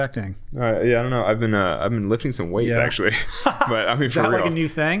was expecting. Yeah, I don't know. I've been lifting some weights actually, but I mean, is that like a new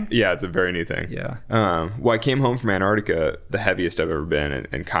thing? Yeah, it's a very new thing. Yeah. Well, I came home from Antarctica, the heaviest I've ever been,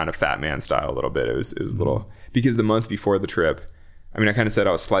 and kind of fat man style a little bit. It was a little because the month before the trip. I mean, I kind of said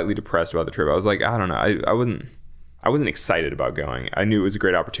I was slightly depressed about the trip. I was like, I don't know. I wasn't excited about going. I knew it was a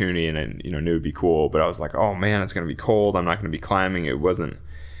great opportunity and I knew it would be cool, but I was like, oh man, it's going to be cold. I'm not going to be climbing. It wasn't,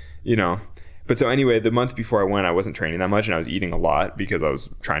 But so anyway, the month before I went, I wasn't training that much and I was eating a lot because I was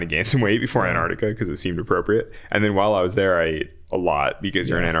trying to gain some weight before Antarctica because it seemed appropriate. And then while I was there, I ate a lot because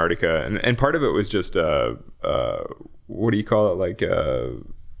you're in Antarctica. And part of it was just, what do you call it?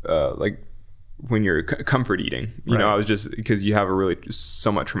 Like when you're comfort eating, I was just because you have a really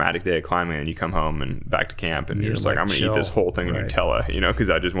somewhat traumatic day of climbing and you come home and back to camp and you're just like I'm gonna eat this whole thing of Nutella, because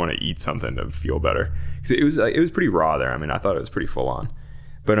I just want to eat something to feel better. Because it was pretty raw there. I mean, I thought it was pretty full on,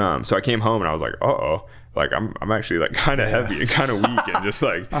 but so I came home and I was like, like I'm actually like kind of heavy and kind of weak and just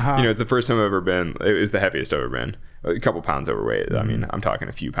like it's the first time I've ever been. It was the heaviest I've ever been. A couple pounds overweight. I mean, I'm talking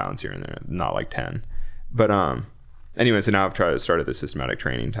a few pounds here and there, not like 10, but anyway, so now I've started the systematic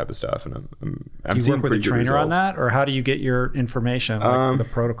training type of stuff, and I'm seeing pretty good results. Do you work with a trainer on that, or how do you get your information, like the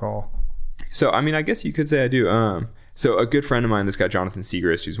protocol? So, I mean, I guess you could say I do. So a good friend of mine, this guy Jonathan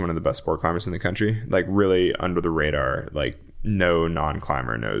Segrist, who's one of the best sport climbers in the country, like really under the radar, like no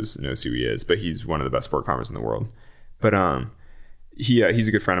non-climber knows who he is, but he's one of the best sport climbers in the world. But he's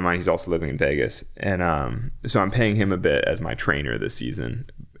a good friend of mine. He's also living in Vegas, and so I'm paying him a bit as my trainer this season,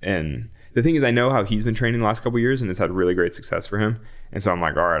 and the thing is, I know how he's been training the last couple of years and it's had really great success for him. And so I'm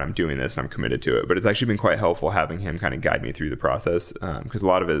like, all right, I'm doing this and I'm committed to it. But it's actually been quite helpful having him kind of guide me through the process because a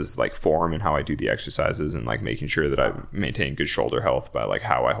lot of it is like form and how I do the exercises and like making sure that I maintain good shoulder health by like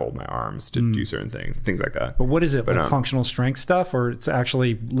how I hold my arms to do certain things like that. But what is it, like functional strength stuff, or it's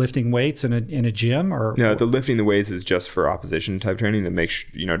actually lifting weights in a gym? Or no, the lifting the weights is just for opposition type training to make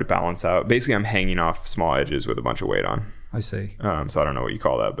to balance out. Basically, I'm hanging off small edges with a bunch of weight on. I see. So I don't know what you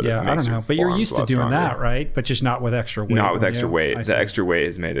call that, but yeah, I don't know. But you're used to doing that, right? But just not with extra weight. Not with extra weight. The extra weight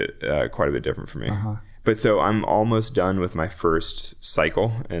has made it quite a bit different for me. But so I'm almost done with my first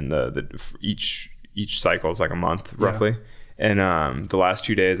cycle, and each cycle is like a month roughly. And the last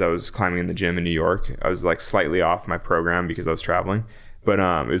 2 days I was climbing in the gym in New York. I was like slightly off my program because I was traveling. But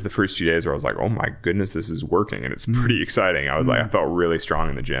it was the first 2 days where I was like, oh my goodness, this is working. And it's pretty exciting. I was like, I felt really strong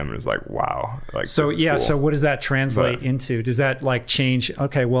in the gym. And it was like, wow. Like, so yeah. Cool. So what does that translate into? Does that like change?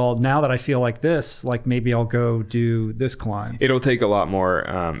 Okay, well, now that I feel like this, like maybe I'll go do this climb. It'll take a lot more.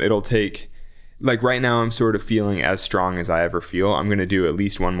 It'll take, like right now I'm sort of feeling as strong as I ever feel. I'm going to do at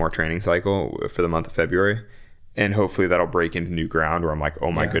least one more training cycle for the month of February. And hopefully that'll break into new ground where I'm like,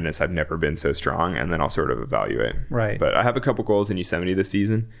 oh my goodness, I've never been so strong. And then I'll sort of evaluate. Right. But I have a couple goals in Yosemite this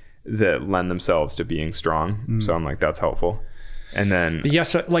season that lend themselves to being strong. So I'm like, that's helpful. And then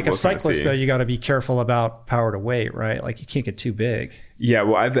so like a cyclist though, you got to be careful about power to weight, right? Like you can't get too big. Yeah.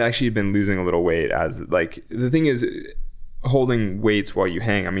 Well, I've actually been losing a little weight as like, the thing is holding weights while you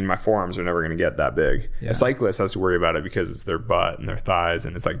hang. I mean, my forearms are never going to get that big. Yeah. A cyclist has to worry about it because it's their butt and their thighs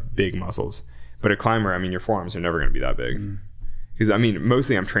and it's like big muscles. But a climber, I mean, your forearms are never going to be that big. Because, I mean,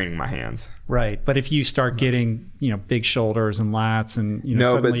 mostly I'm training my hands. Right. But if you start getting, big shoulders and lats and,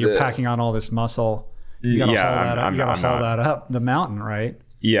 suddenly you're packing on all this muscle, you got to haul that up. You got to haul that up the mountain, right?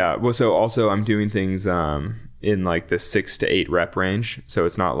 Yeah. Well, so also I'm doing things in like the 6 to 8 rep range. So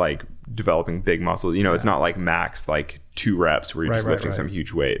it's not like developing big muscles. It's not like max, like 2 reps where you're just lifting some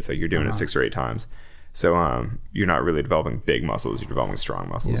huge weight. It's like you're doing it 6 or 8 times. So you're not really developing big muscles. You're developing strong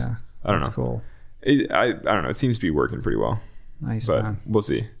muscles. Yeah. I don't know. That's cool. I don't know. It seems to be working pretty well. Nice, but man. We'll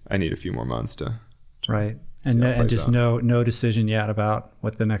see. I need a few more months to right. And just no decision yet about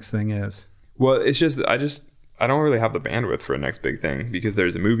what the next thing is. Well, it's just I don't really have the bandwidth for a next big thing because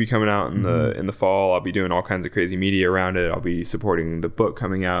there's a movie coming out in the fall. I'll be doing all kinds of crazy media around it. I'll be supporting the book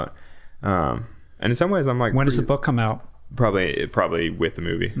coming out. And in some ways, I'm like, when does the book come out? Probably with the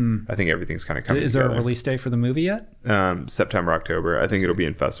movie. I think everything's kind of coming Is together. there a release date for the movie yet? September, October. I think it'll be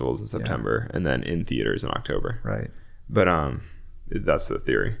in festivals in September and then in theaters in October. Right. But that's the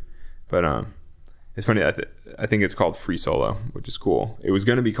theory. But it's funny. I think it's called Free Solo, which is cool. It was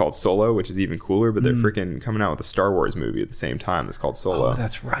going to be called Solo, which is even cooler, but they're freaking coming out with a Star Wars movie at the same time that's called Solo. Oh,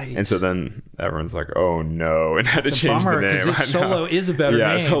 that's right. And so then everyone's like, oh no, and had to change the name. Because Solo is a better name.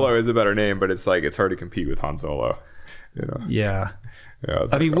 Yeah, Solo is a better name, but it's like it's hard to compete with Han Solo. Yeah.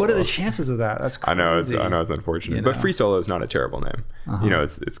 I mean, what are the chances of that? That's crazy. I know it's unfortunate, but Free Solo is not a terrible name.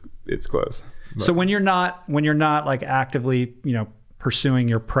 It's close. So when you're not like actively, pursuing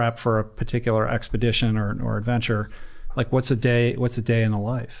your prep for a particular expedition or adventure, like what's a day in the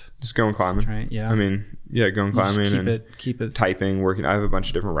life? Just going climbing. Right? Yeah. I mean, yeah, going climbing keep it typing, working. I have a bunch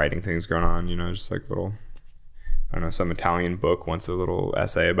of different writing things going on, just like little, I don't know, some Italian book wants a little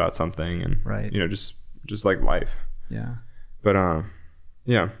essay about something, and right. Just like life. Yeah. But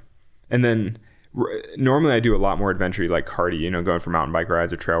yeah. And then normally I do a lot more adventure like cardio, going for mountain bike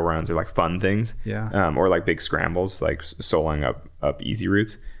rides or trail runs or like fun things. Yeah. Or like big scrambles, like soloing up easy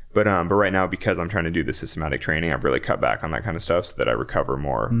routes. But right now, because I'm trying to do the systematic training, I've really cut back on that kind of stuff so that I recover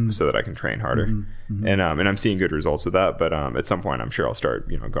more, so that I can train harder. Mm-hmm. And I'm seeing good results of that. But at some point, I'm sure I'll start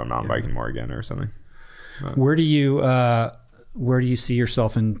going mountain biking more again or something. Where do you see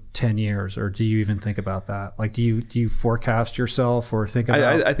yourself in 10 years, or do you even think about that? Like, do you forecast yourself or think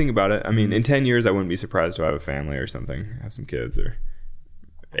about? I think about it. I mean, in 10 years, I wouldn't be surprised to have a family or something, have some kids or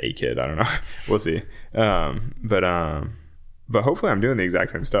a kid. I don't know. We'll see. But hopefully I'm doing the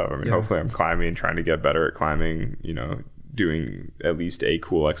exact same stuff. I mean, hopefully I'm climbing, trying to get better at climbing, doing at least a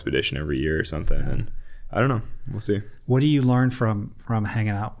cool expedition every year or something. Yeah. And I don't know. We'll see. What do you learn from hanging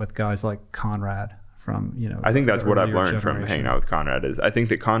out with guys like Conrad? I think that's what I've learned from hanging out with Conrad is I think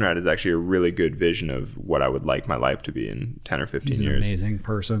that Conrad is actually a really good vision of what I would like my life to be in 10 or 15 years. He's an amazing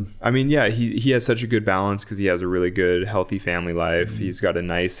person. I mean, yeah, he has such a good balance because he has a really good, healthy family life. Mm-hmm. He's got a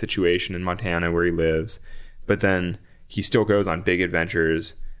nice situation in Montana where he lives, but then he still goes on big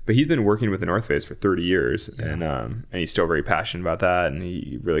adventures. But he's been working with the North Face for 30 years, and he's still very passionate about that, and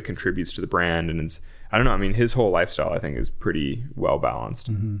he really contributes to the brand. And it's, I don't know, I mean, his whole lifestyle, I think, is pretty well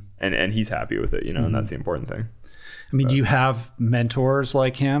balanced, mm-hmm. and he's happy with it, mm-hmm. and that's the important thing. I mean, do you have mentors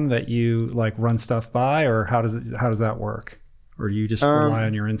like him that you like run stuff by, or how does that work? Or do you just rely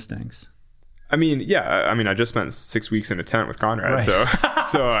on your instincts? I mean, yeah. I mean, I just spent 6 weeks in a tent with Conrad, right.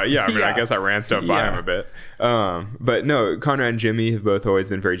 so yeah. I mean, I guess I ran stuff by him a bit. But no, Conrad and Jimmy have both always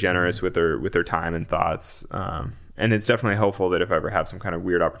been very generous with their time and thoughts. And it's definitely helpful that if I ever have some kind of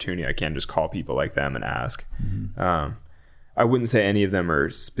weird opportunity, I can just call people like them and ask. Mm-hmm. I wouldn't say any of them are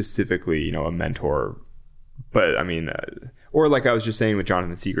specifically, a mentor, but I mean, or like I was just saying with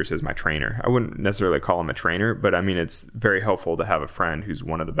Jonathan Seegers as my trainer. I wouldn't necessarily call him a trainer, but I mean, it's very helpful to have a friend who's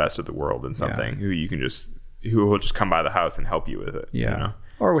one of the best of the world in something who will just come by the house and help you with it. Yeah.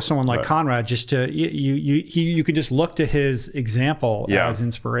 Or with someone like Conrad, just to you could just look to his example as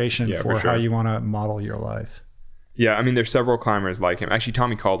inspiration for how you want to model your life. Yeah, I mean, there's several climbers like him. Actually,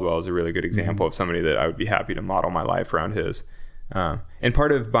 Tommy Caldwell is a really good example of somebody that I would be happy to model my life around his. And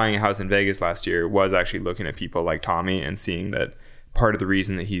part of buying a house in Vegas last year was actually looking at people like Tommy and seeing that part of the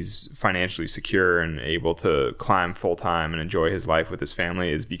reason that he's financially secure and able to climb full time and enjoy his life with his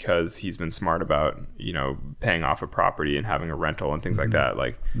family is because he's been smart about, paying off a property and having a rental and things like that,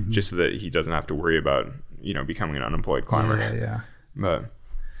 just so that he doesn't have to worry about, becoming an unemployed climber. Yeah. But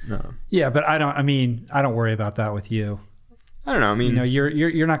no. Yeah, but I don't worry about that with you. I don't know. I mean,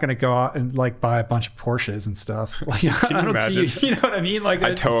 you're not going to go out and like buy a bunch of Porsches and stuff. Like, I don't imagine? see you know what I mean? Like,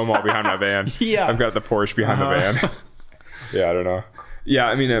 I tow them all behind my van. Yeah, I've got the Porsche behind the van. Yeah, I don't know. Yeah,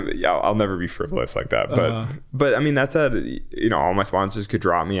 I mean, I'll never be frivolous like that. But I mean, that said, all my sponsors could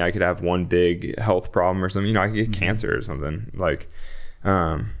drop me. I could have one big health problem or something. I could get cancer or something. Like,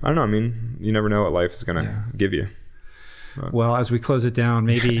 I don't know. I mean, you never know what life is going to give you. But. Well, as we close it down,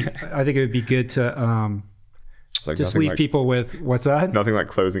 maybe I think it would be good to just leave people with what's that? Nothing like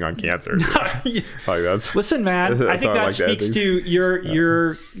closing on cancer. Like that's. Listen, man, I think that speaks to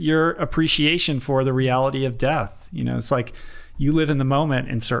your appreciation for the reality of death. It's like you live in the moment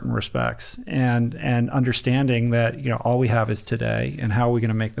in certain respects, and understanding that all we have is today, and how are we going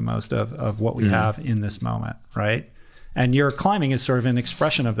to make the most of what we have in this moment, right? And your climbing is sort of an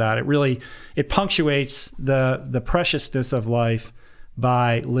expression of that. It punctuates the preciousness of life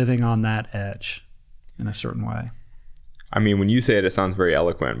by living on that edge in a certain way. I mean, when you say it, it sounds very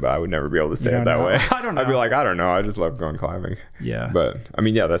eloquent, but I would never be able to say it that way. I don't know. I'd be like, I don't know. I just love going climbing. Yeah. But I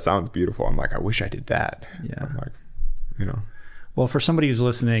mean, that sounds beautiful. I'm like, I wish I did that. Yeah. I'm like, Well, for somebody who's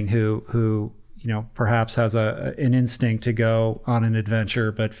listening who perhaps has an instinct to go on an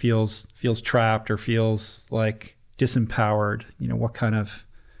adventure, but feels trapped or feels like disempowered, what kind of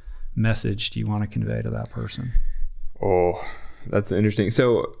message do you want to convey to that person? Oh, that's interesting.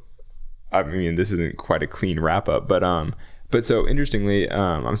 So, I mean, this isn't quite a clean wrap up, but But so interestingly,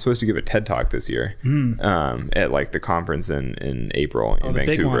 I'm supposed to give a TED talk this year at like the conference in April in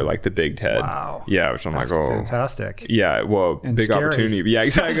Vancouver, like the big TED. Wow. Yeah, which I'm That's like, oh, fantastic. Yeah, well, And big scary. opportunity. Yeah,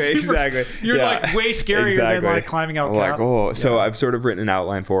 exactly, exactly. You're yeah, like way scarier than like climbing El I'm Cap. like, oh, so I've sort of written an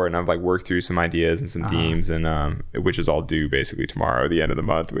outline for it, and I've like worked through some ideas and some themes, and which is all due basically tomorrow, the end of the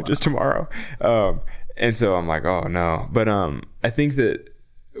month, which is tomorrow. And so I'm like, oh no, but I think that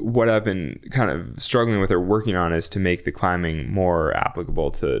what I've been kind of struggling with or working on is to make the climbing more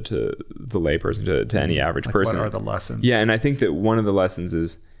applicable to the layperson, to any average person. What are the lessons? Yeah, and I think that one of the lessons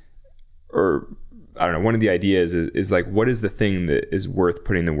is, or I don't know, one of the ideas is like, what is the thing that is worth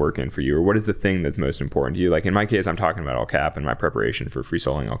putting the work in for you, or what is the thing that's most important to you? Like in my case, I'm talking about El Cap and my preparation for free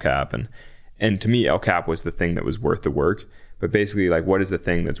soloing El Cap, and to me, El Cap was the thing that was worth the work. But basically, like, what is the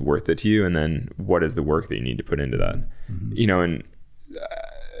thing that's worth it to you, and then what is the work that you need to put into that? You know, and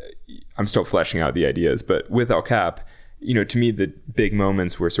I'm still fleshing out the ideas, but with El Cap, you know, to me, the big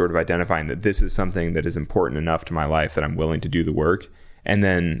moments were sort of identifying that this is something that is important enough to my life that I'm willing to do the work. And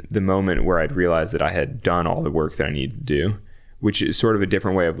then the moment where I'd realized that I had done all the work that I needed to do, which is sort of a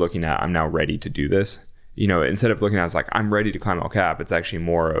different way of looking at, I'm now ready to do this. You know, instead of looking at it as like, I'm ready to climb El Cap, it's actually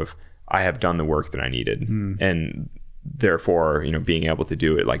more of, I have done the work that I needed. And therefore, you know, being able to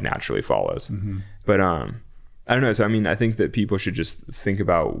do it like naturally follows. But, I don't know. So, I mean, I think that people should just think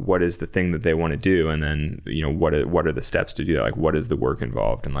about what is the thing that they want to do, and then, you know, what are the steps to do that? Like, what is the work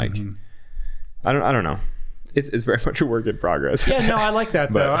involved? And like, I don't know. It's very much a work in progress. Yeah, no, I like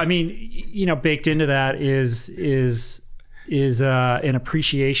that though. I mean, you know, baked into that is an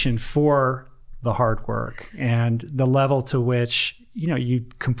appreciation for the hard work and the level to which, you know, you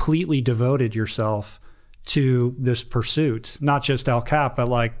completely devoted yourself to this pursuit, not just El Cap, but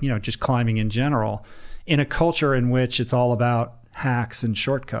like, you know, just climbing in general, in a culture in which it's all about hacks and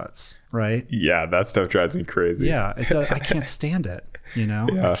shortcuts, right? Yeah, that stuff drives me crazy. Yeah, I can't stand it, you know?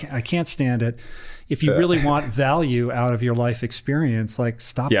 Yeah. I can't stand it. If you really want value out of your life experience, like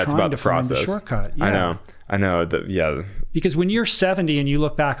stop it's trying about to the find the process. shortcut. Yeah. I know that. Yeah. Because when you're 70 and you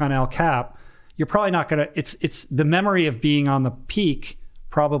look back on El Cap, you're probably not going to, it's the memory of being on the peak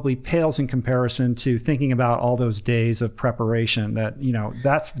probably pales in comparison to thinking about all those days of preparation that, you know,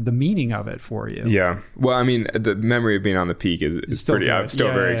 that's the meaning of it for you. Yeah. Well, I mean, the memory of being on the peak is pretty, good. I'm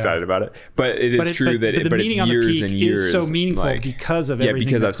still very excited about it. But it is true that it's years and years. Is so meaningful like, because of everything.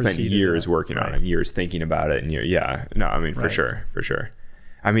 Yeah, because I've spent years working on it, years thinking about it. And no, I mean, for sure.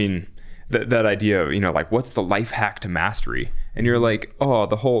 I mean, that idea of, you know, like, what's the life hack to mastery? And you're like,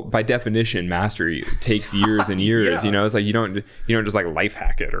 oh, by definition, mastery takes years and years. You know, it's like you don't just like life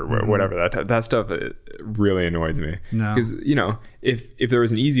hack it or whatever. That stuff really annoys me. No, because, you know, if there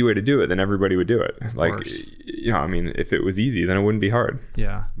was an easy way to do it, then everybody would do it. Like, you know, I mean, if it was easy, then it wouldn't be hard.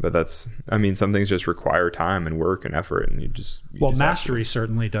 Yeah. But I mean, some things just require time and work and effort, and you just mastery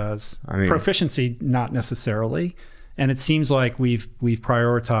certainly does. I mean, proficiency not necessarily. And it seems like we've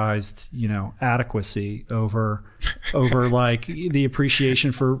prioritized, you know, adequacy over like the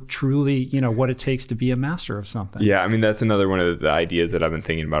appreciation for truly, you know, what it takes to be a master of something. Yeah, I mean, that's another one of the ideas that I've been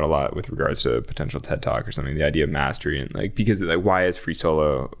thinking about a lot with regards to a potential TED Talk or something. The idea of mastery, and like, because like, why is free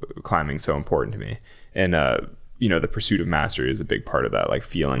solo climbing so important to me? And you know, the pursuit of mastery is a big part of that. Like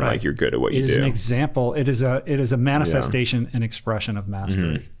feeling like you're good at what you do. It is an example. It is a manifestation and expression of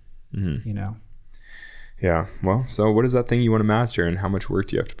mastery. You know. Yeah. Well, so what is that thing you want to master, and how much work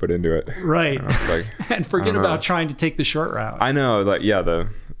do you have to put into it? Right. And forget about trying to take the short route. I know. Like,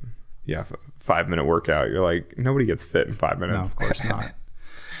 5-minute workout. You're like, nobody gets fit in 5 minutes. No, of course not.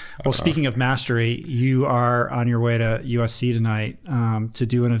 Well, speaking of mastery, you are on your way to USC tonight to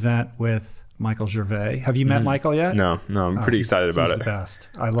do an event with Michael Gervais. Have you met Michael yet? No, I'm pretty excited about it. He's the best.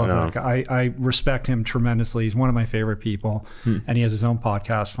 I love that guy. I respect him tremendously. He's one of my favorite people, and he has his own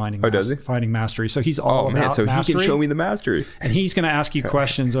podcast, Finding Mastery. So he's all about so mastery. He can show me the mastery, and he's going to ask you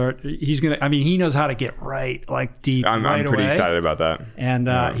questions, or he knows how to get like deep. I'm pretty excited about that,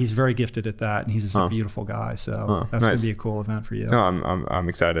 and he's very gifted at that, and he's just a beautiful guy. So that's going to be a cool event for you. No, I'm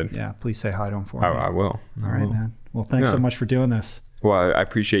excited. Yeah, please say hi to him for me. I will. All right, man. Well, thanks so much for doing this. Well, I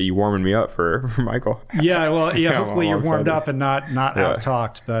appreciate you warming me up for Michael. Yeah, well, hopefully you're warmed up and not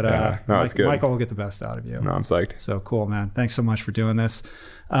out-talked. But it's good. Michael will get the best out of you. No, I'm psyched. So cool, man. Thanks so much for doing this.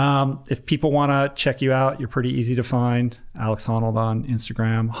 If people want to check you out, you're pretty easy to find. Alex Honnold on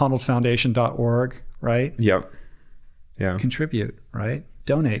Instagram, honnoldfoundation.org, right? Yep. Yeah. Contribute, right?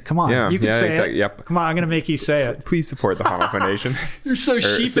 Donate. Come on. You can say it. Yep. Come on, I'm going to make you say it. Please support the Honnold Foundation. You're so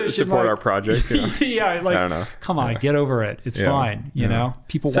sheepish. Support our projects. You know? Yeah, like, I don't know. Come on, get over it. It's fine. You know,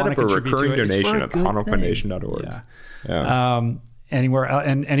 people want to contribute to it. Set up a recurring donation at honnoldfoundation.org. Yeah. Anywhere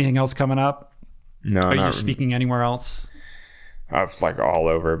and anything else coming up? No. Are you speaking anywhere else? like all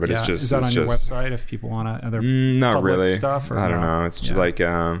over, but it's just... Is that it's on your website if people want to... other not really. Stuff? Or I don't know. It's just like...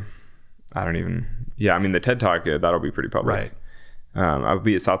 I don't even... Yeah, I mean, the TED Talk, that'll be pretty public. Right. I'll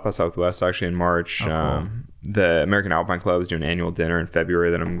be at South by Southwest actually in March. Oh, cool. The American Alpine Club is doing an annual dinner in February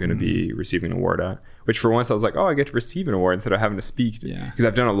that I'm going to be receiving an award at, which for once I was like, oh, I get to receive an award instead of having to speak. Because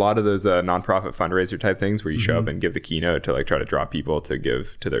I've done a lot of those nonprofit fundraiser type things where you show up and give the keynote to like try to draw people to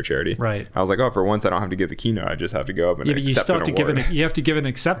give to their charity. Right. I was like, oh, for once I don't have to give the keynote. I just have to go up and but you accept still have an to award. you have to give an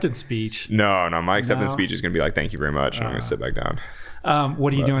acceptance speech. No, my acceptance speech is going to be like, thank you very much. And I'm going to sit back down.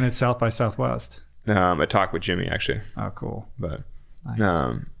 What are you doing at South by Southwest? A talk with Jimmy, actually. Oh, cool. But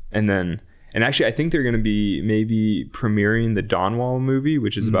nice. And actually, I think they're going to be maybe premiering the Dawnwall movie,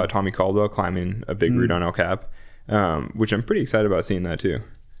 which is about Tommy Caldwell climbing a big route on El Cap, which I'm pretty excited about seeing that too.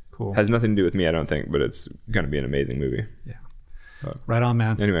 Cool. Has nothing to do with me, I don't think, but it's going to be an amazing movie. Yeah. Right on,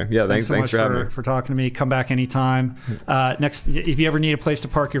 man. Anyway, yeah, thanks so much for having me. For talking to me. Come back anytime. Next, if you ever need a place to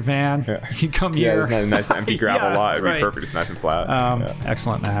park your van, you can come here. Yeah, it's a nice empty gravel lot. It'd be perfect. It's nice and flat.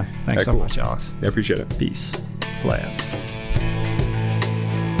 Excellent, man. Thanks so much, Alex. I appreciate it. Peace. Plants.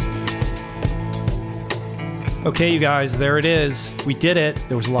 Okay, you guys, there it is. We did it.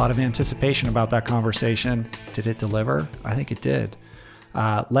 There was a lot of anticipation about that conversation. Did it deliver? I think it did.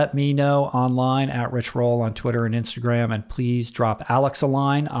 Let me know online at Rich Roll on Twitter and Instagram, and please drop Alex a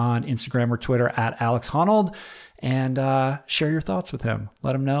line on Instagram or Twitter at Alex Honnold, and share your thoughts with him.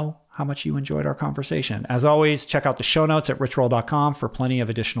 Let him know how much you enjoyed our conversation. As always, check out the show notes at richroll.com for plenty of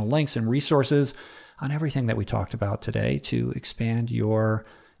additional links and resources on everything that we talked about today to expand your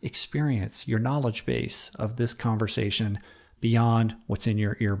experience, your knowledge base of this conversation beyond what's in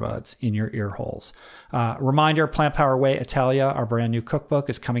your earbuds, in your ear holes. Reminder, Plant Power Way Italia, our brand new cookbook,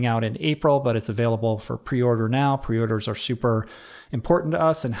 is coming out in April, but it's available for pre-order now. Pre-orders are super important to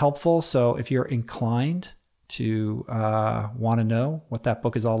us and helpful. So if you're inclined to want to know what that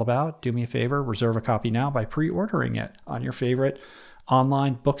book is all about, do me a favor, reserve a copy now by pre-ordering it on your favorite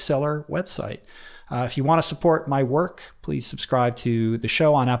online bookseller website. If you want to support my work, please subscribe to the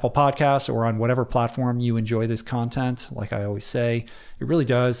show on Apple Podcasts or on whatever platform you enjoy this content. Like I always say, it really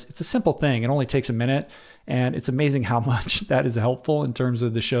does. It's a simple thing. It only takes a minute, and it's amazing how much that is helpful in terms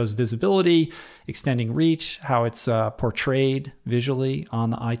of the show's visibility, extending reach, how it's portrayed visually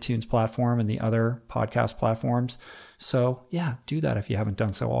on the iTunes platform and the other podcast platforms. So yeah, do that if you haven't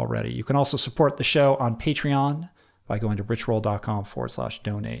done so already. You can also support the show on Patreon by going to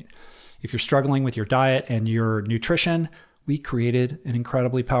richroll.com/donate. If you're struggling with your diet and your nutrition, we created an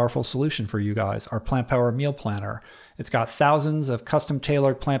incredibly powerful solution for you guys, our Plant Power Meal Planner. It's got thousands of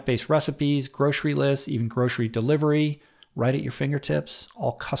custom-tailored plant-based recipes, grocery lists, even grocery delivery, right at your fingertips,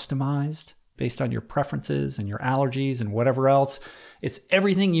 all customized based on your preferences and your allergies and whatever else. It's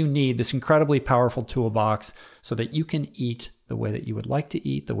everything you need, this incredibly powerful toolbox, so that you can eat the way that you would like to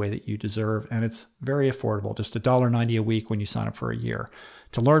eat, the way that you deserve, and it's very affordable, just $1.90 a week when you sign up for a year.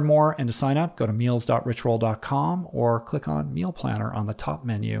 To learn more and to sign up, go to meals.richroll.com or click on Meal Planner on the top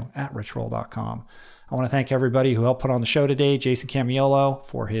menu at richroll.com. I want to thank everybody who helped put on the show today. Jason Camiolo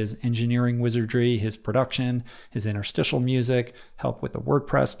for his engineering wizardry, his production, his interstitial music, help with the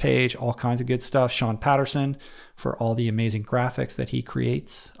WordPress page, all kinds of good stuff. Sean Patterson for all the amazing graphics that he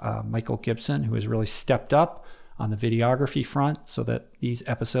creates. Michael Gibson, who has really stepped up on the videography front so that these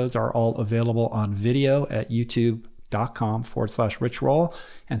episodes are all available on video at youtube.com/richroll,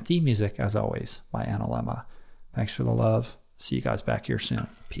 and theme music, as always, by Anna Lemma. Thanks for the love. See you guys back here soon.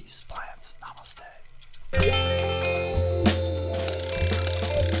 Peace, plants. Namaste.